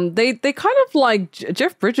 They kind of like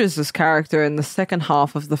Jeff Bridges' character in the second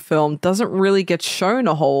half of the film doesn't really get shown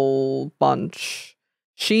a whole bunch.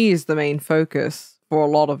 She is the main focus for a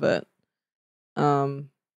lot of it.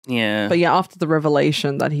 Yeah. But yeah, after the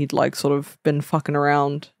revelation that he'd like sort of been fucking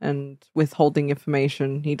around and withholding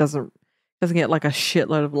information, he doesn't get like a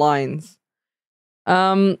shitload of lines.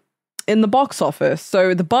 In the box office,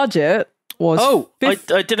 so the budget was.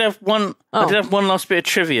 I did have one. I did have one last bit of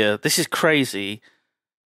trivia. This is crazy.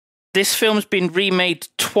 This film's been remade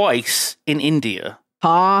twice in India.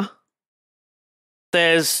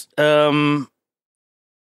 There's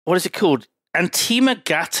what is it called? Antima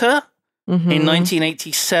Gata in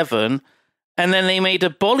 1987, and then they made a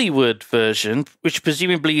Bollywood version, which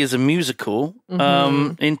presumably is a musical,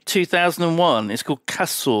 in 2001. It's called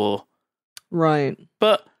Kasur. Right.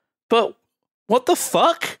 But what the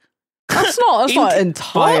fuck? That's not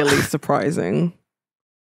entirely surprising.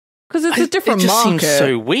 Because it's a different it just market. Seems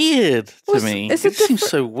so weird to me. It seems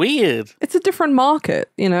so weird. It's a different market,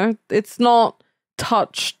 you know? It's not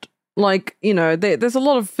touched like, you know, there's a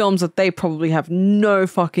lot of films that they probably have no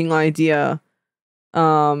fucking idea, you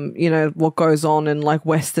know, what goes on in like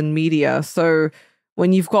Western media. So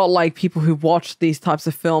when you've got like people who watch these types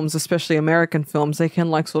of films, especially American films, they can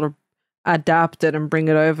like sort of adapt it and bring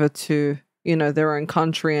it over to, you know, their own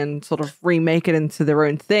country and sort of remake it into their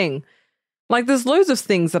own thing. Like, there's loads of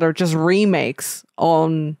things that are just remakes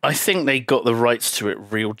on... I think they got the rights to it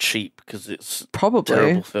real cheap because it's probably a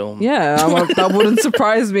terrible film. Yeah, that wouldn't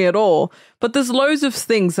surprise me at all. But there's loads of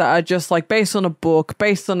things that are just, like, based on a book,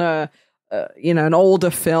 based on a, you know, an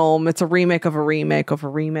older film. It's a remake of a remake of a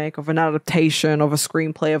remake of an adaptation of a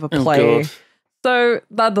screenplay of a play. So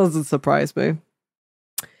that doesn't surprise me.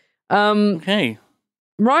 Okay.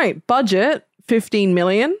 Right, budget, 15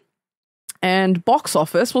 million. And box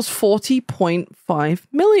office was 40.5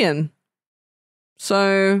 million.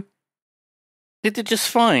 So They did just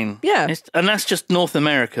fine. Yeah. And that's just North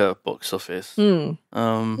America box office.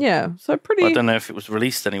 Yeah, so pretty... I don't know if it was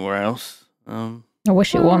released anywhere else. I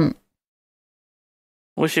wish it wasn't.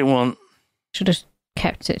 Wish it wasn't. Should have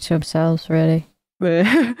kept it to themselves, really.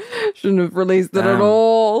 Shouldn't have released it at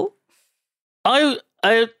all.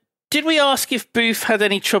 Did we ask if Booth had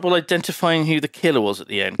any trouble identifying who the killer was at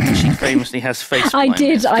the end? Because she famously has face I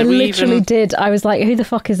blindness. did. I literally did. I was like, who the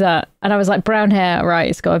fuck is that? And I was like, brown hair. Right,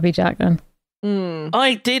 it's got to be Jack then.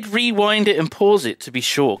 I did rewind it and pause it to be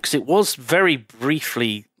sure, because it was very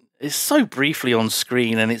briefly... It's so briefly on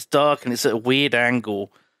screen, and it's dark, and it's at a weird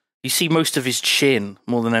angle. You see most of his chin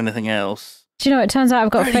more than anything else. Do you know, it turns out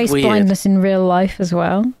I've got Very face weird. blindness in real life as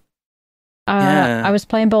well. Yeah. I was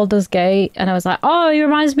playing Baldur's Gate and I was like, oh, he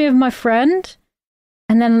reminds me of my friend.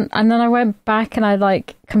 And then I went back and I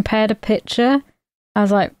like compared a picture. I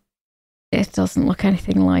was like, it doesn't look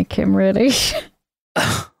anything like him, really.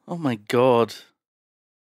 Oh my god.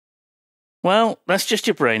 Well, that's just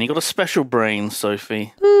your brain. You got a special brain,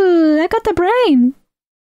 Sophie. Ooh, I got the brain.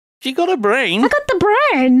 She got a brain. I got the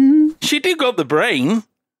brain. She do got the brain.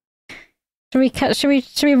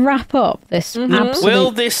 Should we wrap up this?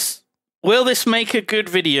 Absolute... Will this make a good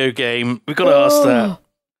video game? We've got to ask that.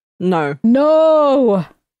 No.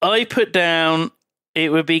 I put down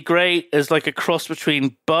it would be great as like a cross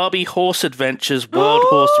between Barbie Horse Adventures Wild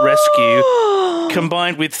Horse Rescue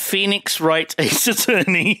combined with Phoenix Wright Ace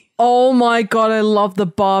Attorney. Oh my god, I love the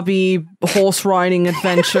Barbie horse riding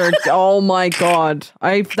adventure. Oh my god.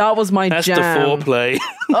 That was my That's jam. the foreplay.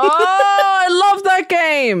 Oh, I love that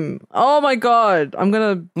game. Oh my god. I'm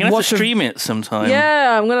gonna have to stream it sometime.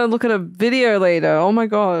 Yeah, I'm gonna look at a video later. Oh my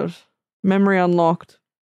god. Memory unlocked.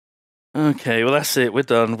 Okay, well that's it. We're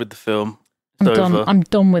done with the film. I'm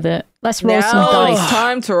done with it. Let's roll some dice. It's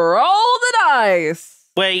time to roll the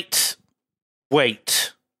dice. Wait.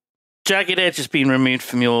 Jagged Edge has been removed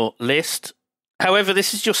from your list. However,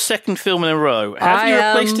 this is your second film in a row. Have you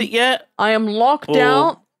replaced it yet? I am locked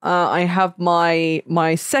out. I have my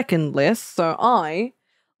second list, so I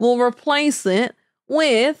will replace it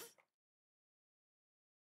with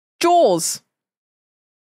Jaws.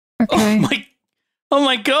 Okay. Oh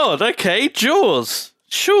my god, okay, Jaws.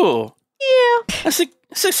 Sure. Yeah.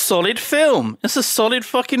 It's a solid film. It's a solid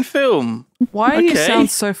fucking film. Why do you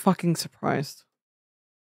sound so fucking surprised?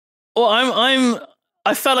 Well,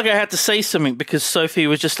 I felt like I had to say something because Sophie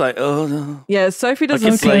was just like, oh no. Yeah, Sophie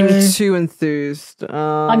doesn't seem too enthused.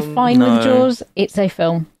 I'm fine with Jaws. It's a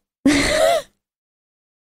film.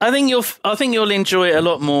 I think you'll enjoy it a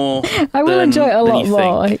lot more. I will enjoy it a lot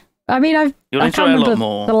more. Think. I mean, I can't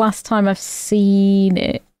remember the last time I've seen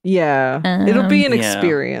it. Yeah, it'll be an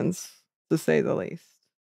experience, to say the least.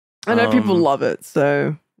 I know people love it,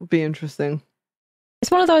 so it'll be interesting. It's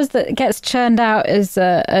one of those that gets churned out as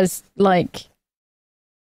like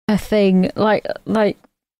a thing, like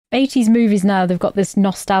 80s movies now. They've got this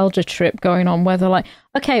nostalgia trip going on where they're like,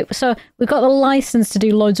 okay, so we've got the license to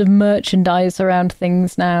do loads of merchandise around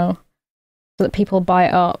things now, so that people buy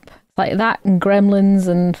it up. It's like that and Gremlins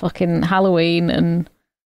and fucking Halloween and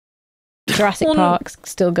Jurassic Park's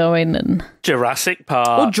still going and Jurassic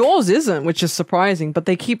Park. Well, Jaws isn't, which is surprising, but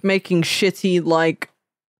they keep making shitty like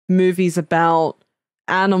movies about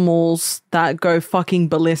animals that go fucking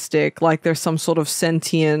ballistic, like there's some sort of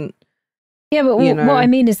sentient. Yeah, but what I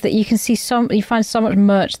mean is that you find so much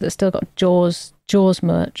merch that's still got Jaws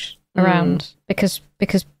merch around because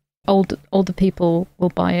older people will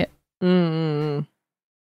buy it.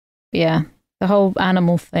 Yeah, the whole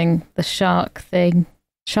animal thing, the shark thing.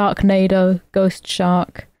 Sharknado, Ghost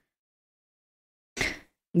Shark.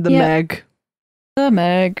 The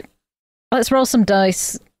Meg. Let's roll some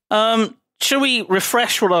dice. Shall we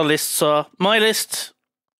refresh what our lists are? My list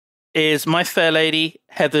is My Fair Lady,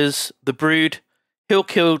 Heathers, The Brood, Hill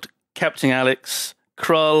Killed Captain Alex,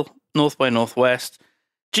 Krull, North by Northwest.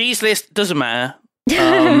 G's list doesn't matter,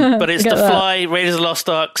 but it's The Fly, Raiders of the Lost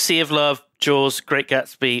Ark, Sea of Love, Jaws, Great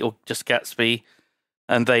Gatsby, or just Gatsby,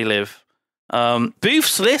 and They Live.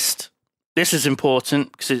 Booth's list, this is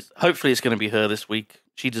important because hopefully it's going to be her this week.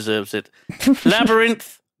 She deserves it.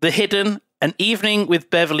 Labyrinth, The Hidden, An Evening with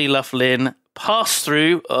Beverly Loughlin, Pass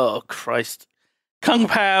Through, oh Christ, Kung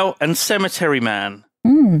Pao, and Cemetery Man.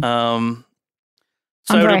 So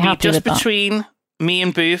it'll be just between me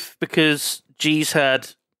and Booth because G's had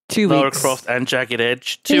 2 Lara weeks. Croft and Jagged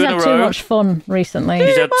Edge. She's Two in a had row. too much fun recently.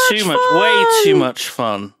 She's had way too much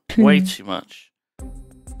fun. Way too much.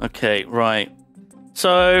 Okay, right.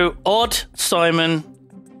 So, Odd, Simon.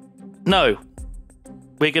 No.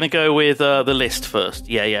 We're going to go with the list first.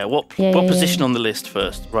 Yeah. What position on the list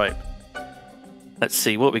first? Right. Let's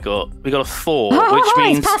see what we got. We got a 4, which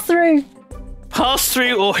means Pass Through. Pass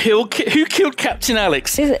Through or Who Killed Captain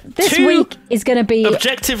Alex. This week is going to be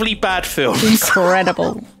objectively bad films.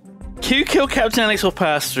 Incredible. Who Killed Captain Alex or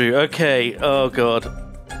Pass Through? Okay. Oh God.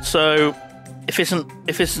 So if it's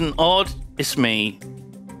an odd, it's me.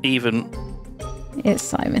 Even. It's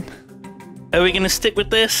Simon. Are we going to stick with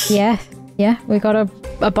this? Yeah. We got to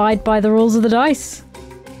abide by the rules of the dice.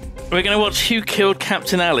 We're going to watch Who Killed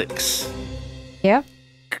Captain Alex. Yeah.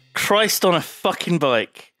 Christ on a fucking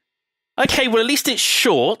bike. Okay, well, at least it's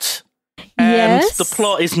short. And the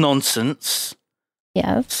plot is nonsense.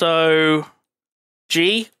 Yeah. So,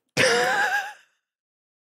 G?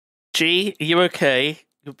 G, are you okay?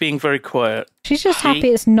 You're being very quiet. She's just happy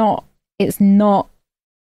it's not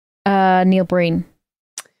Neil Breen.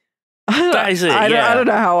 That is it, I don't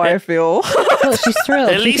know how I feel. Look, she's thrilled.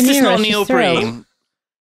 At least it's not Neil Breen.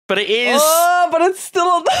 But it is... Oh, but it's still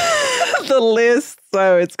on the list,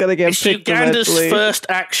 so it's going to get picked Uganda's eventually. First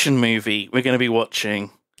action movie we're going to be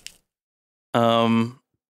watching. A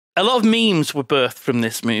lot of memes were birthed from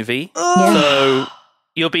this movie. So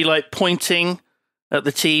you'll be like pointing at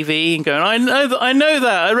the TV and going, I know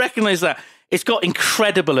that, I recognize that. It's got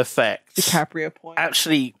incredible effects. DiCaprio point.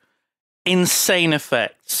 Actually, insane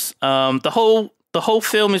effects. The whole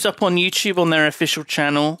film is up on YouTube on their official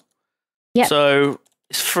channel. Yeah. So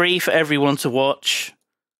it's free for everyone to watch.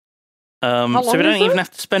 So we don't even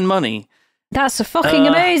have to spend money. That's fucking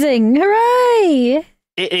amazing. Hooray!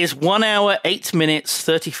 It is 1 hour, 8 minutes,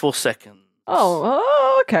 34 seconds.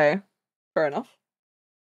 Oh, okay. Fair enough.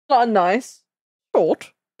 Not nice.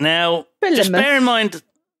 Short. Now, just bear in mind,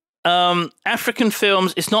 African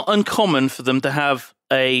films, it's not uncommon for them to have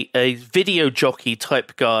a video jockey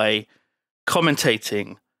type guy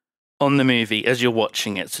commentating on the movie as you're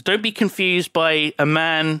watching it. So don't be confused by a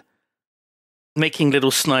man making little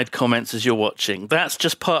snide comments as you're watching. That's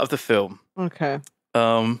just part of the film. Okay.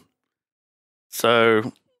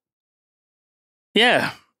 So,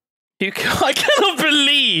 yeah. I cannot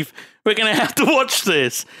believe we're going to have to watch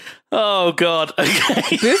this. Oh, God.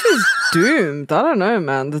 Okay. This is doomed. I don't know,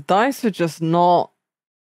 man. The dice are just not...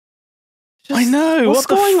 I know. What's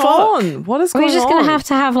what going the fuck? on? What is going on? We're just going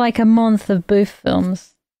to have like a month of Booth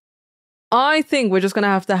films. I think we're just going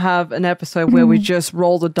to have an episode where we just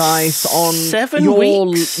roll the dice on 7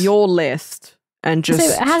 weeks? your list and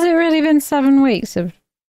just... Has it really been 7 weeks of...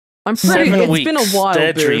 I'm pretty... 7 It's weeks, been a while,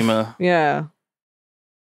 Daredreamer. Yeah.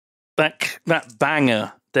 That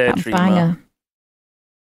banger, Daredreamer. Banger.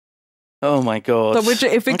 Oh my god! So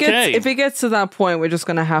if it gets to that point, we're just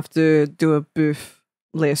gonna have to do a booth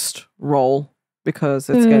list roll because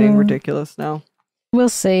it's getting ridiculous now. We'll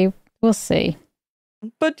see. We'll see.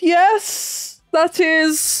 But yes, that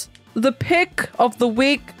is the pick of the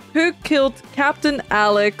week. Who killed Captain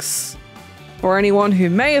Alex? For anyone who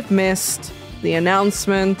may have missed the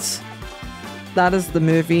announcement, that is the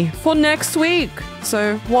movie for next week.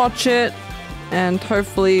 So watch it, and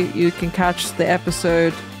hopefully you can catch the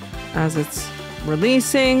episode as it's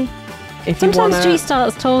releasing. If Sometimes you G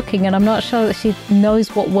starts talking and I'm not sure that she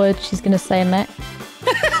knows what word she's going to say next.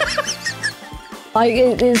 Like,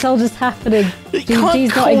 it's all just happening. You can't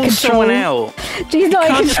G's call not in control. someone out. G's not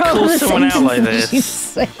in just control call of the someone out like sentences this. she's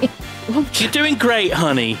saying. You're doing great,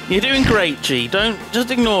 honey. You're doing great, G. Don't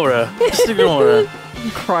just ignore her. Just ignore her.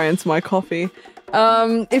 I'm crying to my coffee.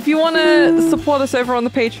 If you want to support us over on the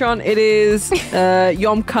Patreon, it is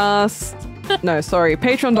YOMPcast. No, sorry,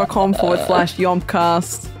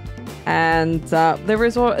 patreon.com/YOMPcast. And there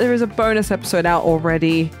is a bonus episode out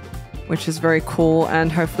already, which is very cool,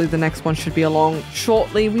 and hopefully the next one should be along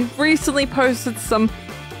shortly. We've recently posted some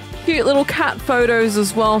cute little cat photos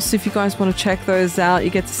as well, so if you guys want to check those out, you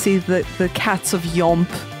get to see the cats of YOMP.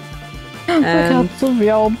 The cats of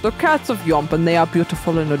YOMP. The cats of YOMP, and they are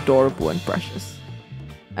beautiful and adorable and precious.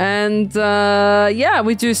 And yeah,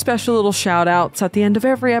 we do special little shout outs at the end of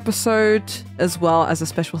every episode, as well as a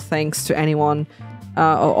special thanks to anyone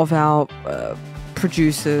of our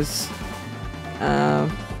producers,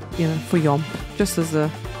 for YOMP, just as a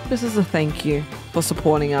thank you for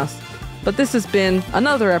supporting us. But this has been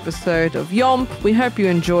another episode of YOMP. We hope you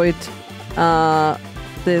enjoyed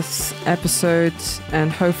this episode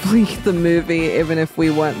and hopefully the movie, even if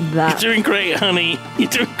we weren't that. You're doing great, honey. You're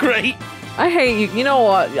doing great. I hate you. You know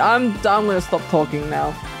what? I'm gonna stop talking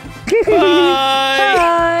now. Bye.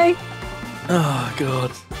 Bye. Oh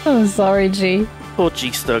god. I'm sorry, G. Poor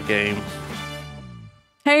G-Star Games.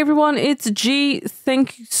 Hey everyone, it's G.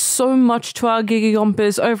 Thank you so much to our Giga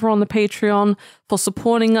Yompers over on the Patreon for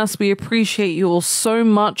supporting us. We appreciate you all so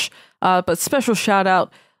much. But special shout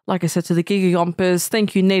out, like I said, to the Giga Yompers.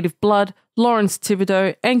 Thank you, Native Blood, Lawrence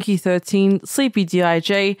Thibodeau, Enki13, Sleepy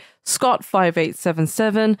DIJ,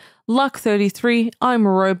 Scott5877, Luck33, I'm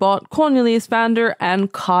a Robot, Cornelius Vander,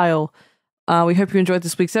 and Kyle. We hope you enjoyed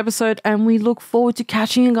this week's episode, and we look forward to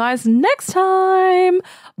catching you guys next time.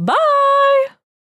 Bye!